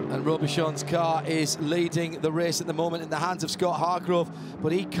to go. And Robichon's car is leading the race at the moment in the hands of Scott Hargrove,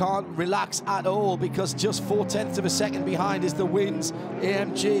 but he can't relax at all because just 4/10 of a second behind is the Wins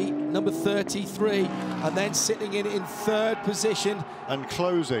AMG number 33, and then sitting in 3rd position and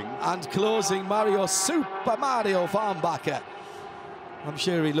closing Mario Super Mario Farnbacher. I'm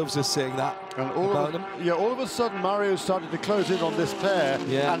sure he loves us saying that. And all of a sudden, Mario started to close in on this pair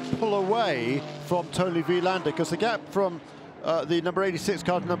and pull away from Tony Vilander, because the gap from the number 86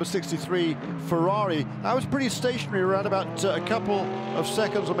 car to number 63 Ferrari, that was pretty stationary, around about a couple of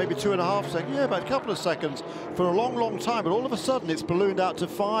seconds, or maybe 2.5 seconds. Yeah, about a couple of seconds for a long, long time. But all of a sudden, it's ballooned out to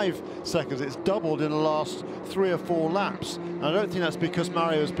 5 seconds. It's doubled in the last 3 or 4 laps. And I don't think that's because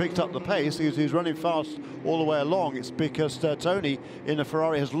Mario has picked up the pace. He's running fast all the way along. It's because Tony in the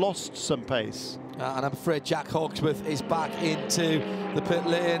Ferrari has lost some pace. And I'm afraid Jack Hawksworth is back into the pit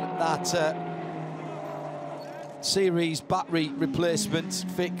lane. That series battery replacement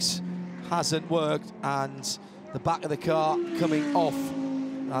fix hasn't worked, and the back of the car coming off.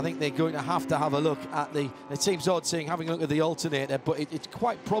 I think they're going to have a look at the, it seems odd saying having a look at the alternator, but it's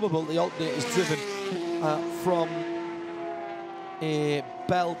quite probable the alternator is driven from a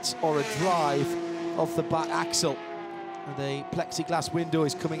belt or a drive off the back axle. And the plexiglass window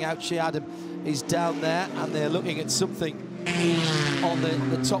is coming out. Shea Adam is down there, and they're looking at something on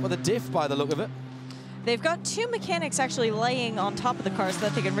the top of the diff by the look of it. They've got two mechanics actually laying on top of the car so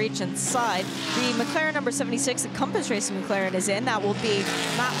that they can reach inside. The McLaren number 76, the Compass Racing McLaren, is in. That will be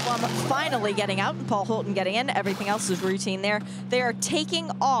Matt Plum finally getting out and Paul Holton getting in. Everything else is routine there. They are taking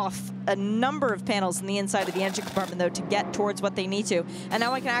off a number of panels in the inside of the engine compartment, though, to get towards what they need to. And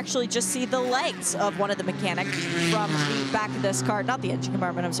now I can actually just see the legs of one of the mechanics from the back of this car. Not the engine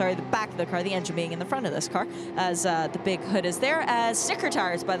compartment, I'm sorry, the back of the car, the engine being in the front of this car, as the big hood is there, as sticker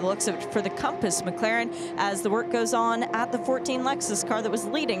tires by the looks of it for the Compass McLaren, as the work goes on at the 14 Lexus car that was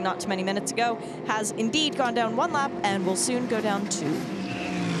leading not too many minutes ago, has indeed gone down one lap and will soon go down two.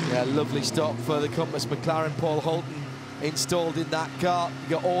 Yeah, lovely stop for the Compass McLaren. Paul Holton installed in that car.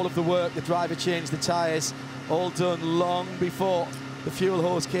 You got all of the work, the driver changed the tyres, all done long before the fuel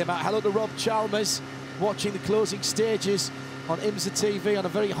hose came out. Hello to Rob Chalmers, watching the closing stages on IMSA TV on a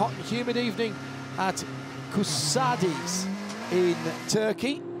very hot and humid evening at Kuşadis in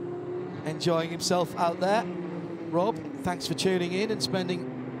Turkey. Enjoying himself out there. Rob, thanks for tuning in and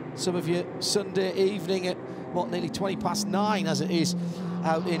spending some of your Sunday evening at, what, nearly 9:20 as it is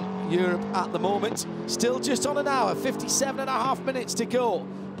out in Europe at the moment. Still just on an hour, 57.5 minutes to go.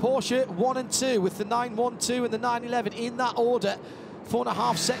 Porsche 1 and 2 with the 912 and the 911 in that order.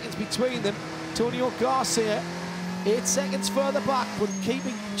 4.5 seconds between them. Antonio Garcia 8 seconds further back, but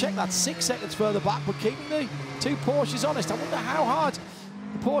keeping, check that, 6 seconds further back, but keeping the two Porsches honest. I wonder how hard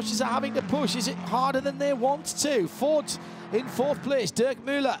the Porsches are having to push. Is it harder than they want to? Ford in 4th place. Dirk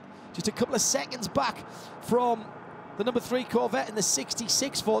Müller just a couple of seconds back from the number 3 Corvette in the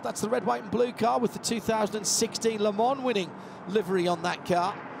 66 Ford. That's the red, white and blue car with the 2016 Le Mans winning livery on that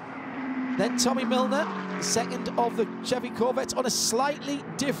car. Then Tommy Milner, the second of the Chevy Corvettes, on a slightly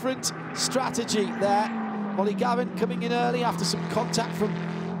different strategy there. Ollie Gavin coming in early after some contact from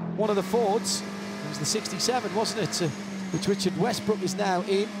one of the Fords. It was the 67, wasn't it? Which Richard Westbrook is now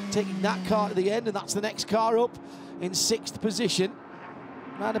in, taking that car to the end, and that's the next car up in 6th position.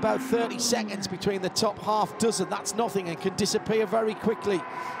 Around about 30 seconds between the top half dozen. That's nothing and can disappear very quickly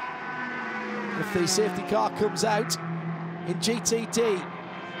if the safety car comes out. In GTD,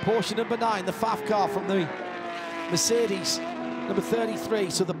 Porsche number 9, the FAF car from the Mercedes, number 33.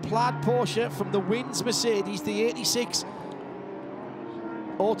 So the plaid Porsche from the Wins Mercedes, the 86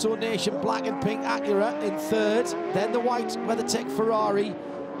 Auto Nation black and pink Acura in 3rd, then the white WeatherTech Ferrari,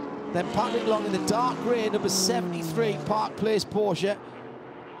 then Patrick Long in the dark grey number 73 Park Place Porsche,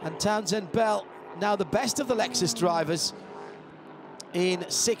 and Townsend Bell, now the best of the Lexus drivers, in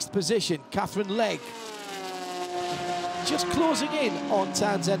 6th position. Catherine Legg just closing in on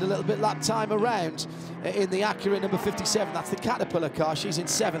Townsend a little bit that time around in the Acura number 57. That's the Caterpillar car. She's in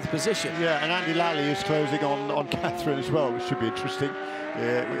 7th position. Yeah, and Andy Lally is closing on Catherine as well, which should be interesting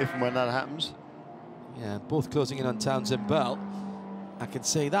if and when that happens. Yeah, both closing in on Townsend Bell. I can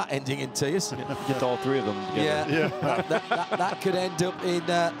see that ending in tears. Get all three of them together. Yeah, that could end up in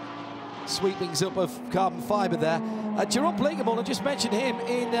sweepings up of carbon fibre there. Jerome Bleekemolen, I just mentioned him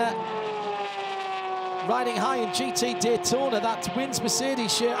in riding high in GT Daytona. That Wins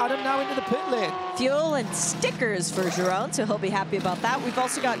Mercedes shirt. Adam now into the pit lane. Fuel and stickers for Jerome, so he'll be happy about that. We've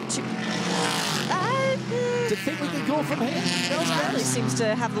also got two... Do you think we can go from here? Bill Bradley seems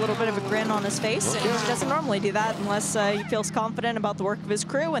to have a little bit of a grin on his face, and he doesn't normally do that unless he feels confident about the work of his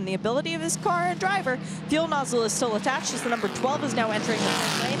crew and the ability of his car and driver. Fuel nozzle is still attached as the number 12 is now entering the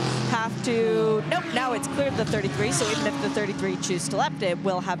pit lane. Have to... Nope, now it's cleared the 33, so even if the 33 chooses to left, it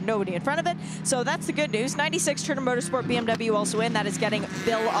will have nobody in front of it. So that's the good news. 96 Turner Motorsport BMW also in. That is getting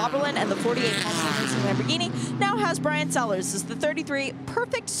Bill Oberlin, and the 48 Honda Racing Lamborghini now has Brian Sellers as the 33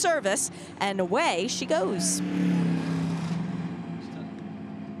 perfect service, and away she goes.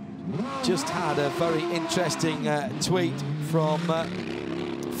 Just had a very interesting tweet from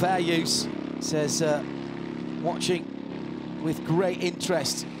Fair Use. Says, watching with great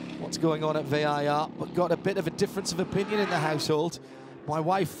interest what's going on at VIR, but got a bit of a difference of opinion in the household. My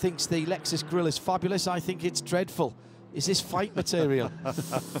wife thinks the Lexus grille is fabulous. I think it's dreadful. Is this fight material?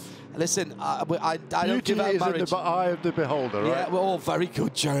 Listen, I don't give out marriage. In the eye of the beholder, right? Yeah, we're all very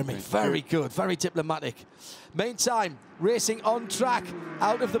good, Jeremy. Very good, very diplomatic. Meantime, racing on track,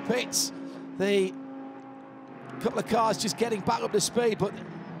 out of the pits. The couple of cars just getting back up to speed, but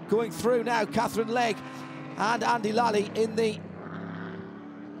going through now, Catherine Legg and Andy Lally in the...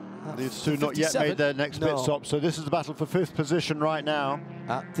 These two not yet made their next pit stop, so this is the battle for 5th position right now.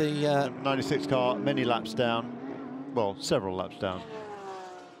 At the 96 car, many laps down. Well, several laps down.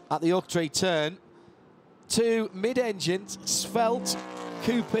 At the Oak Tree turn, two mid-engines, svelte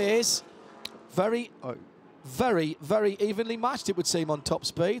coupes, very very, very evenly matched, it would seem, on top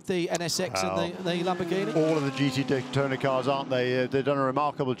speed, the NSX and the Lamborghini. All of the GT Daytona cars, aren't they? They've done a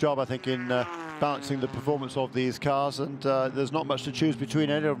remarkable job, I think, in balancing the performance of these cars, and there's not much to choose between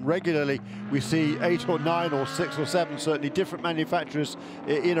any of them. Regularly, we see 8 or 9 or 6 or 7, certainly different manufacturers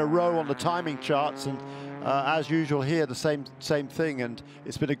in a row on the timing charts, and as usual here, the same thing, and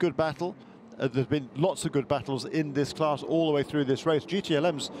it's been a good battle. There's been lots of good battles in this class all the way through this race.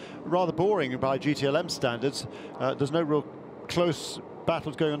 GTLM's rather boring by GTLM standards. There's no real close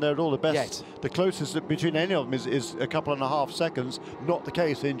battles going on there at all. The closest between any of them is a couple and a half seconds. Not the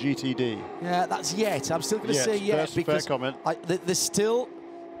case in GTD. Yeah, that's yet. I'm still going to say yet, because fair comment. There's still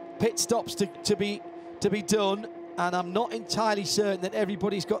pit stops to be done, and I'm not entirely certain that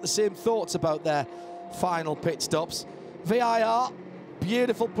everybody's got the same thoughts about their final pit stops. VIR,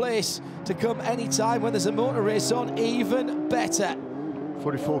 beautiful place to come anytime when there's a motor race on, even better.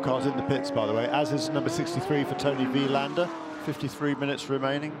 44 cars in the pits, by the way, as is number 63 for Tony V. Lander. 53 minutes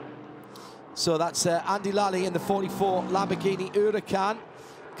remaining. So that's Andy Lally in the 44 Lamborghini Huracan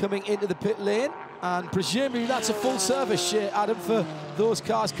coming into the pit lane. And presumably that's a full service, Adam, for those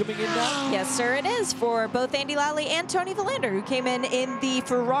cars coming in now? Yes, sir, it is, for both Andy Lally and Tony Villander, who came in the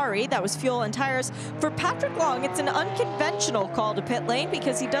Ferrari. That was fuel and tires. For Patrick Long, it's an unconventional call to pit lane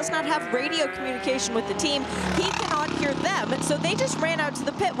because he does not have radio communication with the team. He cannot hear them, so they just ran out to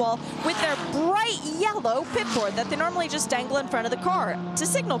the pit wall with their bright yellow pit board that they normally just dangle in front of the car to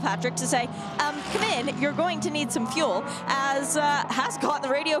signal Patrick to say, come in, you're going to need some fuel, as has gotten the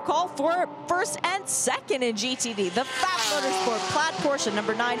radio call for first and second in GTD. The Fat Motorsport Plaid Porsche,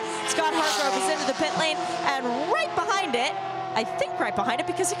 number 9, Scott Hargrove, is into the pit lane, and right behind it, I think right behind it,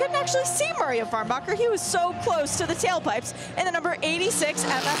 because he couldn't actually see Mario Farnbacher. He was so close to the tailpipes in the number 86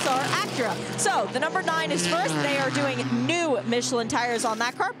 MSR Acura. So the number 9 is first. They are doing new Michelin tires on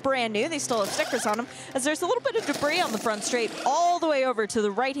that car, brand new. They still have stickers on them, as there's a little bit of debris on the front straight all the way over to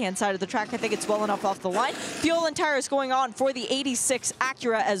the right-hand side of the track. I think it's well enough off the line. Fuel and tires going on for the 86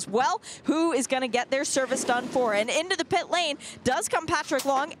 Acura as well, who is going to get their service done for. And into the pit lane does come Patrick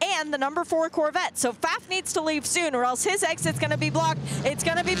Long and the number 4 Corvette. So Faf needs to leave soon, or else his exit's going to be blocked. It's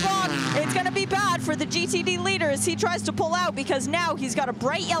going to be blocked. It's going to be bad for the GTD leader as he tries to pull out, because now he's got a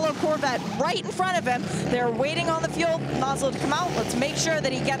bright yellow Corvette right in front of him. They're waiting on the fuel nozzle to come out. Let's make sure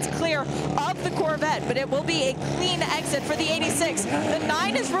that he gets clear of the Corvette, but it will be a clean exit for the 86. The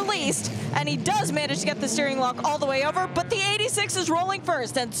 9 is released, and he does manage to get the steering lock all the way over, but the 86 is rolling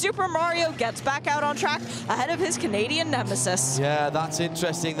first, and Super Mario gets back out on track ahead of his Canadian nemesis. Yeah, that's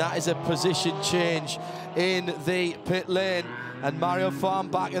interesting. That is a position change in the pit lane. And Mario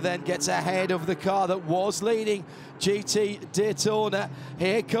Farnbacher then gets ahead of the car that was leading GT Daytona.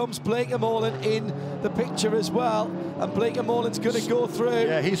 Here comes Blake Molan in the picture as well. And Blake Molan's going to go through.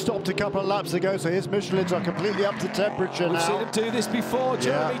 Yeah, he stopped a couple of laps ago, so his Michelins are completely up to temperature now. We've seen him do this before,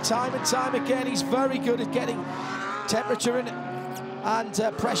 Jeremy, time and time again. He's very good at getting temperature in and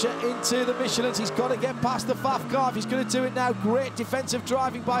pressure into the Michelins. He's got to get past the Faf car. He's going to do it now. Great defensive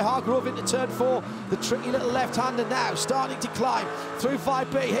driving by Hargrove into turn 4. The tricky little left-hander now starting to climb through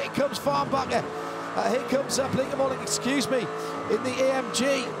 5B. Here comes Farnbacher. Here comes Blake Molan, excuse me, in the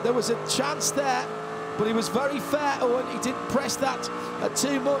AMG. There was a chance there, but he was very fair, Owen. He didn't press that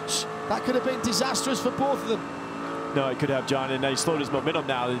too much. That could have been disastrous for both of them. No, it could have, John, and he slowed his momentum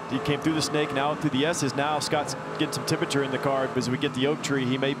now. He came through the snake, now through the S's. Now Scott's getting some temperature in the car. As we get the oak tree,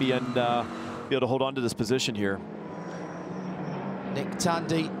 he may be able to hold on to this position here. Nick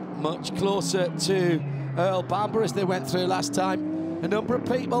Tandy much closer to Earl Bamber as they went through last time. A number of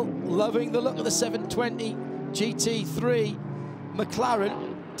people loving the look of the 720 GT3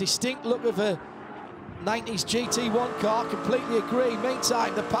 McLaren. Distinct look of a 90s GT1 car, completely agree.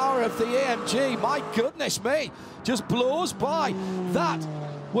 Meantime, the power of the AMG, my goodness me, just blows by. That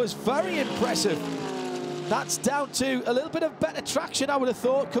was very impressive. That's down to a little bit of better traction, I would have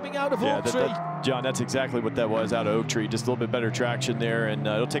thought, coming out of Oak Tree. John, that's exactly what that was out of Oak Tree. Just a little bit better traction there, and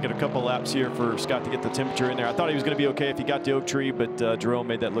it'll take it a couple laps here for Scott to get the temperature in there. I thought he was going to be okay if he got to Oak Tree, but Jerome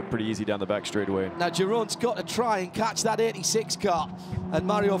made that look pretty easy down the back straightaway. Now, Jerome's got to try and catch that 86 car, and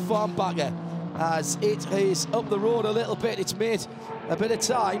Mario Farnbacher, as it is up the road a little bit. It's made a bit of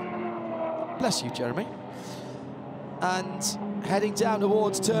time. Bless you, Jeremy. And heading down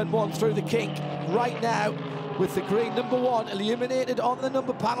towards turn 1 through the kink right now with the green number 1 illuminated on the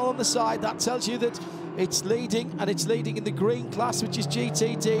number panel on the side. That tells you that it's leading, and it's leading in the green class, which is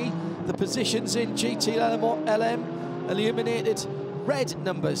GTD. The positions in GT illuminated red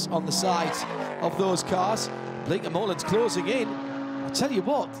numbers on the sides of those cars. Blake Molan's closing in. tell you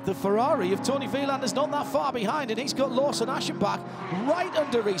what, the Ferrari of Tony Vierlander's not that far behind, and he's got Lawson Aschenbach right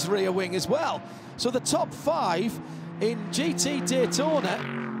under his rear wing as well. So the top 5 in GT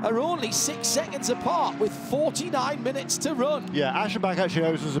Daytona are only 6 seconds apart with 49 minutes to run. Yeah, Aschenbach actually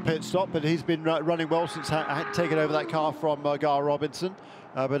owes us a pit stop, but he's been running well since taking over that car from Gar Robinson.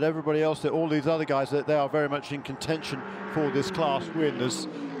 But everybody else, all these other guys, they are very much in contention for this class win. There's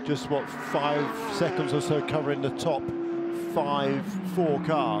just, what, 5 seconds or so covering the top 4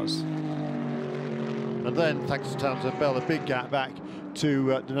 cars. And then, thanks to Townsend Bell, a big gap back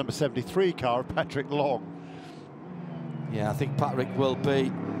to the number 73 car of Patrick Long. Yeah, I think Patrick will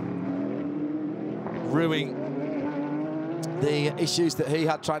be ruining the issues that he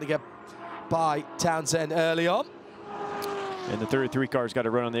had trying to get by Townsend early on. And the 33 car's got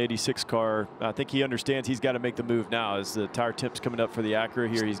to run on the 86 car. I think he understands he's got to make the move now. As the tire tip's coming up for the Acura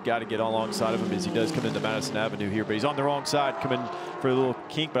here, he's got to get alongside of him as he does come into Madison Avenue here. But he's on the wrong side, coming for a little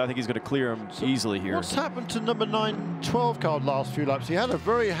kink, but I think he's going to clear him easily here. What's happened to number 912 car the last few laps? He had a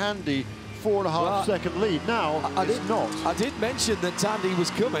very handy 4.5 second lead. Now it's not. I did mention that Tandy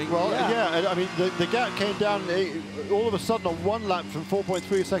was coming. Well, yeah, I mean, the gap came down all of a sudden on one lap from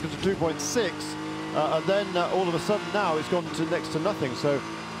 4.3 seconds to 2.6. And then all of a sudden now it's gone to next to nothing. So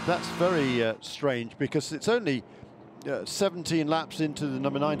that's very strange, because it's only 17 laps into the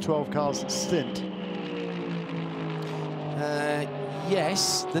number 912 car's stint.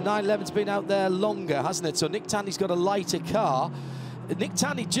 Yes, the 911's been out there longer, hasn't it? So Nick Tandy's got a lighter car. Nick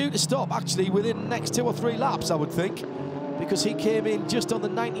Tandy due to stop actually within the next 2 or 3 laps, I would think, because he came in just on the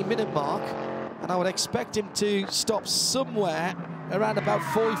 90-minute mark, and I would expect him to stop somewhere around about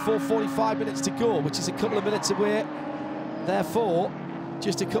 44, 45 minutes to go, which is a couple of minutes away. Therefore,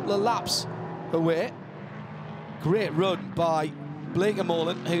 just a couple of laps away. Great run by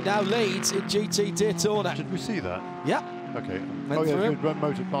Bleekemolen, who now leads in GT Daytona. Did we see that? Yeah. Okay. Went through. Good run,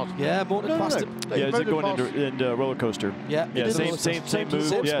 motored past. Yeah, motored past him. Yeah, is it going into roller coaster? Yeah, same move. Same Same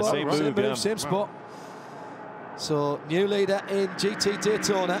move. Same spot. So new leader in GT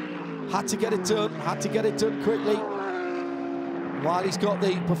Daytona. Had to get it done quickly. While he's got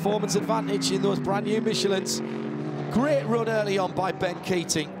the performance advantage in those brand new Michelins. Great run early on by Ben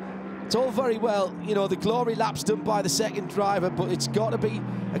Keating. It's all very well, you know, the glory lap's done by the second driver, but it's got to be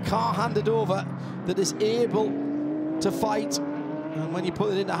a car handed over that is able to fight. And when you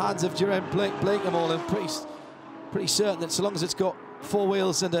put it in the hands of Jerome Bleekemolen, pretty certain that so long as it's got 4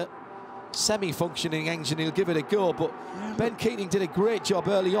 wheels and a semi-functioning engine, he'll give it a go. But Ben Keating did a great job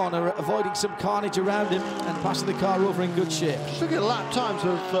early on, avoiding some carnage around him and passing the car over in good shape. Just look at lap times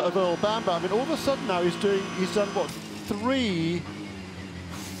of Earl Bamber. I mean, all of a sudden now he's done what,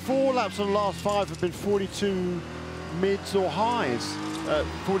 4 laps of the last 5 have been 42 mids or highs.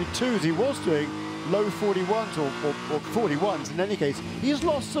 42s he was doing low 41s or 41s in any case. He's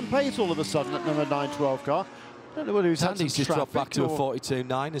lost some pace all of a sudden at number 912 car. I don't know whether he's Tandy's just dropped back to a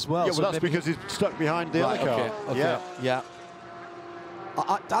 42.9 as well. Yeah, well, so that's because he's stuck behind the other car. Okay, yeah.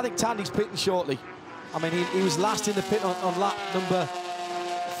 I think Tandy's pitting shortly. I mean, he was last in the pit on lap number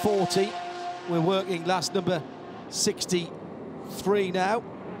 40. We're working last number 63 now.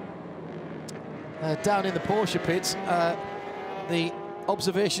 Down in the Porsche pits, the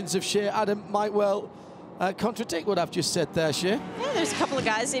observations of Shea Adam might well contradict what I've just said there, Shea. Yeah, there's a couple of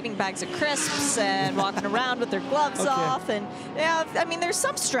guys eating bags of crisps and walking around with their gloves off, and yeah, I mean, there's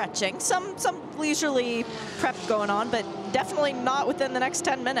some stretching, some leisurely prep going on, but definitely not within the next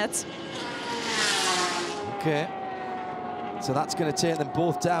 10 minutes. Okay, so that's going to take them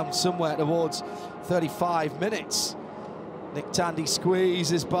both down somewhere towards 35 minutes. Nick Tandy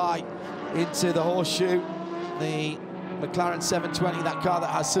squeezes by into the horseshoe. The McLaren 720, that car that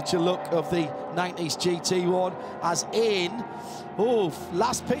has such a look of the 90s GT1, as in,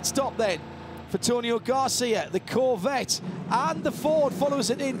 last pit stop then for Antonio Garcia. The Corvette and the Ford follows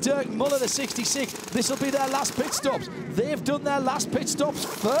it in. Dirk Muller, the 66. This will be their last pit stops. They've done their last pit stops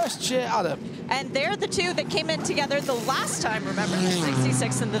first, Shea Adam. And they're the two that came in together the last time, remember? The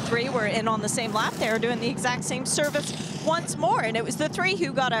 66 and the 3 were in on the same lap. They were doing the exact same service once more, and it was the 3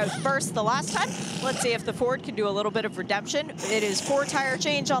 who got out first the last time. Let's see if the Ford can do a little bit of redemption. It is 4 tire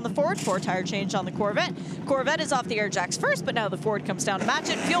change on the Ford, 4 tire change on the Corvette. Corvette is off the air jacks first, but now the Ford comes down to match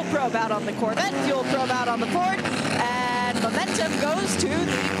it. Fuel probe out on the Corvette, fuel probe out on the Ford, and momentum goes to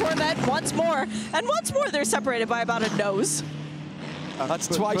the Corvette once more. And once more, they're separated by about a nose. That's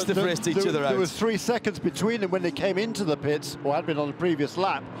twice they've raced each other out. There was 3 seconds between them when they came into the pits, or had been on the previous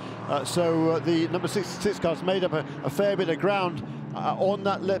lap. So the number 66 car's made up a fair bit of ground on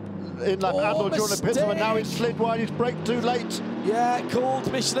that in-lap handle during the pit stop, and now it's slid wide. He's braked too late. Yeah,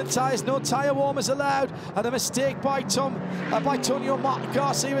 cold Michelin tyres, no tyre warmers allowed, and a mistake by Tonio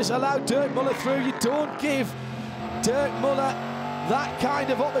Garcia has allowed Dirk Muller through. You don't give Dirk Muller that kind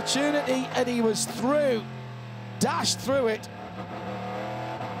of opportunity, and he was through, dashed through it.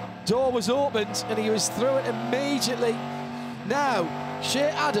 Door was opened, and he was through it immediately. Now, Shea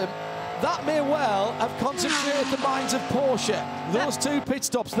Adam, that may well have concentrated the minds of Porsche. Those two pit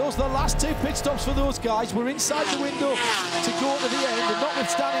stops, those are the last two pit stops for those guys. We're inside the window to go to the end, and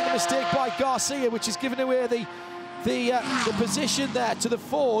notwithstanding the mistake by Garcia, which has given away the position there to the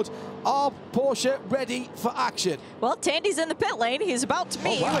Ford, are Porsche ready for action? Well, Tandy's in the pit lane. He's about to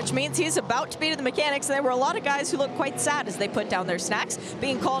meet, which means he's about to be to the mechanics. There were a lot of guys who looked quite sad as they put down their snacks,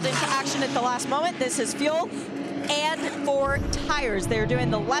 being called into action at the last moment. This is fuel and for tires. They're doing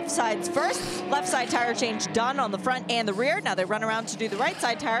the left sides first. Left side tire change done on the front and the rear. Now they run around to do the right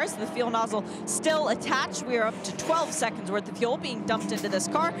side tires. The fuel nozzle still attached. We are up to 12 seconds worth of fuel being dumped into this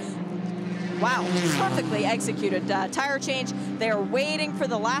car. Wow, perfectly executed tire change. They're waiting for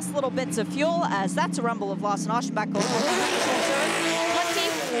the last little bits of fuel, as that's a rumble of Lawson Aschenbach goes over the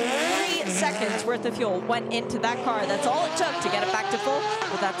 23 seconds worth of fuel went into that car. That's all it took to get it back to full,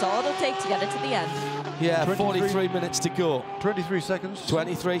 but that's all it'll take to get it to the end. Yeah, 43 minutes to go. 23 seconds.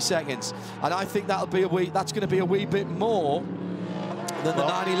 23 seconds. And I think that's going to be a wee bit more than the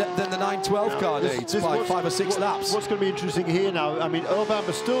 912 car needs by 5 or 6 laps. What's going to be interesting here now, I mean, Earl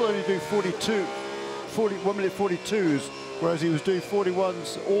Bamber still only doing 1 minute 42s, whereas he was doing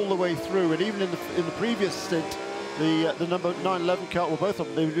 41s all the way through. And even in the previous stint, the number 911 car, well, both of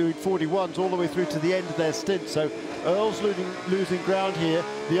them, they were doing 41s all the way through to the end of their stint. So Earl's losing ground here.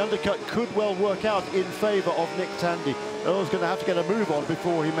 The undercut could well work out in favour of Nick Tandy. Earl's going to have to get a move on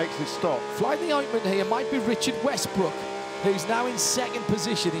before he makes his stop. Flying the ointment here might be Richard Westbrook, who's now in second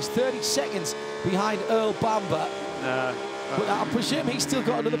position. He's 30 seconds behind Earl Bamber. But I presume he's still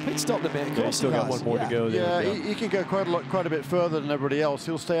got another pit stop to make. Of course, he's still got one more to go. Yeah, he can go quite a bit further than everybody else.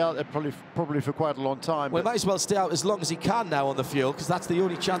 He'll stay out there probably for quite a long time. Well, he might as well stay out as long as he can now on the fuel, because that's the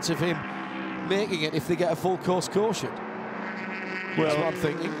only chance of him making it if they get a full course caution. Well, that's what I'm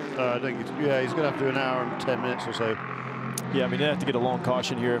thinking. I think he's going to have to do an hour and 10 minutes or so. Yeah, I mean, they have to get a long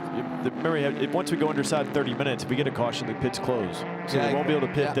caution here. Remember, once we go underside 30 minutes, if we get a caution, the pits close. So they won't be able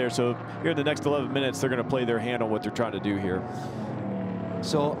to pit there. So here in the next 11 minutes, they're going to play their hand on what they're trying to do here.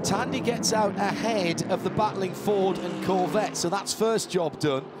 So Tandy gets out ahead of the battling Ford and Corvette. So that's first job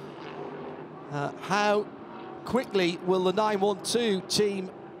done. How quickly will the 912 team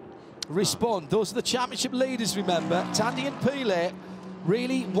respond? Those are the championship leaders, remember. Tandy and Pile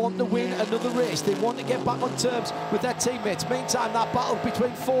really want to win another race. They want to get back on terms with their teammates. Meantime, that battle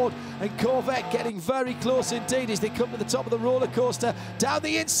between Ford and Corvette getting very close indeed as they come to the top of the roller coaster. Down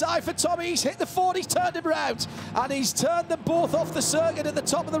the inside for Tommy. He's hit the Ford. He's turned him round. And he's turned them both off the circuit at the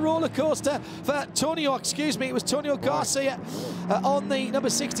top of the roller coaster for Tonio, excuse me, it was Tonio Garcia on the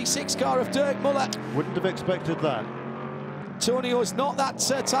number 66 car of Dirk Muller. Wouldn't have expected that. Tonio's not that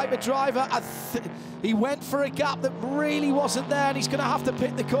type of driver. He went for a gap that really wasn't there, and he's going to have to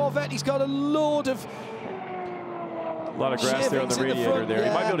pit the Corvette. He's got a load of... A lot of grass there on the radiator there. Yeah.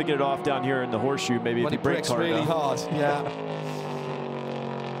 He might be able to get it off down here in the horseshoe, maybe if he brakes hard really enough. hard. Yeah.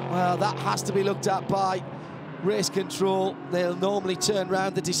 Well, that has to be looked at by race control. They'll normally turn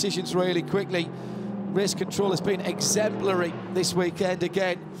around the decisions really quickly. Race control has been exemplary this weekend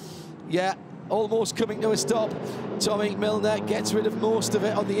again. Yeah. Almost coming to a stop. Tommy Milner gets rid of most of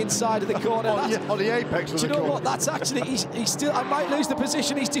it on the inside of the corner. on the apex of the corner. Do you know what? That's actually, he's still, I might lose the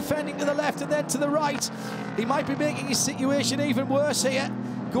position. He's defending to the left and then to the right. He might be making his situation even worse here.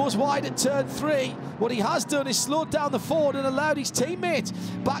 Goes wide at turn 3. What he has done is slowed down the Ford and allowed his teammate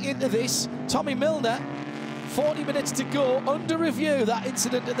back into this. Tommy Milner, 40 minutes to go. Under review, that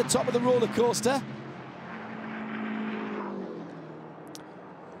incident at the top of the roller coaster.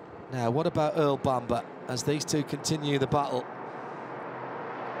 Now, what about Earl Bamber as these two continue the battle?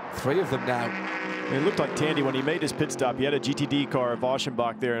 3 of them now. It looked like Tandy, when he made his pit stop, he had a GTD car of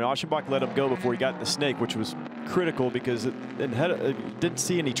Aschenbach there, and Aschenbach let him go before he got in the snake, which was critical because it didn't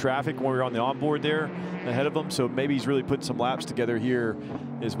see any traffic when we were on the onboard there ahead of him, so maybe he's really putting some laps together here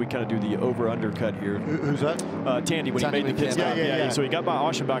as we kind of do the over-undercut here. Who's that? Tandy, when he made the pit stop. Yeah. So he got by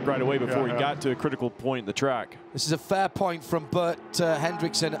Aschenbach right away before he got to a critical point in the track. This is a fair point from Bert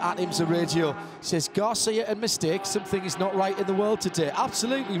Hendrickson at IMSA Radio. He says, Garcia and mistake, something is not right in the world today.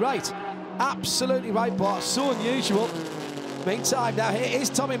 Absolutely right. Absolutely right, Bart. So unusual. Meantime, now here is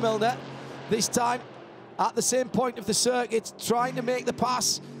Tommy Milner. This time at the same point of the circuit, trying to make the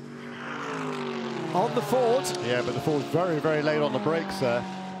pass on the Ford. Yeah, but the Ford's very, very late on the brakes there.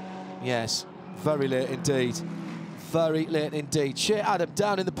 Yes, very late indeed. Very late indeed. Shea Adam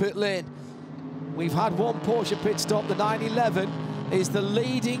down in the pit lane. We've had one Porsche pit stop. The 911 is the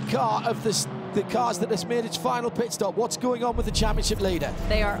leading car of the cars that has made its final pit stop. What's going on with the championship leader?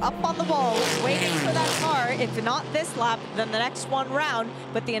 They are up on the wall waiting for that car. If not this lap, then the next one round.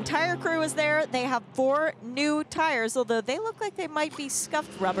 But the entire crew is there. They have 4 new tires, although they look like they might be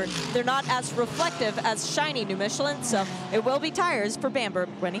scuffed rubber. They're not as reflective as shiny new Michelin, so it will be tires for Bamber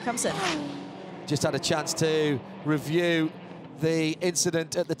when he comes in. Just had a chance to review the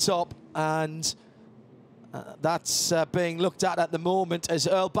incident at the top, and that's being looked at the moment as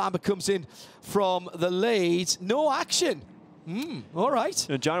Earl Bamber comes in from the lead. No action. All right.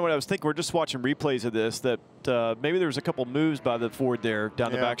 And John, what I was thinking, we're just watching replays of this, that maybe there was a couple moves by the Ford there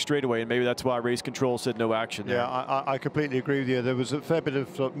down the back straightaway, and maybe that's why race control said no action there. Yeah, I completely agree with you. There was a fair bit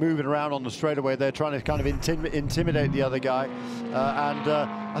of moving around on the straightaway there, trying to kind of intimidate the other guy.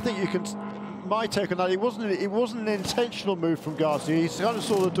 I think you can... My take on that, it wasn't an intentional move from Garcia. He kind of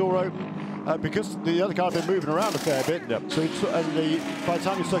saw the door open because the other car had been moving around a fair bit. Yep. So by the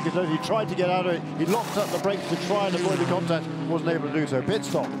time he stuck his nose, he tried to get out of it. He locked up the brakes to try and avoid the contact. Wasn't able to do so. Pit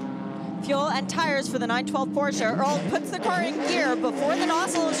stop. Fuel and tires for the 912 Porsche. Earl puts the car in gear before the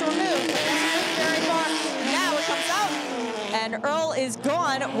nozzle is removed. Very far. Now it comes out, and Earl is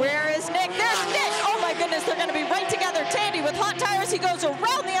gone. Where is Nick? There's Nick! Oh my goodness, they're going to be right together. Tandy with hot tires. He goes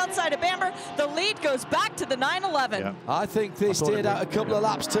around the outside of Bamber. The lead goes back to the 911. Yeah. I think they stayed out a couple of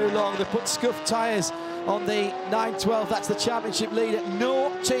laps too long. They put scuffed tires on the 912. That's the championship leader.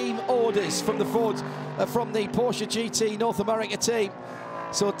 No team orders from the Ford, from the Porsche GT North America team.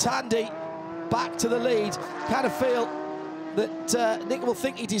 So Tandy back to the lead. Kind of feel that Nick will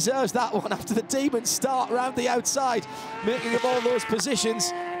think he deserves that one after the demons start around the outside, making up all those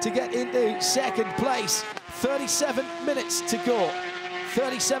positions to get into second place. 37 minutes to go.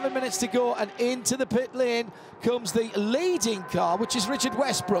 37 minutes to go, and into the pit lane comes the leading car, which is Richard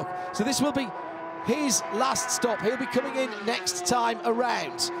Westbrook. So this will be his last stop. He'll be coming in next time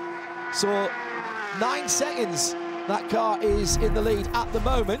around. So 9 seconds, that car is in the lead at the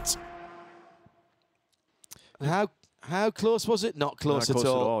moment. How close was it? Not close, at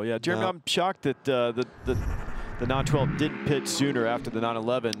all. Yeah, Jeremy, no. I'm shocked that the 912 didn't pit sooner after the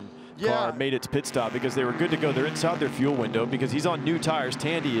 911 car made its pit stop, because they were good to go. They're inside their fuel window because he's on new tires.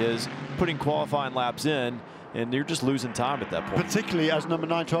 Tandy is putting qualifying laps in, and they're just losing time at that point. Particularly as number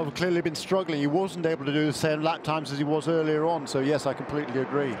 912 had clearly been struggling. He wasn't able to do the same lap times as he was earlier on. So yes, I completely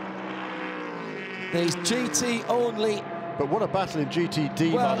agree. These GT only. But what a battle in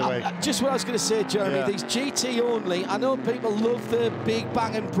GTD, by the way. Just what I was going to say, Jeremy. These GT only. I know people love the big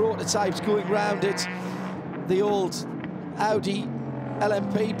banging prototypes going round it, the old Audi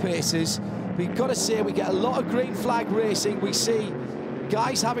LMP paces. We've got to say we get a lot of green flag racing. We see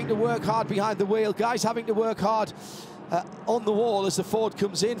guys having to work hard behind the wheel, guys having to work hard on the wall as the Ford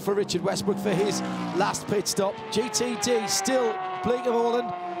comes in for Richard Westbrook for his last pit stop. GTD still Blake of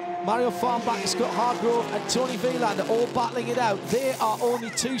Holland, Mario Farmbach, Scott Hargrove and Tony Wieland all battling it out. They are only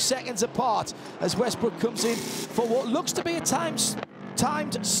 2 seconds apart as Westbrook comes in for what looks to be a timed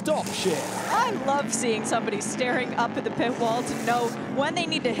stop, Shea. I love seeing somebody staring up at the pit wall to know when they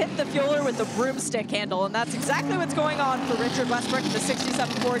need to hit the fueler with the broomstick handle, and that's exactly what's going on for Richard Westbrook in the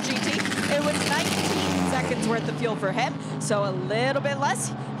 67 Ford GT. It was 19 seconds worth of fuel for him, so a little bit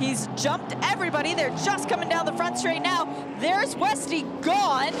less. He's jumped everybody. They're just coming down the front straight now. There's Westy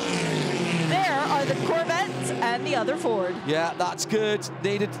gone. There are the Corvettes and the other Ford. Yeah, that's good.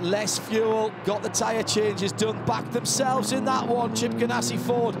 Needed less fuel. Got the tyre changes done. Back themselves in that one. Chip Ganassi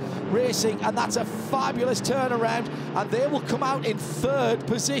Ford Racing, and that's a fabulous turnaround. And they will come out in 3rd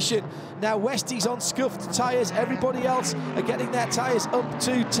position. Now Westy's on scuffed tyres. Everybody else are getting their tyres up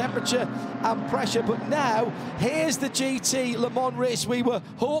to temperature and pressure. But now, here's the GT Le Mans race we were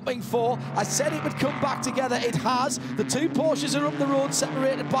hoping for. I said it would come back together. It has. The 2 Porsches are up the road,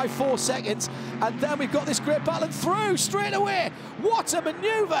 separated by 4 seconds. And then we've got this great battle through straight away. What a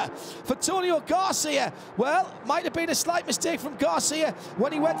manoeuvre for Antonio Garcia. Well, might have been a slight mistake from Garcia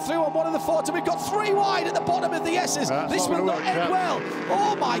when he went through on one of the Fords. And we've got 3 wide at the bottom of the S's. This will not end well.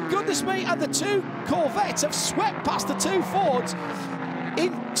 Oh my goodness me. And the 2 Corvettes have swept past the 2 Fords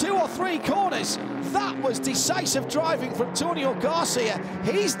in 2 or 3 corners. That was decisive driving from Antonio Garcia.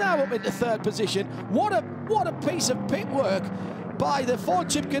 He's now up into 3rd position. What a piece of pit work by the Ford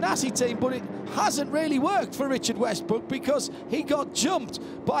Chip Ganassi team, but it hasn't really worked for Richard Westbrook because he got jumped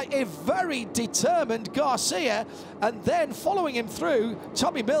by a very determined Garcia, and then following him through,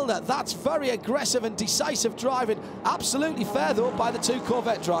 Tommy Milner. That's very aggressive and decisive driving. Absolutely fair, though, by the two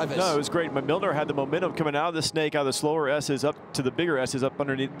Corvette drivers. No, it was great. Milner had the momentum coming out of the snake, out of the slower S's up to the bigger S's up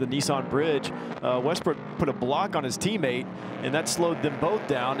underneath the Nissan bridge. Westbrook put a block on his teammate, and that slowed them both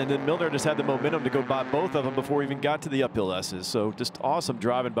down, and then Milner just had the momentum to go by both of them before he even got to the uphill S's. So just awesome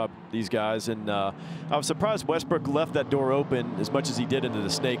driving by these guys, and I was surprised Westbrook left that door open as much as he did into the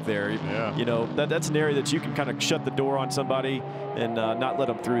snake there. Yeah. You know, that's an area that you can kind of shut the door on somebody and not let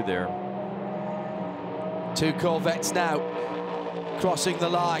them through there. Two Corvettes now crossing the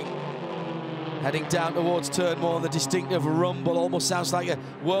line, heading down towards turn one. The distinctive rumble almost sounds like a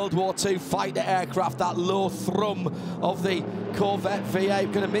World War II fighter aircraft, that low thrum of the Corvette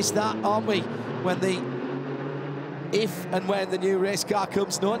V8. Going to miss that, aren't we, if and when the new race car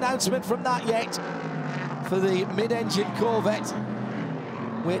comes. No announcement from that yet for the mid-engine Corvette.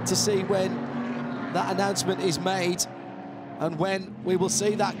 Wait to see when that announcement is made and when we will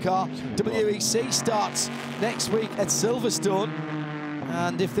see that car. WEC starts next week at Silverstone,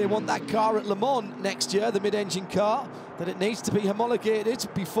 and if they want that car at Le Mans next year, the mid-engine car, then it needs to be homologated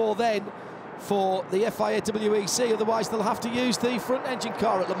before then for the FIA WEC, otherwise they'll have to use the front-engine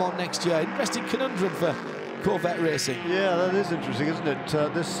car at Le Mans next year. Interesting conundrum for Corvette racing. Yeah, that is interesting, isn't it?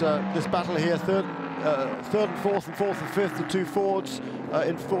 This battle here, third and fourth, and fourth and fifth, the two Fords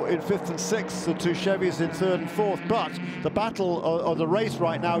in fifth and sixth, the two Chevys in third and fourth. But the battle of the race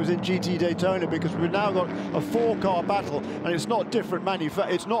right now is in GT Daytona, because we've now got a four-car battle, and it's not different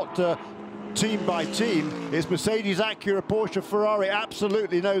it's not team by team. It's Mercedes, Acura, Porsche, Ferrari,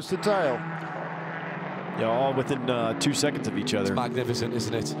 absolutely nose to tail. Yeah, all within 2 seconds of each other. It's magnificent,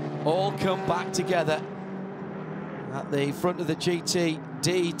 isn't it? All come back together at the front of the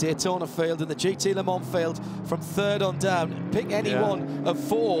GTD Daytona field and the GT Le Mans field from third on down. Pick any one of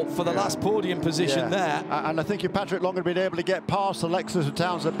four for the last podium position there. And I think if Patrick Long had been able to get past the Lexus of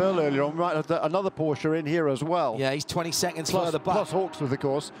Townsend Bill earlier on, we might have another Porsche in here as well. Yeah, he's 20 seconds further back. Plus Hawksworth, of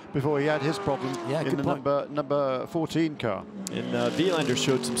course, before he had his problem in the number 14 car. And Vielander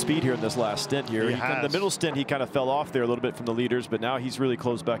showed some speed here in this last stint here. The middle stint, he kind of fell off there a little bit from the leaders, but now he's really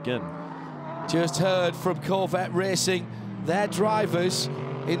closed back in. Just heard from Corvette Racing, their drivers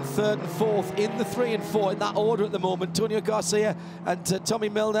in third and fourth, in the 3 and 4, in that order at the moment. Antonio Garcia and Tommy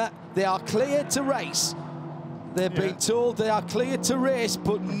Milner, they are cleared to race. They've been told they are cleared to race,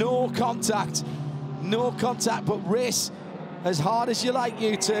 but no contact. No contact, but race as hard as you like,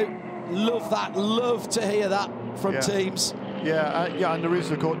 you two. Love that, love to hear that from teams. Yeah, and the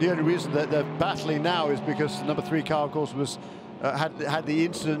only reason that they're battling now is because the number 3 car, of course, was had the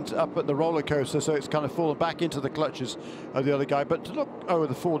incident up at the roller coaster, so it's kind of fallen back into the clutches of the other guy. But to look,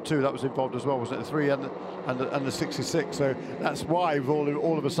 the Ford 2, that was involved as well, wasn't it? The 3 and the 66. So that's why we've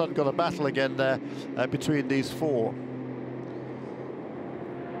all of a sudden got a battle again there between these four.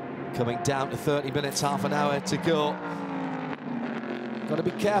 Coming down to 30 minutes, half an hour to go. Got to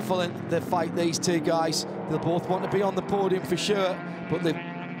be careful in the fight, these two guys. They'll both want to be on the podium for sure, but the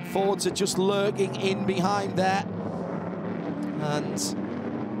Fords are just lurking in behind there. And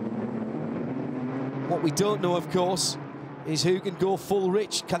what we don't know, of course, is who can go full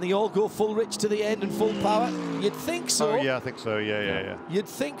rich. Can they all go full rich to the end and full power? You'd think so. Oh, yeah, I think so. Yeah. You'd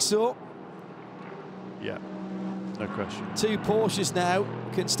think so. Yeah, no question. Two Porsches now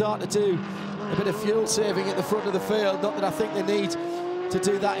can start to do a bit of fuel saving at the front of the field. Not that I think they need to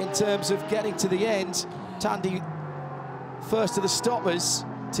do that in terms of getting to the end. Tandy first to the stoppers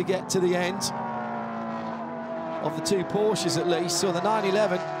to get to the end of the two Porsches at least. So the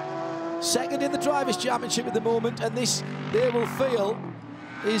 911 second in the Drivers' Championship at the moment, and this, they will feel,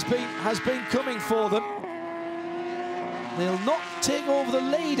 has been coming for them. They'll not take over the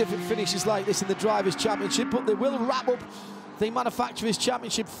lead if it finishes like this in the Drivers' Championship, but they will wrap up the Manufacturers'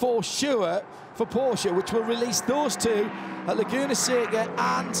 Championship for sure for Porsche, which will release those two at Laguna Seca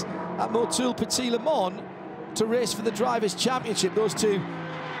and at Motul Petit Le Mans to race for the Drivers' Championship. Those two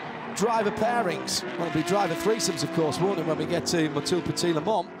driver pairings. Well, it'll be driver threesomes, of course, won't it, when we get to Motul Petit Le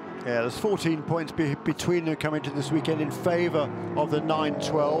Mans. Yeah, there's 14 points between them coming to this weekend in favour of the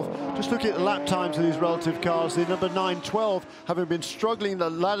 912. Just looking at the lap times of these relative cars, the number 912, having been struggling the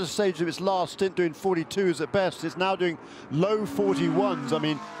latter stage of its last stint, doing 42s at best, is now doing low 41s. I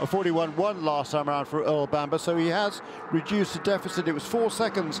mean, a 41.1 last time around for Earl Bamber, so he has reduced the deficit. It was 4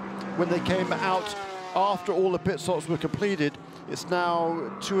 seconds when they came out after all the pit stops were completed. It's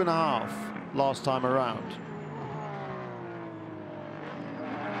now 2.5 last time around.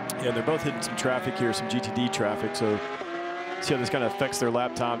 Yeah, they're both hitting some traffic here, some GTD traffic, so see how this kind of affects their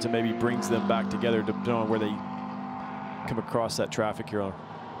lap times and maybe brings them back together depending on where they come across that traffic here.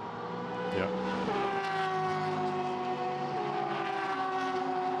 Yeah.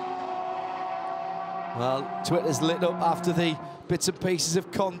 Well, Twitter's lit up after the bits and pieces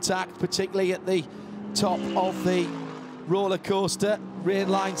of contact, particularly at the top of the roller coaster.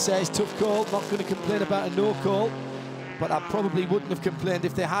 Rainline says, tough call, not going to complain about a no call, but I probably wouldn't have complained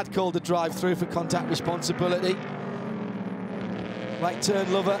if they had called a drive-through for contact responsibility. Right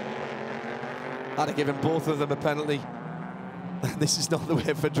turn, Lover. I'd have given both of them a penalty. This is not the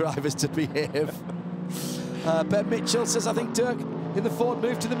way for drivers to behave. Ben Mitchell says, I think Dirk in the Ford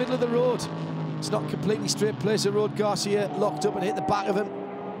moved to the middle of the road. It's not completely straight place of road. Garcia locked up and hit the back of him.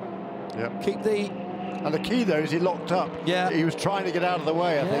 Yep. Keep the... And the key there is he locked up. Yeah. He was trying to get out of the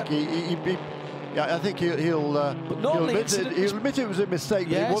way. I think I think he'll admit it was a mistake,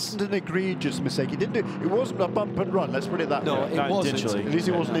 but it wasn't an egregious mistake. He didn't do, it wasn't a bump and run, let's put it that way. No, it wasn't. At least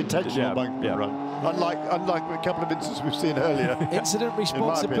it wasn't intentional bump and run. Unlike a couple of instances we've seen earlier. Incident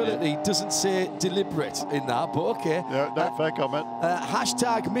responsibility doesn't say deliberate in that, but okay. Yeah, no, fair comment.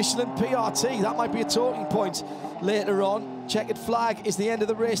 Hashtag Michelin PRT, that might be a talking point later on. Checkered flag is the end of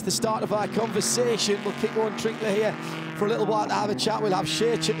the race, the start of our conversation. We'll keep on Trinkler here for a little while to have a chat. We'll have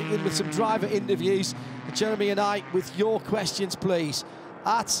Shea chipping in with some driver interviews. Jeremy and I with your questions, please.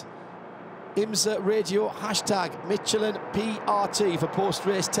 At IMSA Radio, hashtag Michelin PRT for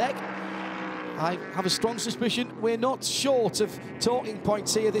post-race tech. I have a strong suspicion we're not short of talking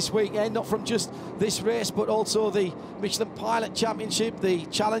points here this weekend, not from just this race, but also the Michelin Pilot Championship, the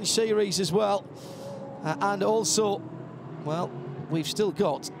Challenge Series as well. And also, well, we've still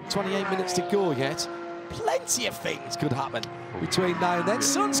got 28 minutes to go yet. Plenty of things could happen between now and then.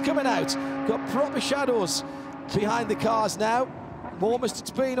 Sun's coming out, got proper shadows behind the cars now. Warmest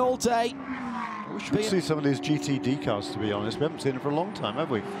it's been all day. We should see some of these GT cars, to be honest. We haven't seen them for a long time,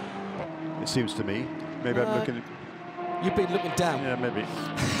 have we? It seems to me. Maybe I'm looking... You've been looking down. Yeah, maybe.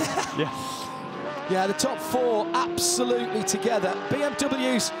 Yeah, the top four absolutely together.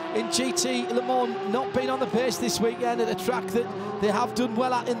 BMWs in GT Le Mans not been on the pace this weekend at a track that they have done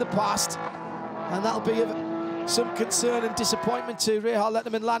well at in the past. And that'll be of some concern and disappointment to Rahal,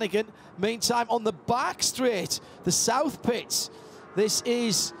 Letterman, Lanigan. Meantime, on the back straight, the South pits.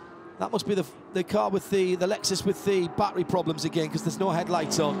 That must be the car with the Lexus with the battery problems again, because there's no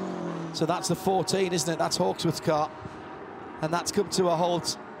headlights on. So that's the 14, isn't it? That's Hawksworth's car. And that's come to a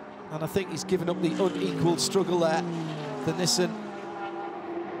halt. And I think he's given up the unequal struggle there. The Nissan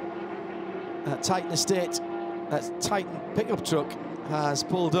Titan Estate, Titan pickup truck has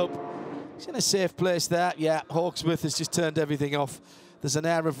pulled up. He's in a safe place there. Yeah, Hawksworth has just turned everything off. There's an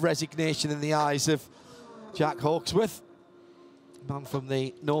air of resignation in the eyes of Jack Hawksworth, man from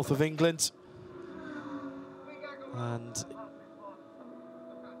the north of England. And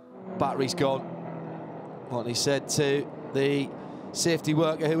battery's gone. What he said to the safety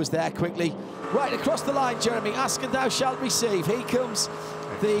worker who was there quickly. Right across the line, Jeremy, ask and thou shalt receive. Here comes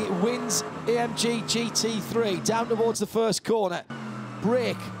the Wins AMG GT3 down towards the first corner.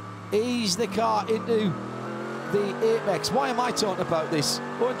 Brake, ease the car into the apex. Why am I talking about this?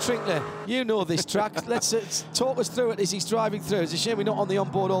 Owen Trinkler, you know this track. Let's talk us through it as he's driving through. It's a shame we're not on the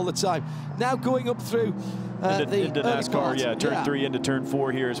onboard all the time. Now going up through into NASCAR, turn 3 into turn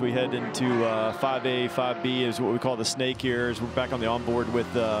 4 here as we head into 5A, 5B is what we call the snake here, as we're back on the onboard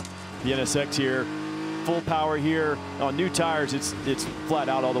with the NSX here. Full power here. On new tires, it's flat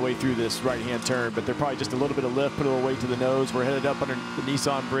out all the way through this right-hand turn, but they're probably just a little bit of lift, put a little weight to the nose. We're headed up under the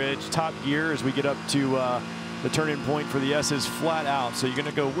Nissan bridge. Top gear as we get up to the turning point for the S's flat out. So you're going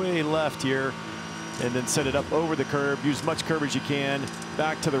to go way left here and then set it up over the curb. Use as much curb as you can.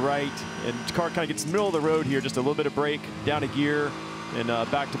 Back to the right. And the car kind of gets in the middle of the road here. Just a little bit of brake, down a gear, and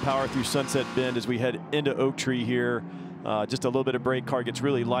back to power through Sunset Bend as we head into Oak Tree here. Just a little bit of brake. Car gets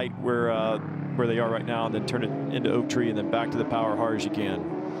really light where they are right now, and then turn it into Oak Tree and then back to the power hard as you can.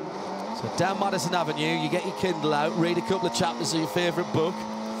 So down Madison Avenue, you get your Kindle out, read a couple of chapters of your favorite book.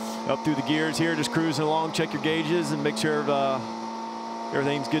 Up through the gears here, just cruising along, check your gauges and make sure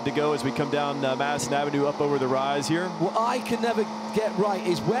everything's good to go as we come down Madison Avenue up over the rise here. What I can never get right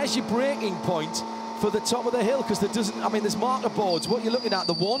is where's your braking point for the top of the hill, because there doesn't, I mean, there's marker boards. What you're looking at,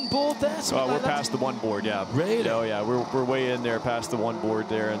 the one board there? We're past the one board, yeah. Really? Oh yeah, we're way in there past the one board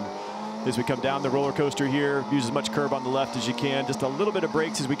there. And as we come down the roller coaster here, use as much curb on the left as you can. Just a little bit of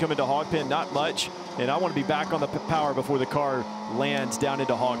brakes as we come into Hogpen, not much. And I want to be back on the power before the car lands down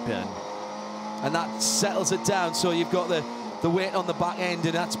into Hogpen. And that settles it down, so you've got the weight on the back end,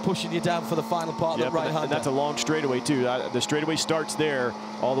 and that's pushing you down for the final part of the right-hander. And that's a long straightaway, too. The straightaway starts there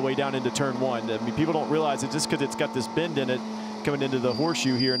all the way down into turn 1. I mean, people don't realize it just because it's got this bend in it coming into the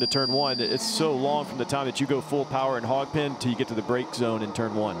horseshoe here into turn 1. It's so long from the time that you go full power in Hogpen till you get to the brake zone in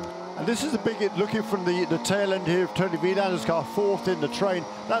turn 1. And this is the biggest, looking from the tail end here of Tony Wielander's car, 4th in the train.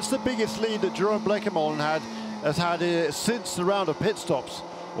 That's the biggest lead that Jerome Bleekemolen has had since the round of pit stops,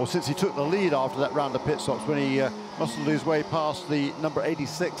 or since he took the lead after that round of pit stops, when he muscled his way past the number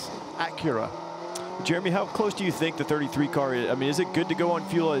 86 Acura. Jeremy, how close do you think the 33 car is? I mean, is it good to go on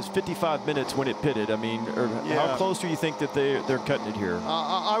fuel? It's 55 minutes when it pitted. I mean, or how close do you think that they're cutting it here?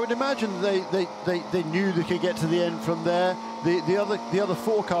 I would imagine they knew they could get to the end from there. The other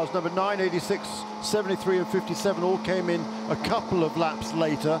 4 cars, number 9, 86, 73 and 57, all came in a couple of laps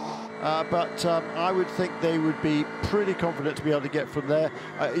later. But I would think they would be pretty confident to be able to get from there.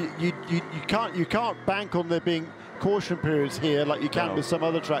 You can't bank on there being caution periods here like you can with some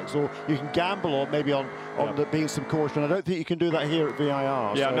other tracks, or you can gamble on maybe on there being some caution. I don't think you can do that here at VIR.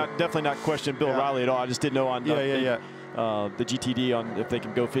 Yeah, so. I'm definitely not questioning Bill Riley at all. I just didn't know on the GTD on if they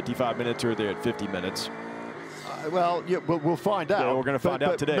can go 55 minutes or they're at 50 minutes. Well, yeah, we'll find out. Yeah, we're going to find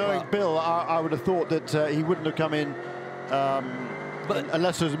out today. Knowing Bill, I would have thought that he wouldn't have come in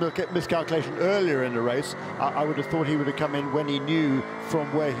unless there was a miscalculation earlier in the race. I would have thought he would have come in when he knew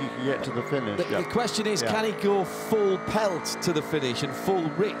from where he could get to the finish. The question is, can he go full pelt to the finish and full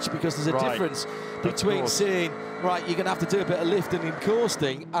rich? Because there's a difference between saying, right, you're going to have to do a bit of lifting and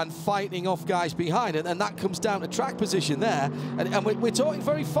coasting and fighting off guys behind it, and that comes down to track position there. And we're talking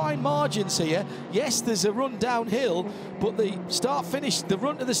very fine margins here. Yes, there's a run downhill, but the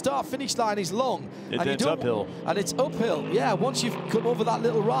run to the start-finish line is long. It's uphill. And it's uphill, yeah. Once you've come over that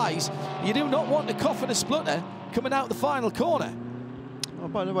little rise, you do not want to cough and a splutter coming out the final corner. Oh,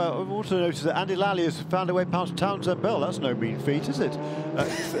 by the way, I've also noticed that Andy Lally has found a way past Townsend Bell. That's no mean feat, is it?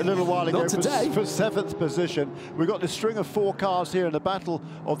 A little while ago for 7th position. We've got this string of 4 cars here in the battle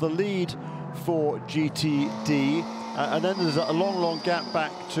of the lead for GTD. And then there's a long gap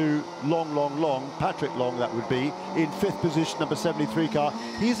back to long, Patrick Long, that would be, in 5th position, number 73 car.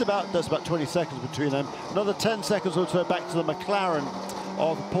 There's about 20 seconds between them. Another 10 seconds or so back to the McLaren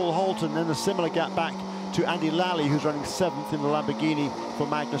of Paul Holton, then a similar gap back to Andy Lally, who's running 7th in the Lamborghini for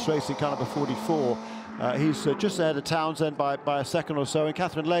Magnus Racing, car number 44. He's just ahead of Townsend by a second or so, and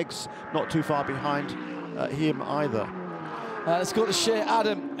Catherine Leggs not too far behind him either. Let's go to Shea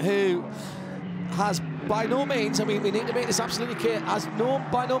Adam, who has by no means, I mean, we need to make this absolutely clear,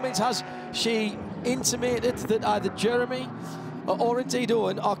 by no means has she intimated that either Jeremy or indeed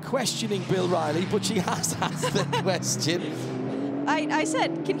Owen are questioning Bill Riley, but she has asked the question. I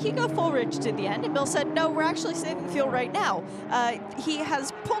said, can he go full rich to the end? And Bill said, no, we're actually saving fuel right now. He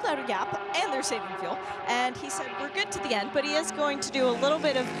has pulled out a gap, and they're saving fuel. And he said, we're good to the end, but he is going to do a little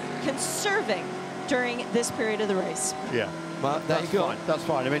bit of conserving during this period of the race. Yeah. Well, there you go. Fine. That's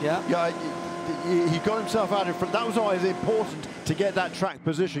fine. I mean, he got himself out in front. That was always important, to get that track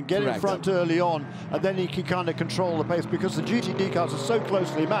position, get in front early on, and then he can kind of control the pace, because the GTD cars are so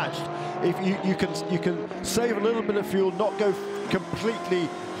closely matched. If you can save a little bit of fuel, not go completely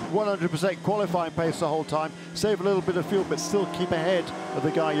 100% qualifying pace the whole time, save a little bit of fuel, but still keep ahead of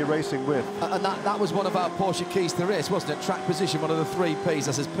the guy you're racing with. And that was one of our Porsche keys to the race, wasn't it? Track position, one of the 3 Ps.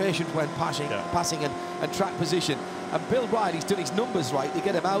 That says patience when passing and track position. And Bill Riley's done his numbers right to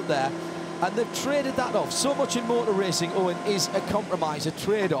get him out there. And they've traded that off. So much in motor racing, Owen, is a compromise, a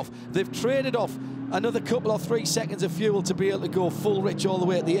trade-off. They've traded off another couple or 3 seconds of fuel to be able to go full rich all the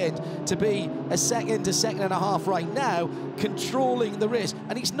way at the end, to be a second and a half right now, controlling the race.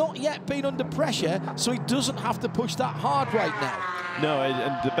 And he's not yet been under pressure, so he doesn't have to push that hard right now. No,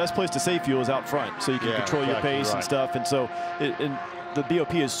 and the best place to save fuel is out front, so you can control your pace and stuff. And so and the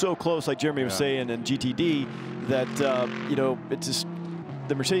BOP is so close, like Jeremy was saying, and GTD, that, you know, it's just,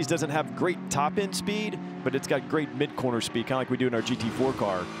 the Mercedes doesn't have great top-end speed, but it's got great mid-corner speed, kind of like we do in our GT4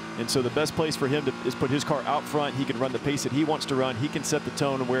 car. And so the best place for him is put his car out front. He can run the pace that he wants to run. He can set the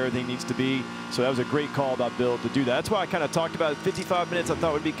tone of where everything needs to be. So that was a great call about Bill to do that. That's why I kind of talked about 55 minutes. I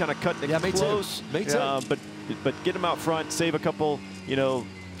thought would be kind of cutting it close. Me too. But get him out front, save a couple, you know,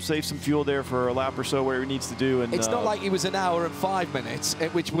 save some fuel there for a lap or so where he needs to do. And it's not like he was an hour and 5 minutes,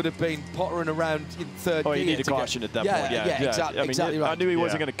 which would have been pottering around in 3rd gear. Oh, you need a caution at that point. Yeah, exactly. I mean, exactly right. I knew he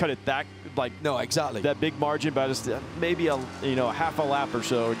wasn't going to cut it that, like, no, exactly, that big margin, but just maybe a half a lap or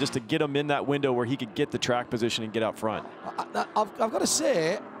so, just to get him in that window where he could get the track position and get out front. I've got to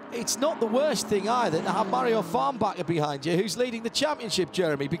say, it's not the worst thing either to have Mario Farnbacher behind you, who's leading the championship,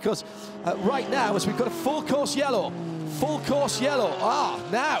 Jeremy, because right now, as we've got a full course yellow.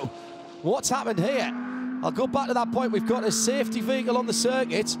 Now, what's happened here? I'll go back to that point. We've got a safety vehicle on the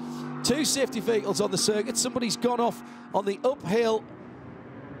circuit, 2 safety vehicles on the circuit. Somebody's gone off on the uphill,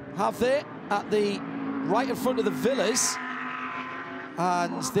 have they, at the right in front of the Villas.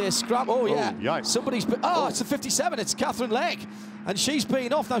 And they scrap. Oh, yeah. Yikes. Somebody's been. Oh, it's a 57. It's Catherine Legg. And she's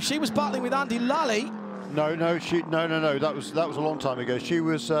been off. Now, she was battling with Andy Lally. No. That was a long time ago. She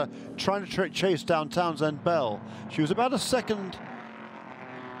was trying to chase down Townsend Bell. She was about a second.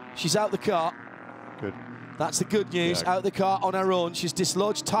 She's out the car. Good. That's the good news. Yeah. Out the car on her own. She's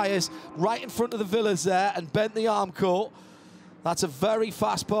dislodged tyres right in front of the Villas there and bent the arm core. That's a very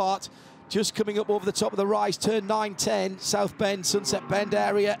fast part. Just coming up over the top of the rise, turn 9-10, South Bend, Sunset Bend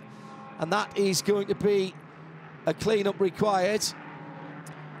area. And that is going to be a clean-up required.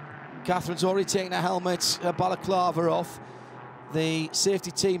 Catherine's already taken her helmet, her balaclava off. The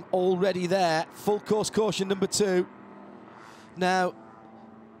safety team already there. Full course caution number 2. Now,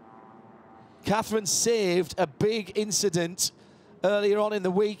 Catherine saved a big incident earlier on in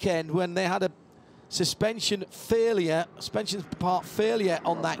the weekend when they had a suspension part failure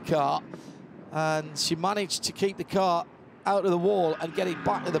on that car, and she managed to keep the car out of the wall and get it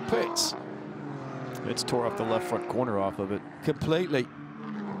back to the pits. It's tore off the left front corner off of it. Completely.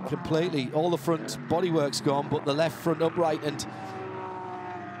 All the front bodywork's gone, but the left front upright and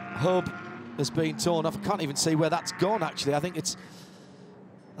hub has been torn off. I can't even see where that's gone, actually. I think it's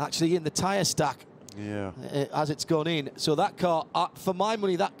actually in the tyre stack. Yeah. As it's gone in. So that car, for my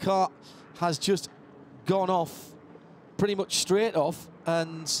money, that car has just gone off, pretty much straight off,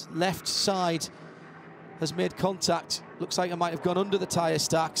 and left side has made contact. Looks like it might have gone under the tyre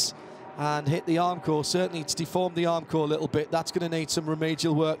stacks and hit the arm core. Certainly it's deformed the arm core a little bit. That's going to need some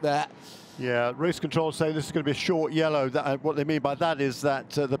remedial work there. Yeah, race control say this is going to be a short yellow. What they mean by that is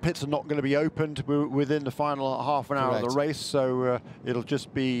that the pits are not going to be opened within the final half an hour of the race, so it'll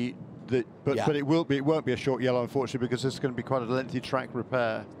just be but it won't be a short yellow, unfortunately, because this is going to be quite a lengthy track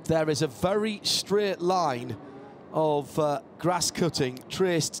repair. There is a very straight line of grass cutting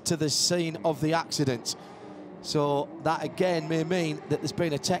traced to the scene of the accident. So that again may mean that there's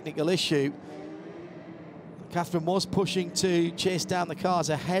been a technical issue. Catherine was pushing to chase down the cars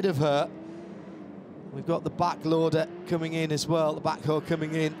ahead of her. We've got the back loader coming in as well, the backhoe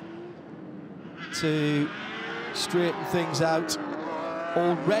coming in to straighten things out.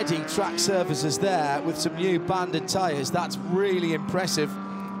 Already track surfaces there with some new banded tyres. That's really impressive.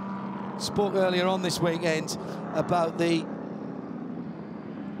 Spoke earlier on this weekend about the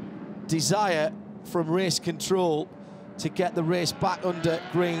desire from race control to get the race back under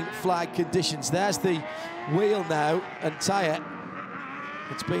green flag conditions. There's the wheel now and tyre.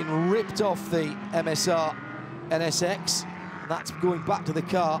 It's been ripped off the MSR NSX. That's going back to the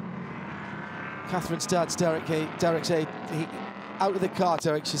car. Catherine starts Derek said out of the car,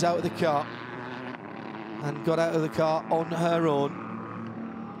 Derek. She's out of the car and got out of the car on her own.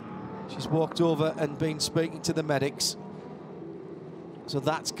 She's walked over and been speaking to the medics. So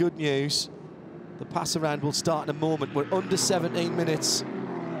that's good news. The pass around will start in a moment. We're under 17 minutes.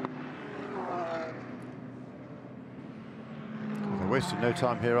 They're wasting no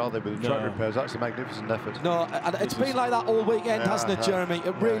time here, are they, with the track repairs? That's a magnificent effort. No, and it's been like that all weekend, hasn't it, Jeremy?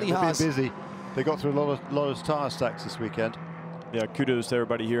 It really has. They've been busy. They got through a lot of tyre stacks this weekend. Yeah, kudos to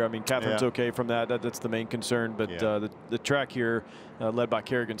everybody here. I mean, Catherine's okay from that. That's the main concern. But the track here, led by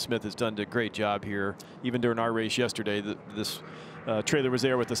Kerrigan Smith, has done a great job here. Even during our race yesterday, this trailer was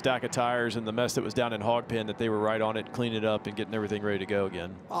there with the stack of tires and the mess that was down in Hog Pen, that they were right on it, cleaning it up and getting everything ready to go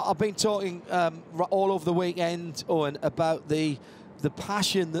again. I've been talking all over the weekend, Owen, about the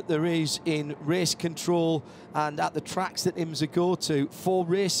passion that there is in race control and at the tracks that IMSA go to for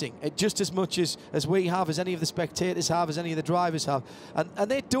racing, just as much as we have, as any of the spectators have, as any of the drivers have. And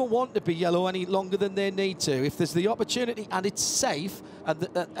they don't want to be yellow any longer than they need to. If there's the opportunity and it's safe, and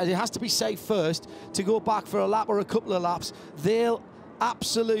it has to be safe first, to go back for a lap or a couple of laps, they'll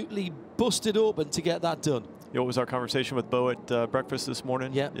absolutely bust it open to get that done. What was our conversation with Bo at breakfast this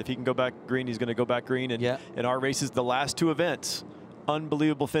morning? Yeah. If he can go back green, he's going to go back green. And in our races, the last 2 events,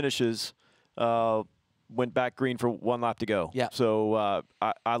 unbelievable finishes, went back green for 1 lap to go. Yeah. So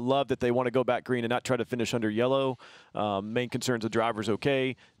I love that they want to go back green and not try to finish under yellow. Main concerns, the driver's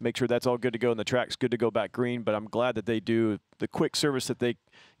okay. Make sure that's all good to go and the track's good to go back green. But I'm glad that they do the quick service that they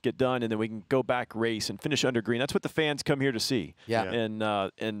get done, and then we can go back, race, and finish under green. That's what the fans come here to see. Yeah.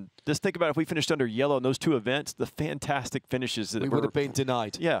 And just think about if we finished under yellow in those 2 events, the fantastic finishes that we would have been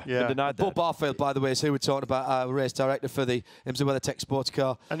denied. Yeah. Been denied that. Bob Barfield, by the way, is who we're talking about, our race director for the IMSA WeatherTech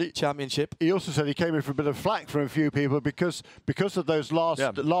SportsCar Championship. He also said he came in for a bit of flack from a few people because of those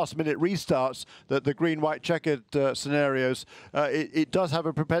last-minute restarts, the green-white checkered scenarios. It does have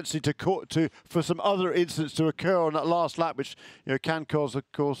a propensity for some other incidents to occur on that last lap, which can cause,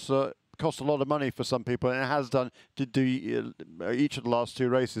 of course, cost a lot of money for some people, and it has done to do each of the last 2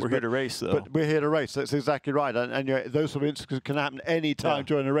 races. We're here to race, though. But we're here to race. That's exactly right. And you know, those sort of instances can happen any time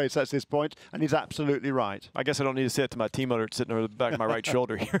during a race. That's his point, and he's absolutely right. I guess I don't need to say it to my team owner sitting over the back of my right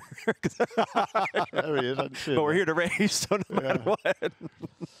shoulder here. There he is. But we're here to race, so no matter what.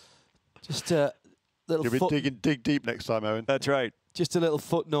 Just a little You'll be dig deep next time, Owen. That's right. Just a little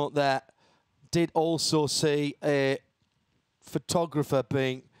footnote there. Did also see a photographer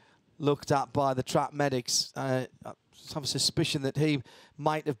being looked at by the track medics. I have a suspicion that he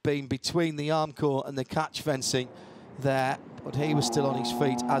might have been between the arm core and the catch fencing there, but he was still on his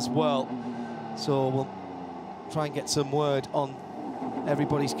feet as well. So we'll try and get some word on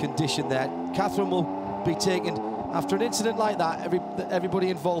everybody's condition there. Catherine will be taken, after an incident like that, everybody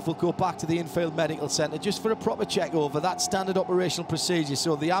involved will go back to the infield medical centre just for a proper check over. That's standard operational procedure,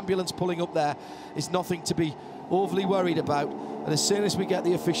 so the ambulance pulling up there is nothing to be overly worried about. And as soon as we get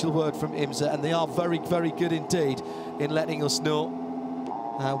the official word from IMSA, and they are very, very good indeed in letting us know,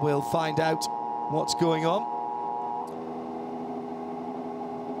 we'll find out what's going on.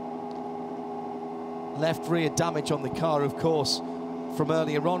 Left rear damage on the car, of course, from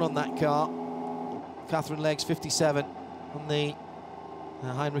earlier on that car. Catherine Legge's 57 on the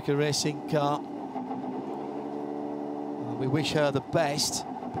Heinrich Racing car. We wish her the best.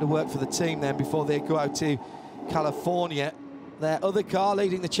 Bit of work for the team then before they go out to California. Their other car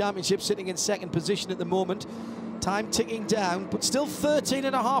leading the championship, sitting in 2nd position at the moment. Time ticking down, but still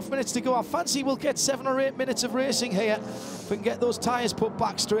 13.5 minutes to go. I fancy we'll get 7 or 8 minutes of racing here. If we can get those tyres put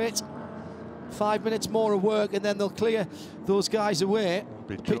back straight. 5 minutes more of work, and then they'll clear those guys away.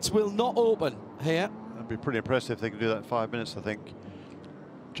 Pits will not open here. That'd be pretty impressive if they can do that in 5 minutes, I think.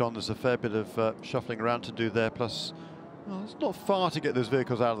 John, there's a fair bit of shuffling around to do there, plus well, it's not far to get those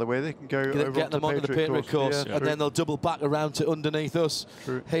vehicles out of the way. They can go over get them onto the Patriot course, and then they'll double back around to underneath us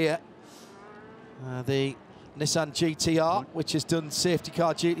here. The Nissan GTR, which has done safety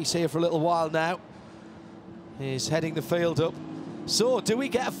car duties here for a little while now, is heading the field up. So, do we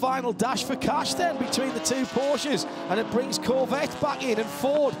get a final dash for cash then between the 2 Porsches? And it brings Corvette back in, and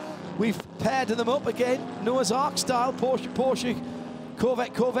Ford, we've paired them up again, Noah's Ark style, Porsche,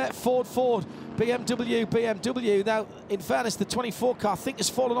 Corvette, Ford, BMW. Now, in fairness, the 24 car, I think, has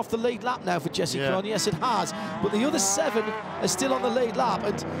fallen off the lead lap now for Jesse Krohn. Yes, it has. But the other 7 are still on the lead lap.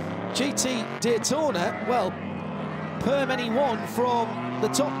 And GT Daytona, well, perm anyone from the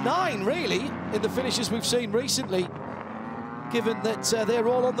top 9, really, in the finishes we've seen recently. Given that they're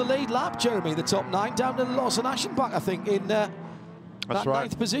all on the lead lap, Jeremy, the top 9, down to Lawson Aschenbach, I think, in that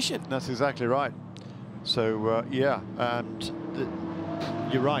 9th position. That's exactly right. So, yeah, and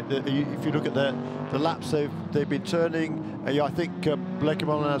you're right. If you look at the laps they've been turning, I think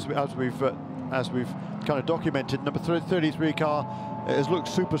Bleekemolen, as we've kind of documented, number 33 car has looked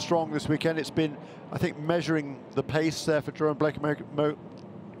super strong this weekend. It's been, I think, measuring the pace there for Jeroen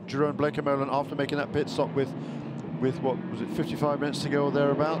Bleekemolen after making that pit stop with what was it, 55 minutes to go or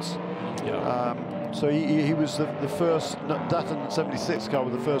thereabouts. Yeah. So he was the first, that and the 76 car were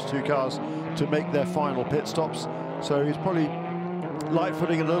the first 2 cars to make their final pit stops. So he's probably light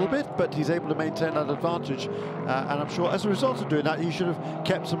footing a little bit, but he's able to maintain that advantage. And I'm sure as a result of doing that, he should have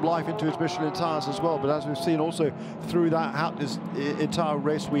kept some life into his Michelin tyres as well. But as we've seen also through that this entire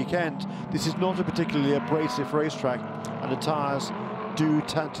race weekend, this is not a particularly abrasive racetrack, and the tyres do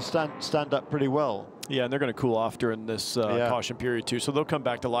tend to stand up pretty well. Yeah, and they're going to cool off during this caution period too, so they'll come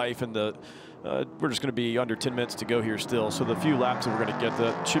back to life, and we're just going to be under 10 minutes to go here still, so the few laps that we're going to get,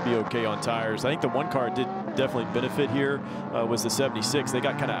 that should be okay on tires. I think the one car did definitely benefit here was the 76. They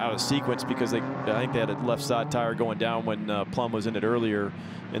got kind of out of sequence because I think they had a left side tire going down when Plum was in it earlier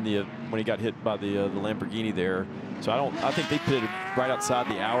in when he got hit by the Lamborghini there. So I think they pitted right outside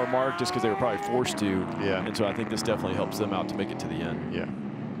the hour mark just because they were probably forced to. Yeah. And so I think this definitely helps them out to make it to the end. Yeah.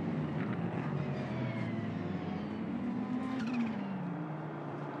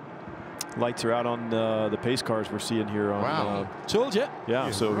 Lights are out on the pace cars we're seeing here. On, told you.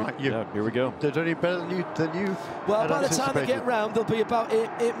 Yeah, so right. Here we go. They're doing better than you. Well, by the time they get round, there'll be about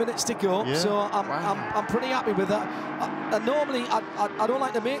 8 minutes to go. Yeah. So I'm pretty happy with that. Normally, I don't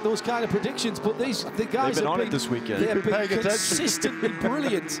like to make those kind of predictions, but the guys have been on it this weekend. They've been consistently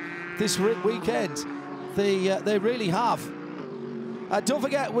brilliant this weekend. They really have. Don't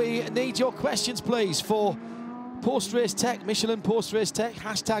forget, we need your questions, please, for Post-race tech, Michelin post-race tech,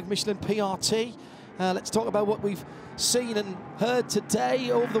 hashtag Michelin PRT. Let's talk about what we've seen and heard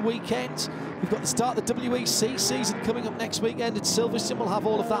today over the weekend. We've got the start of the WEC season coming up next weekend at Silverstone. We'll have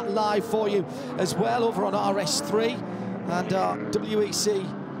all of that live for you as well over on RS3, and our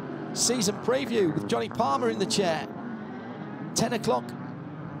WEC season preview with Johnny Palmer in the chair. 10 o'clock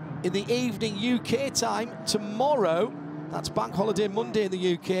in the evening UK time tomorrow. That's Bank Holiday Monday in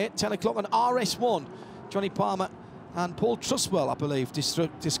the UK, 10 o'clock on RS1. Johnny Palmer and Paul Truswell, I believe,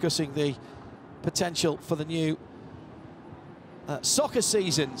 discussing the potential for the new soccer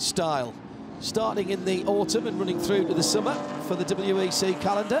season style, starting in the autumn and running through to the summer for the WEC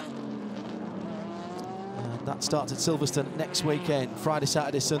calendar. And that starts at Silverstone next weekend, Friday,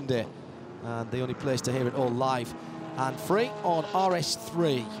 Saturday, Sunday. And the only place to hear it all live and free on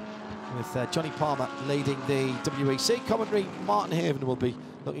RS3, with Johnny Palmer leading the WEC commentary. Martin Haven will be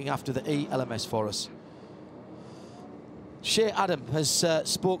looking after the ELMS for us. Shea Adam has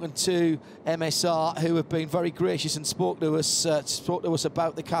spoken to MSR, who have been very gracious and spoke to us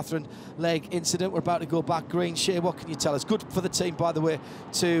about the Catherine Legge incident. We're about to go back green. Shea, what can you tell us? Good for the team, by the way,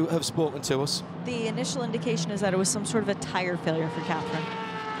 to have spoken to us. The initial indication is that it was some sort of a tire failure for Catherine.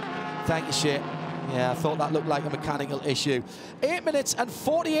 Thank you, Shea. Yeah, I thought that looked like a mechanical issue. 8 minutes and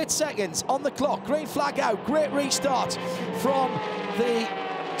 48 seconds on the clock. Green flag out. Great restart from the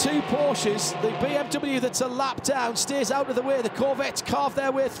two Porsches. The BMW that's a lap down stays out of the way. The Corvettes carve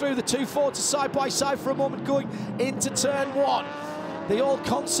their way through. The two Fords are side by side for a moment going into turn one. The old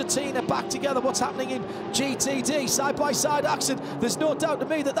concertina back together. What's happening in GTD? Side-by-side action. There's no doubt to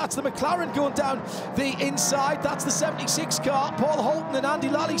me that that's the McLaren going down the inside. That's the 76 car. Paul Holton and Andy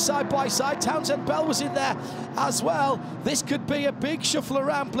Lally side-by-side. Townsend Bell was in there as well. This could be a big shuffle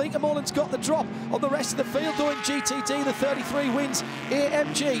around. Bleekemolen's got the drop on the rest of the field, though, in GTD. The 33 wins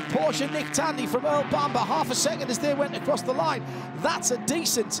AMG. Porsche Nick Tandy from Earl Bamber. Half a second as they went across the line. That's a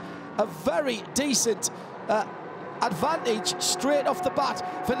very decent advantage straight off the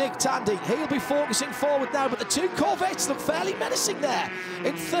bat for Nick Tandy. He'll be focusing forward now, but the two Corvettes look fairly menacing there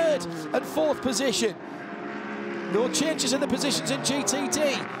in third and fourth position. No changes in the positions in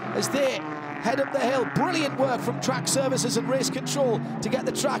GTD as they head up the hill. Brilliant work from track services and race control to get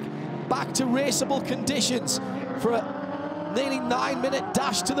the track back to raceable conditions for a nearly 9-minute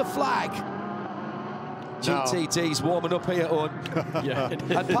dash to the flag. GTD's warming up here, Owen. Yeah,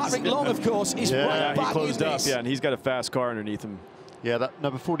 and Patrick Long, of course, is right back he closed in up, this. yeah, and he's got a fast car underneath him. Yeah, that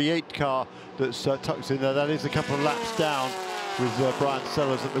number 48 car that's tucked in there, that is a couple of laps down with Brian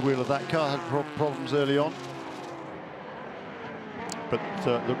Sellers at the wheel of that car. Had problems early on. But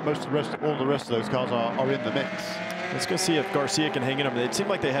all the rest of those cars are in the mix. Let's go see if Garcia can hang in them. It seemed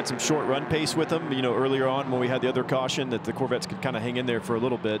like they had some short run pace with them, you know, earlier on when we had the other caution, that the Corvettes could kind of hang in there for a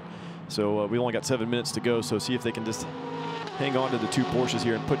little bit. So we only got 7 minutes to go, so see if they can just hang on to the two Porsches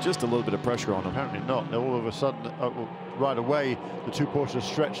here and put just a little bit of pressure on them. Apparently not. All of a sudden, right away, the two Porsches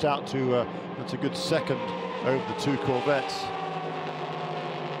stretched out to that's a good second over the two Corvettes.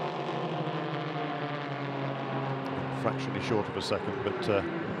 Fractionally short of a second, but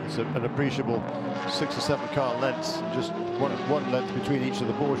it's an appreciable 6 or 7 car lengths, just one length between each of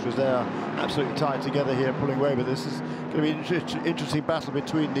the Porsches. They are absolutely tied together here, pulling away, but this is going to be an interesting battle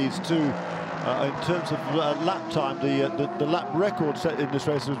between these two. In terms of lap time, the lap record set in this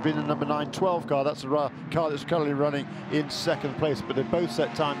race has been a number 912 car. That's a car that's currently running in second place, but they both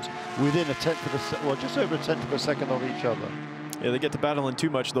set times within a tenth of a second, well, just over a tenth of a second of each other. Yeah, they get to battling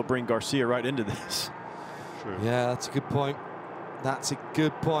too much, they'll bring Garcia right into this. True. Yeah, that's a good point. That's a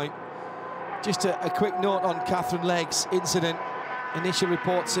good point. Just a quick note on Catherine Legge's incident. Initial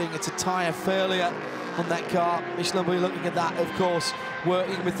report saying it's a tyre failure on that car. Michelin will be looking at that, of course,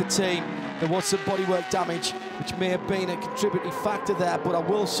 working with the team. There was some bodywork damage, which may have been a contributing factor there, but I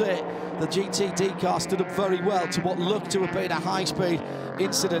will say the GTD car stood up very well to what looked to have been a high-speed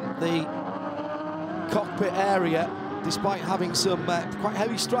incident. The cockpit area, despite having some quite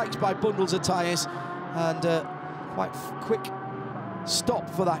heavy strikes by bundles of tyres, and quite quick stop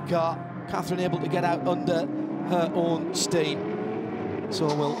for that car. Catherine able to get out under her own steam.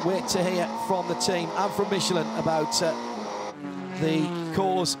 So we'll wait to hear from the team and from Michelin about the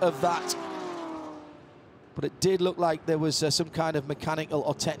cause of that. But it did look like there was some kind of mechanical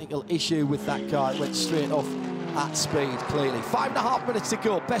or technical issue with that car. It went straight off at speed, clearly. 5.5 minutes to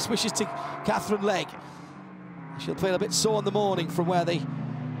go. Best wishes to Catherine Legge. She'll feel a bit sore in the morning from where the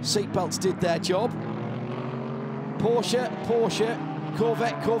seatbelts did their job. Porsche,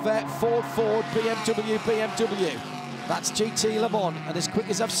 Corvette, Ford, BMW. That's GT Le Mans, and as quick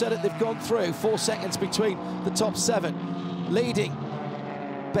as I've said it, they've gone through. 4 seconds between the top 7. Leading,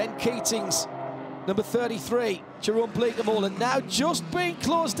 Ben Keating's number 33, Jerome Bleekemolen, now just being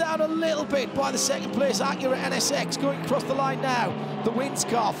closed down a little bit by the second place Acura NSX, going across the line now. The Wins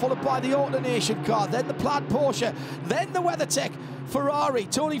car, followed by the AutoNation car, then the plaid Porsche, then the WeatherTech Ferrari.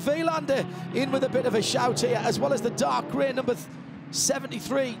 Tony Vielander in with a bit of a shout here, as well as the dark grey number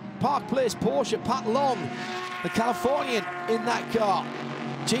 73 Park Place Porsche, Pat Long, the Californian in that car.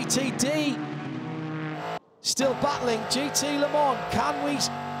 GTD still battling. GT Le Mans,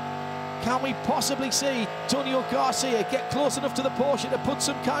 can we possibly see Antonio Garcia get close enough to the Porsche to put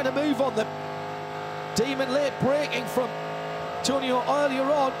some kind of move on them? Demon late braking from Antonio earlier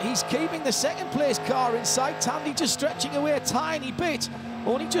on. He's keeping the second place car in sight. Tandy just stretching away a tiny bit.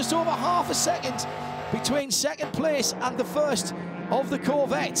 Only just over half a second between second place and the first of the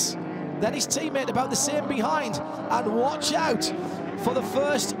Corvettes. Then his teammate about the same behind. And watch out for the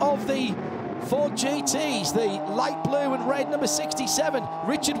first of the Ford GTs, the light blue and red number 67,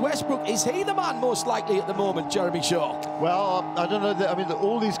 Richard Westbrook. Is he the man most likely at the moment, Jeremy Shaw? Well, I don't know. I mean,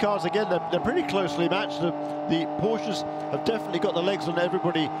 all these cars, again, they're pretty closely matched. The Porsches have definitely got the legs on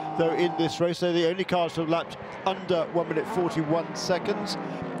everybody, though, in this race. They're the only cars to have lapped under 1 minute 41 seconds,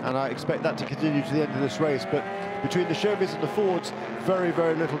 and I expect that to continue to the end of this race. But between the Chevys and the Fords, very,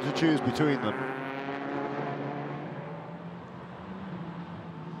 very little to choose between them.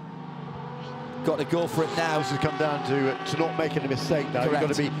 Got to go for it now. This has come down to not making a mistake now.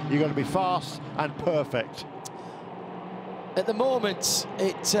 Correct. You've got to be fast and perfect. At the moment,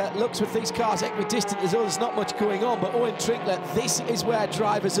 it looks with these cars equidistant as though there's not much going on, but Owen Trinkler, this is where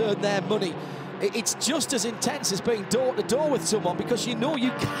drivers earn their money. It's just as intense as being door-to-door with someone, because you know you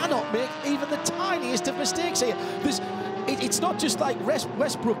cannot make even the tiniest of mistakes here. It's not just like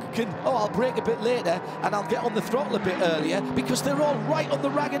Westbrook can, oh, I'll brake a bit later and I'll get on the throttle a bit earlier, because they're all right on the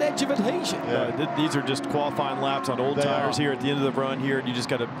ragged edge of adhesion. Yeah, these are just qualifying laps on old tires here at the end of the run here, and you just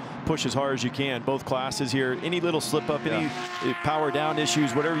got to push as hard as you can. Both classes here, any little slip up, any power down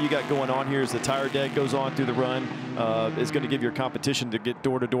issues, whatever you got going on here as the tire deck goes on through the run, is going to give your competition to get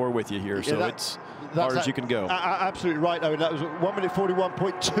door-to-door with you here. So it's hard as you can go. Absolutely right. I mean, that was 1 minute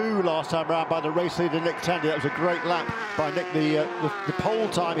 41.2 last time around by the race leader Nick Tandy. That was a great lap by Nick. The pole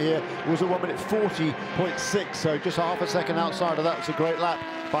time here was a 1 minute 40.6, so just half a second outside of that. Was a great lap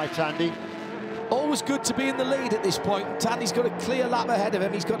by Tandy. Always good to be in the lead at this point. Tandy's got a clear lap ahead of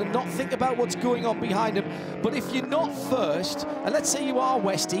him. He's got to not think about what's going on behind him. But if you're not first, and let's say you are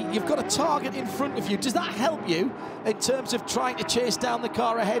Westy, you've got a target in front of you. Does that help you in terms of trying to chase down the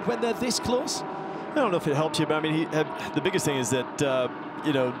car ahead when they're this close? I don't know if it helps you, but I mean, the biggest thing is that,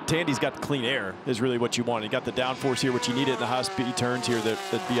 you know, Tandy's got the clean air is really what you want. He got the downforce here, which you needed in the high-speed turns here, that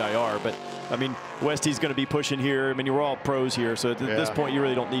VIR. But, I mean, Westy's going to be pushing here. I mean, you're all pros here, so at this point, you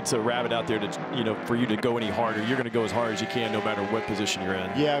really don't need to rabbit out there to, you know, for you to go any harder. You're going to go as hard as you can, no matter what position you're in.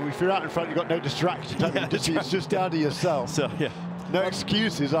 Yeah, if you're out in front, you've got no distraction. It's just down to yourself. So, yeah. No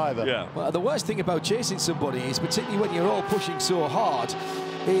excuses either. Yeah. Well, the worst thing about chasing somebody is, particularly when you're all pushing so hard,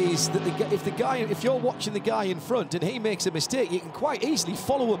 is that if you're watching the guy in front and he makes a mistake, you can quite easily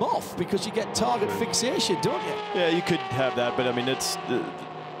follow him off because you get target fixation, don't you? Yeah, you could have that, but I mean,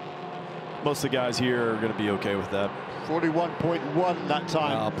 most of the guys here are going to be okay with that. 41.1 that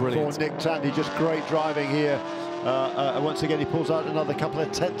time for Nick Tandy. Just great driving here. Once again, he pulls out another couple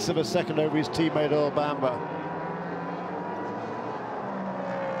of tenths of a second over his teammate Earl Bamber.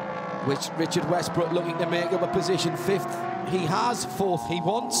 Richard Westbrook looking to make up a position. Fifth he has, fourth he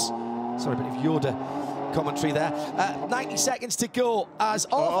wants. Sorry, a bit of Yoda commentary there. 90 seconds to go as the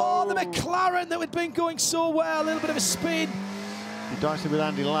McLaren that had been going so well, a little bit of a spin. He diced it with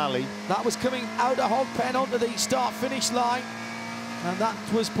Andy Lally. That was coming out of Hogpen onto the start-finish line, and that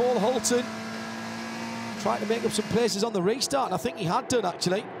was Paul Holton trying to make up some places on the restart, and I think he had done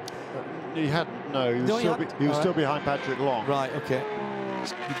actually. He hadn't, no. He was still behind Patrick Long. Right, okay.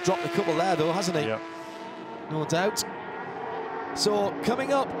 He's dropped a couple there though, hasn't he? Yeah. No doubt. So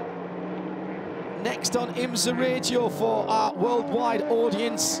coming up next on IMSA Radio for our worldwide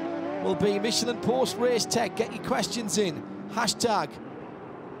audience will be Michelin post-race tech. Get your questions in. Hashtag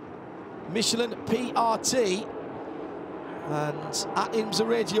Michelin PRT. And at IMSA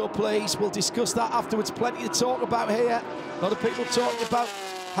Radio, please. We'll discuss that afterwards. Plenty to talk about here. A lot of people talking about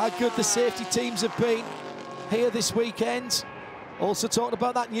how good the safety teams have been here this weekend. Also talking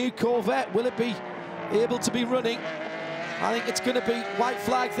about that new Corvette. Will it be able to be running? I think it's going to be white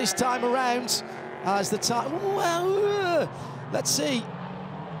flag this time around as the time... Well, let's see.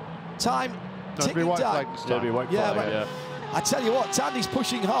 Time ticking down. It'll be white flag, yeah. I tell you what, Tandy's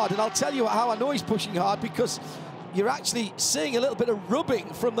pushing hard, and I'll tell you how I know he's pushing hard, because you're actually seeing a little bit of rubbing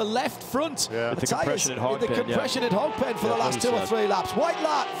from the left front. Yeah. The compression at Hogpen. The compression at Hogpen for the last 2 or 3 laps. White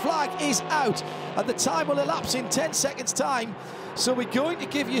flag is out, and the time will elapse in 10 seconds' time. So we're going to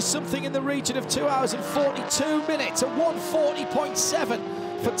give you something in the region of 2 hours and 42 minutes, a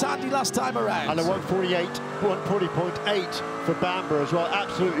 1:40.7 for Tandy last time around. And a 1:40.8 for Bamber as well.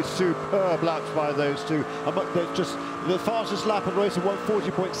 Absolutely superb laps by those two. Just the fastest lap of the race, a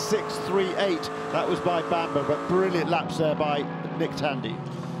 1:40.638. That was by Bamber, but brilliant laps there by Nick Tandy.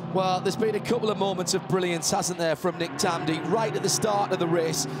 Well, there's been a couple of moments of brilliance, hasn't there, from Nick Tandy, right at the start of the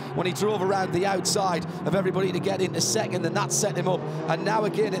race when he drove around the outside of everybody to get into second, and that set him up. And now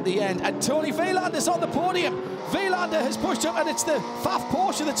again at the end, and Tony Wielander's on the podium. Wielander has pushed up, and it's the FAF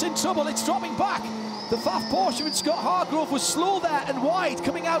Porsche that's in trouble. It's dropping back. The FAF Porsche and Scott Hargrove was slow there and wide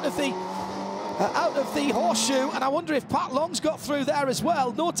coming out of the horseshoe, and I wonder if Pat Long's got through there as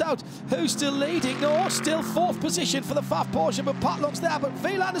well. No doubt who's still leading. No, still fourth position for the FAF Porsche, but Pat Long's there. But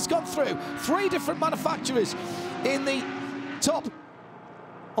Wielander's gone through. 3 different manufacturers in the top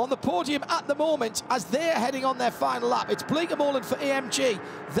on the podium at the moment as they're heading on their final lap. It's Bleekemolen for AMG,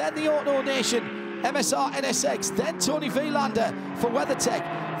 then the Auto Nation MSR NSX, then Tony Wielander for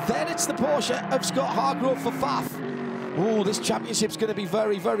WeatherTech, then it's the Porsche of Scott Hargrove for FAF. Oh, this championship's going to be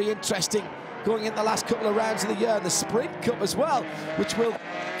very, very interesting going in the last couple of rounds of the year, and the Sprint Cup as well, which will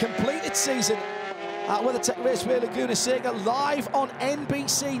complete its season at WeatherTech Raceway Laguna Seca, live on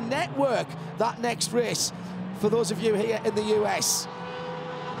NBC Network, that next race, for those of you here in the US.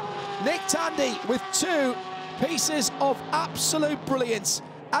 Nick Tandy with 2 pieces of absolute brilliance.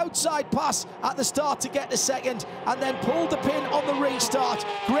 Outside pass at the start to get to second, and then pulled the pin on the restart.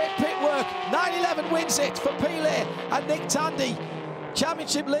 Great pit work. 911 wins it for Pilet and Nick Tandy.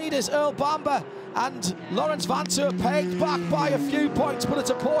 Championship leaders Earl Bamber and Lawrence Vanthoor pegged back by a few points, but it's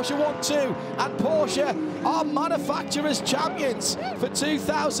a Porsche 1-2, and Porsche are manufacturers champions for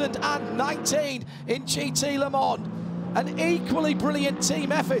 2019 in GT Le Mans. An equally brilliant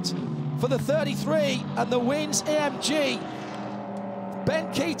team effort for the 33 and the wins AMG.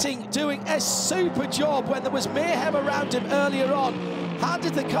 Ben Keating doing a super job when there was mayhem around him earlier on.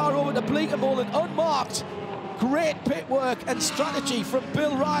 Handed the car over to Bleekemolen unmarked. Great pit work and strategy from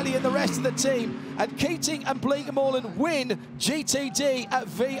Bill Riley and the rest of the team. And Keating and Bleekemolen win GTD at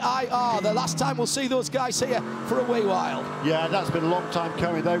VIR. The last time we'll see those guys here for a wee while. Yeah, that's been a long time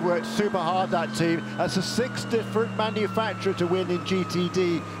coming. They worked super hard, that team. That's a 6 different manufacturer to win in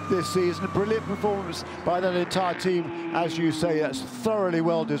GTD this season. Brilliant performance by that entire team. As you say, that's thoroughly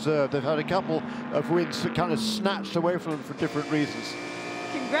well deserved. They've had a couple of wins that kind of snatched away from them for different reasons.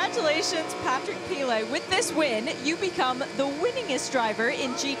 Congratulations, Patrick Pilet. With this win, you become the winningest driver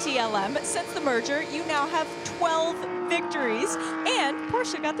in GTLM. Since the merger, you now have 12 victories, and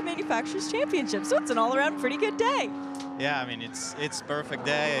Porsche got the Manufacturers' Championship, so it's an all-around pretty good day. Yeah, I mean, it's perfect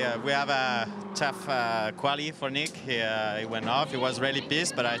day. We have a tough quali for Nick. He went off. He was really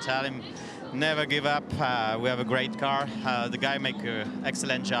pissed, but I tell him, never give up. We have a great car. The guy make an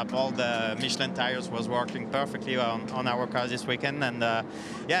excellent job. All the Michelin tires was working perfectly on our cars this weekend. And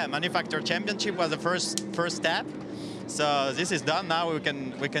yeah, Manufacturer Championship was the first step. So this is done. Now we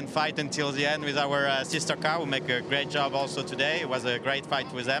can fight until the end with our sister car. We make a great job also today. It was a great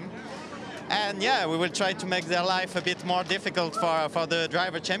fight with them. And yeah, we will try to make their life a bit more difficult for the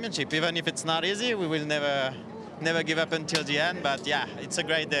driver championship. Even if it's not easy, we will never give up until the end. But yeah, it's a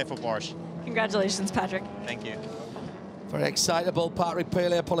great day for Porsche. Congratulations, Patrick. Thank you. Very excitable, Patrick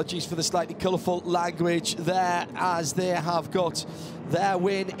Pilet. Apologies for the slightly colourful language there, as they have got their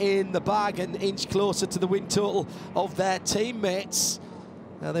win in the bag, an inch closer to the win total of their teammates.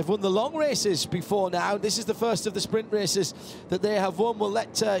 Now, they've won the long races before now. This is the first of the sprint races that they have won. We'll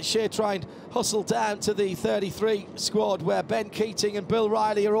let Shea try and hustle down to the 33 squad, where Ben Keating and Bill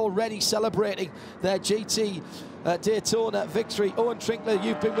Riley are already celebrating their GT Daytona victory. Owen Trinkler,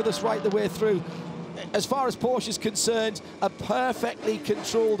 you've been with us right the way through. As far as Porsche's concerned, a perfectly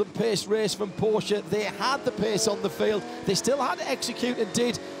controlled and paced race from Porsche. They had the pace on the field. They still had to execute, and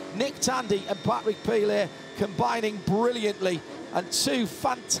did. Nick Tandy and Patrick Pilet combining brilliantly, and 2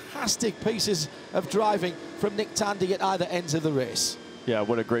 fantastic pieces of driving from Nick Tandy at either ends of the race. Yeah,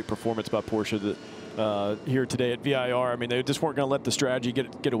 what a great performance by Porsche here today at VIR. I mean, they just weren't going to let the strategy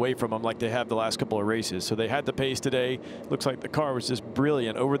get away from them like they have the last couple of races. So they had the pace today. Looks like the car was just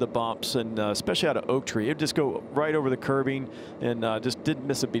brilliant over the bumps, and especially out of Oak Tree. It would just go right over the curbing and just didn't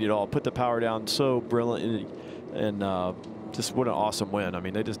miss a beat at all. Put the power down so brilliantly, and just what an awesome win. I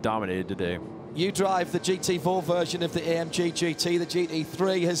mean, they just dominated today. You drive the GT4 version of the AMG GT. The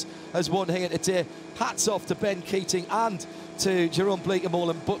GT3 has won here today. Hats off to Ben Keating and to Jerome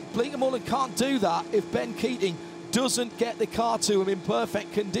Bleekemolen. But Bleekemolen can't do that if Ben Keating doesn't get the car to him in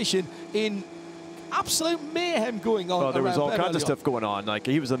perfect condition, in absolute mayhem going on. Oh, there was all kinds of stuff going on. Like,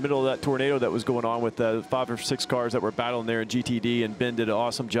 he was in the middle of that tornado that was going on with the 5 or 6 cars that were battling there in GTD, and Ben did an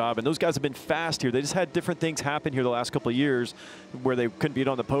awesome job. And those guys have been fast here. They just had different things happen here the last couple of years where they couldn't be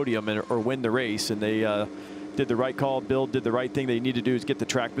on the podium or win the race, and they did the right call. Bill did the right thing they need to do, is get the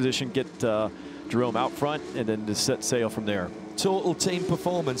track position, get Jerome out front, and then to set sail from there. total team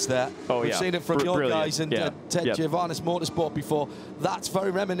performance there. Oh, We've seen it from your brilliant. guys and Yeah. Giovanna's Motorsport before. That's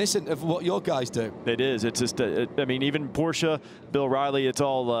very reminiscent of what your guys do. It is. It's just, I mean, even Porsche, Bill Riley, it's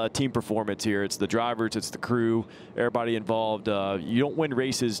all team performance here. It's the drivers, it's the crew, everybody involved. You don't win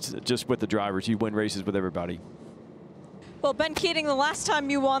races just with the drivers. You win races with everybody. Well, Ben Keating, the last time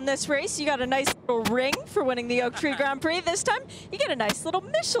you won this race, you got a nice little ring for winning the Oak Tree Grand Prix. This time, you get a nice little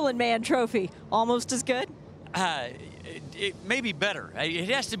Michelin Man trophy. Almost as good? It may be better. It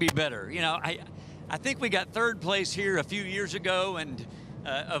has to be better. You know, I think we got third place here a few years ago, and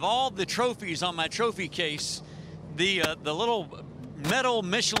of all the trophies on my trophy case, the little metal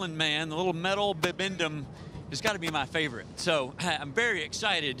Michelin Man, the little metal bibendum, has got to be my favorite. So I'm very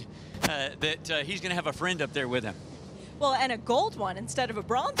excited that he's going to have a friend up there with him. Well, and a gold one instead of a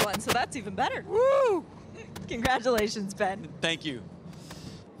bronze one, so that's even better. Woo! Congratulations, Ben. Thank you.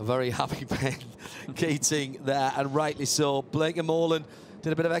 A very happy Ben Keating there, and rightly so. Blake Morland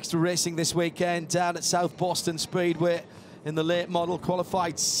did a bit of extra racing this weekend down at South Boston Speedway in the late model,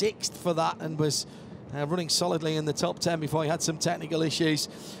 qualified 6th for that, and was running solidly in the top 10 before he had some technical issues.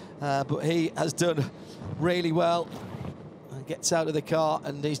 But he has done really well. Gets out of the car,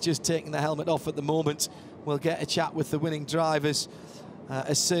 and he's just taking the helmet off at the moment. We'll get a chat with the winning drivers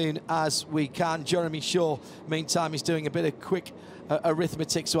as soon as we can. Jeremy Shaw, meantime, is doing a bit of quick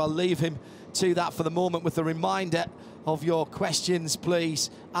arithmetic, so I'll leave him to that for the moment with a reminder of your questions,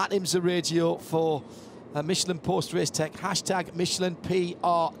 please, at IMSA Radio for Michelin Post Race Tech, hashtag Michelin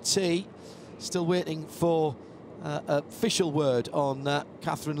PRT. Still waiting for an official word on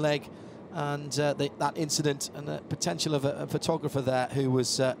Catherine Legg and that incident, and the potential of a photographer there who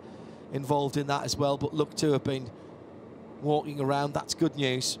was involved in that as well, but looked to have been walking around. That's good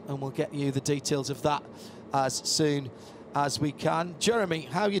news, and we'll get you the details of that as soon as we can. Jeremy,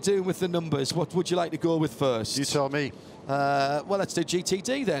 how are you doing with the numbers? What would you like to go with first? You tell me. Well, let's do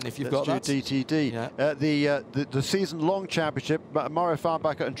GTD then, if you've got that. Let's do GTD. Yeah. The season-long championship, Mario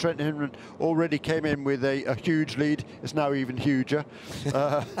Farnbacher and Trent Hinman already came in with a huge lead. It's now even huger.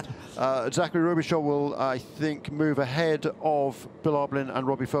 Zachary Robichaud will, I think, move ahead of Bill Arblin and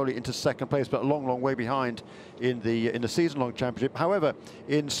Robbie Foley into second place, but a long, long way behind in the season-long championship. However,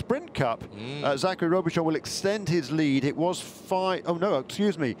 in Sprint Cup, Zachary Robichaud will extend his lead. It was 5. Oh no,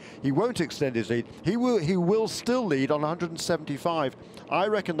 excuse me. He won't extend his lead. He will still lead on 175. I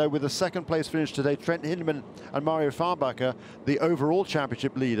reckon, though, with the second place finish today, Trent Hinman and Mario Farnbacher, the overall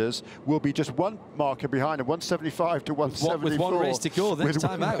championship leaders, will be just one marker behind him, 175 to 174. With one race to go, then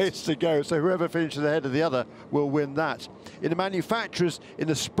time out. Race to go, so whoever finishes ahead of the other will win that. In the manufacturers, in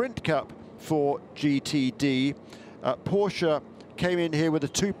the Sprint Cup for GTD, Porsche came in here with a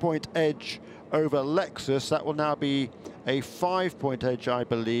 2-point edge over Lexus. That will now be a 5-point edge, I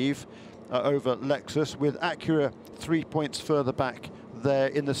believe, over Lexus, with Acura 3 points further back there.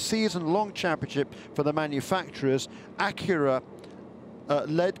 In the season-long championship for the manufacturers, Acura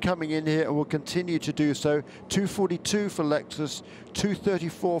led coming in here and will continue to do so. 242 for Lexus,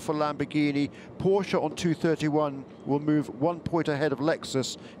 234 for Lamborghini. Porsche on 231 will move 1 point ahead of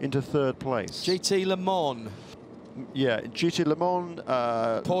Lexus into third place. GT Le Mans. Yeah, GT Le Mans.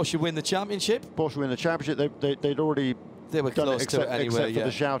 Porsche win the championship. Porsche win the championship. They'd already They were close to it anyway, except for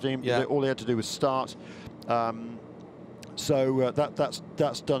the shouting. Yeah. All they had to do was start. So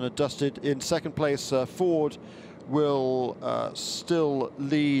that's done and dusted. In second place, Ford will still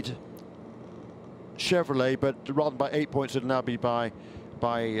lead Chevrolet, but rather by 8 points, it'll now be by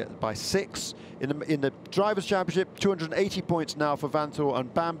 6. In the Drivers' Championship, 280 points now for Vanthoor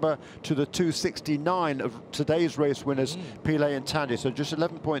and Bamber to the 269 of today's race winners, Pilet and Tandy. So just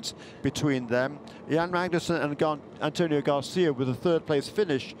 11 points between them. Jan Magnussen and Antonio Garcia, with a third place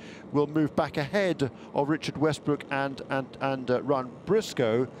finish, will move back ahead of Richard Westbrook and Ryan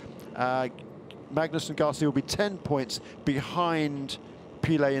Briscoe. Magnussen Garcia will be 10 points behind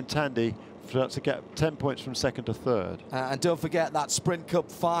Pilet and Tandy, to get 10 points from second to third. And don't forget that Sprint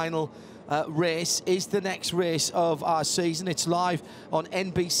Cup final race is the next race of our season. It's live on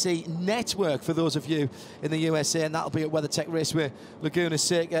NBC Network for those of you in the USA, and that'll be at WeatherTech Raceway, Laguna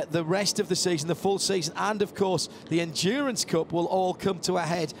Seca. The rest of the season, the full season, and of course the Endurance Cup will all come to a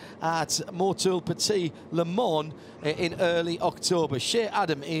head at Motul Petit Le Mans in early October. Shea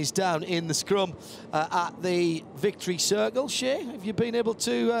Adam is down in the scrum at the Victory Circle. Shea, have you been able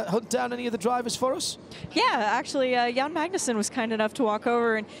to hunt down any of the drivers for us? Yeah, actually, Jan Magnussen was kind enough to walk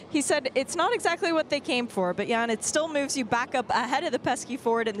over, and he said it's not exactly what they came for, but Jan, it still moves you back up ahead of the pesky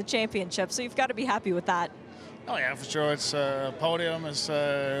Ford in the championship, so you've got to be happy with that. Oh yeah, for sure. It's podium is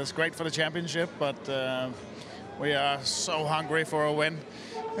great for the championship, but we are so hungry for a win,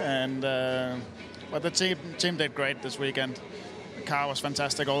 and but the team did great this weekend. car was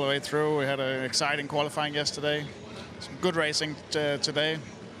fantastic all the way through. We had an exciting qualifying yesterday. Some good racing today.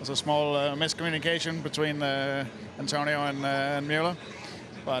 There's a small miscommunication between Antonio and Mueller,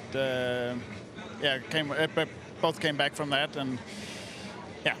 but yeah, both came back from that, and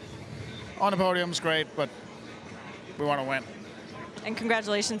yeah, on the podium is great, but we want to win. And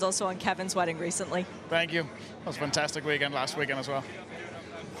congratulations also on Kevin's wedding recently. Thank you. It was a fantastic weekend last weekend as well.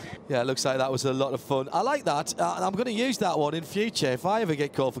 Yeah, it looks like that was a lot of fun. I like that, and I'm going to use that one in future. If I ever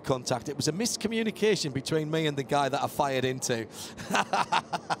get called for contact, it was a miscommunication between me and the guy that I fired into.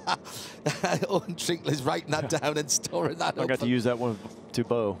 Owen Trinkler's writing that down and storing that up. I got to use that one to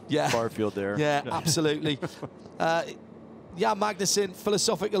Bo Barfield there. Yeah, absolutely. Yeah, Magnussen,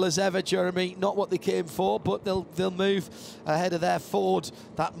 philosophical as ever, Jeremy. Not what they came for, but they'll move ahead of their Ford.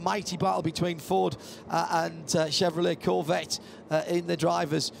 That mighty battle between Ford and Chevrolet Corvette in the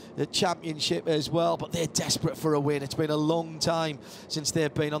Drivers' Championship as well. But they're desperate for a win. It's been a long time since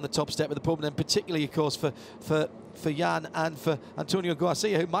they've been on the top step of the podium, and particularly, of course, for Jan and for Antonio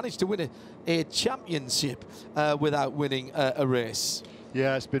Garcia, who managed to win a championship without winning a race.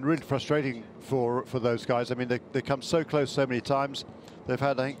 Yeah, it's been really frustrating for those guys. I mean, they come so close so many times. They've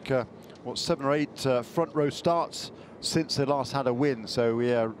had, I think, what, 7 or 8 front row starts since they last had a win. So,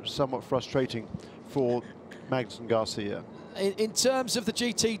 yeah, somewhat frustrating for Magnussen Garcia. In terms of the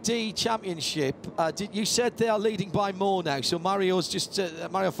GTD Championship, you said they are leading by more now. So Mario's just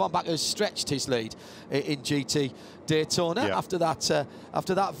Mario Farnbach has stretched his lead in GT Daytona after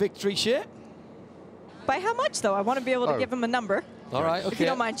that victory, Shea. By how much, though? I want to be able to give him a number. All right, okay. If you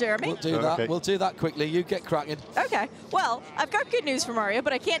don't mind, Jeremy. We'll do that. Okay. We'll do that quickly. You get cracking. Okay. Well, I've got good news for Mario,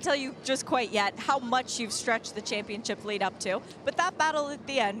 but I can't tell you just quite yet how much you've stretched the championship lead up to. But that battle at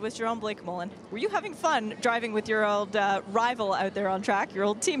the end with Jerome Blake-Mullen, were you having fun driving with your old rival out there on track, your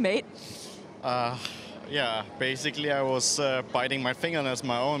old teammate? Yeah, basically I was biting my fingernails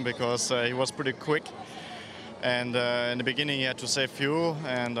my own because he was pretty quick. And in the beginning he had to save fuel,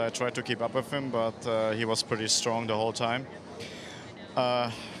 and I tried to keep up with him, but he was pretty strong the whole time.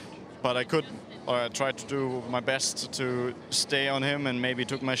 But I tried to do my best to stay on him, and maybe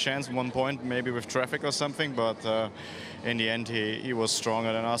took my chance at one point, maybe with traffic or something, but in the end he was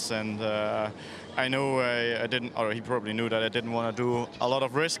stronger than us, and I know I didn't, or he probably knew that I didn't want to do a lot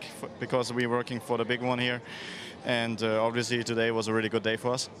of risk because we were working for the big one here, and obviously today was a really good day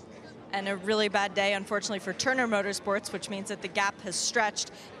for us. And a really bad day, unfortunately, for Turner Motorsports, which means that the gap has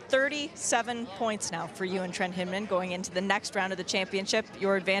stretched 37 points now for you and Trent Hinman going into the next round of the championship.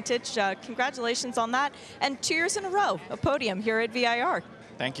 Your advantage. Congratulations on that. And 2 years in a row, a podium here at VIR.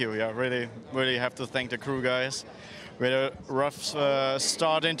 Thank you. Yeah, really have to thank the crew guys. We had a rough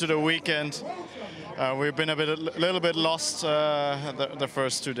start into the weekend. We've been a little bit lost the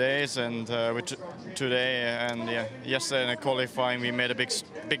first 2 days, and today and yesterday in the qualifying we made a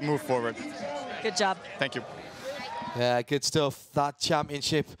big move forward. Good job. Thank you. Yeah, good stuff. That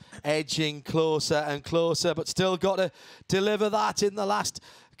championship edging closer and closer, but still got to deliver that in the last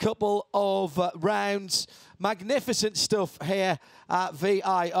couple of rounds. Magnificent stuff here at VIR.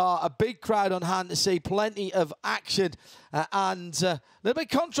 A big crowd on hand to see plenty of action and a little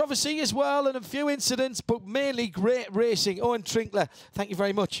bit of controversy as well, and a few incidents, but mainly great racing. Owen Trinkler, thank you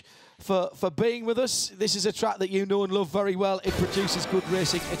very much for being with us. This is a track that you know and love very well. It produces good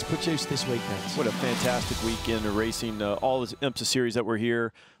racing. It's produced this weekend. What a fantastic weekend of racing. All the IMSA series that were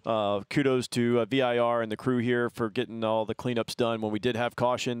here. Kudos to VIR and the crew here for getting all the cleanups done when we did have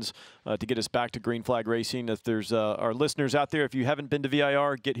cautions to get us back to green flag racing. If there's our listeners out there, if you haven't been to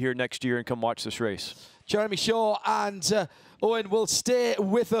VIR, get here next year and come watch this race. Jeremy Shaw and Owen will stay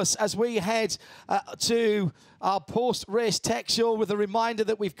with us as we head to our post-race tech show, with a reminder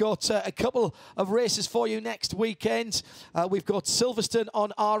that we've got a couple of races for you next weekend. We've got Silverstone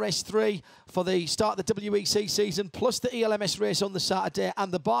on RS3 for the start of the WEC season, plus the ELMS race on the Saturday,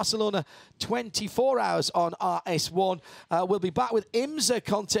 and the Barcelona 24 hours on RS1. We'll be back with IMSA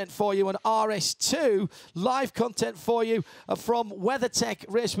content for you on RS2, live content for you from WeatherTech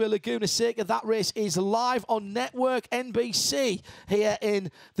Raceway Laguna Seca. That race is live on Network NBC here in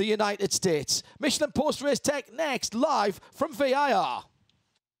the United States. Michelin post-race tech next, live from VIR.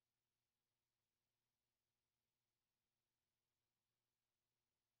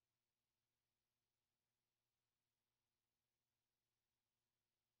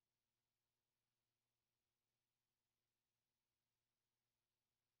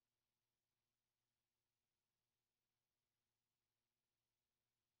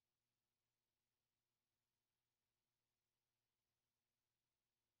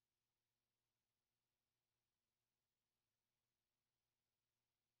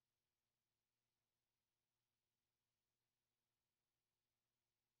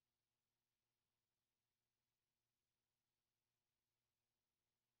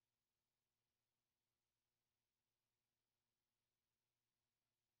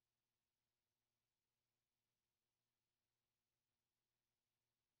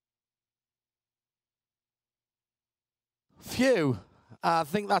 queue. I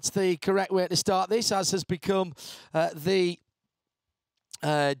think that's the correct way to start this, as has become the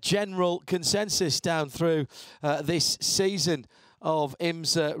general consensus down through this season of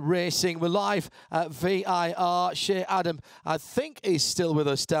IMSA Racing. We're live at VIR. Shea Adam, I think, is still with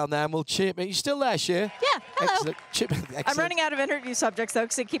us down there, and we'll chip in. You still there, Shea? Yeah, hello. Excellent. Excellent. I'm running out of interview subjects, though,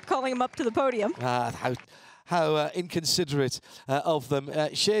 because I keep calling him up to the podium. How inconsiderate of them.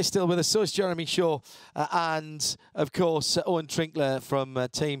 Shea's still with us, so is Jeremy Shaw, and, of course, Owen Trinkler from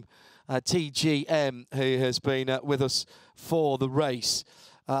Team TGM, who has been with us for the race.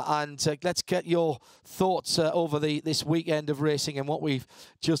 Let's get your thoughts over this weekend of racing and what we've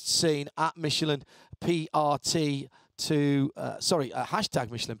just seen at Michelin PRT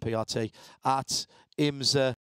hashtag Michelin PRT at IMSA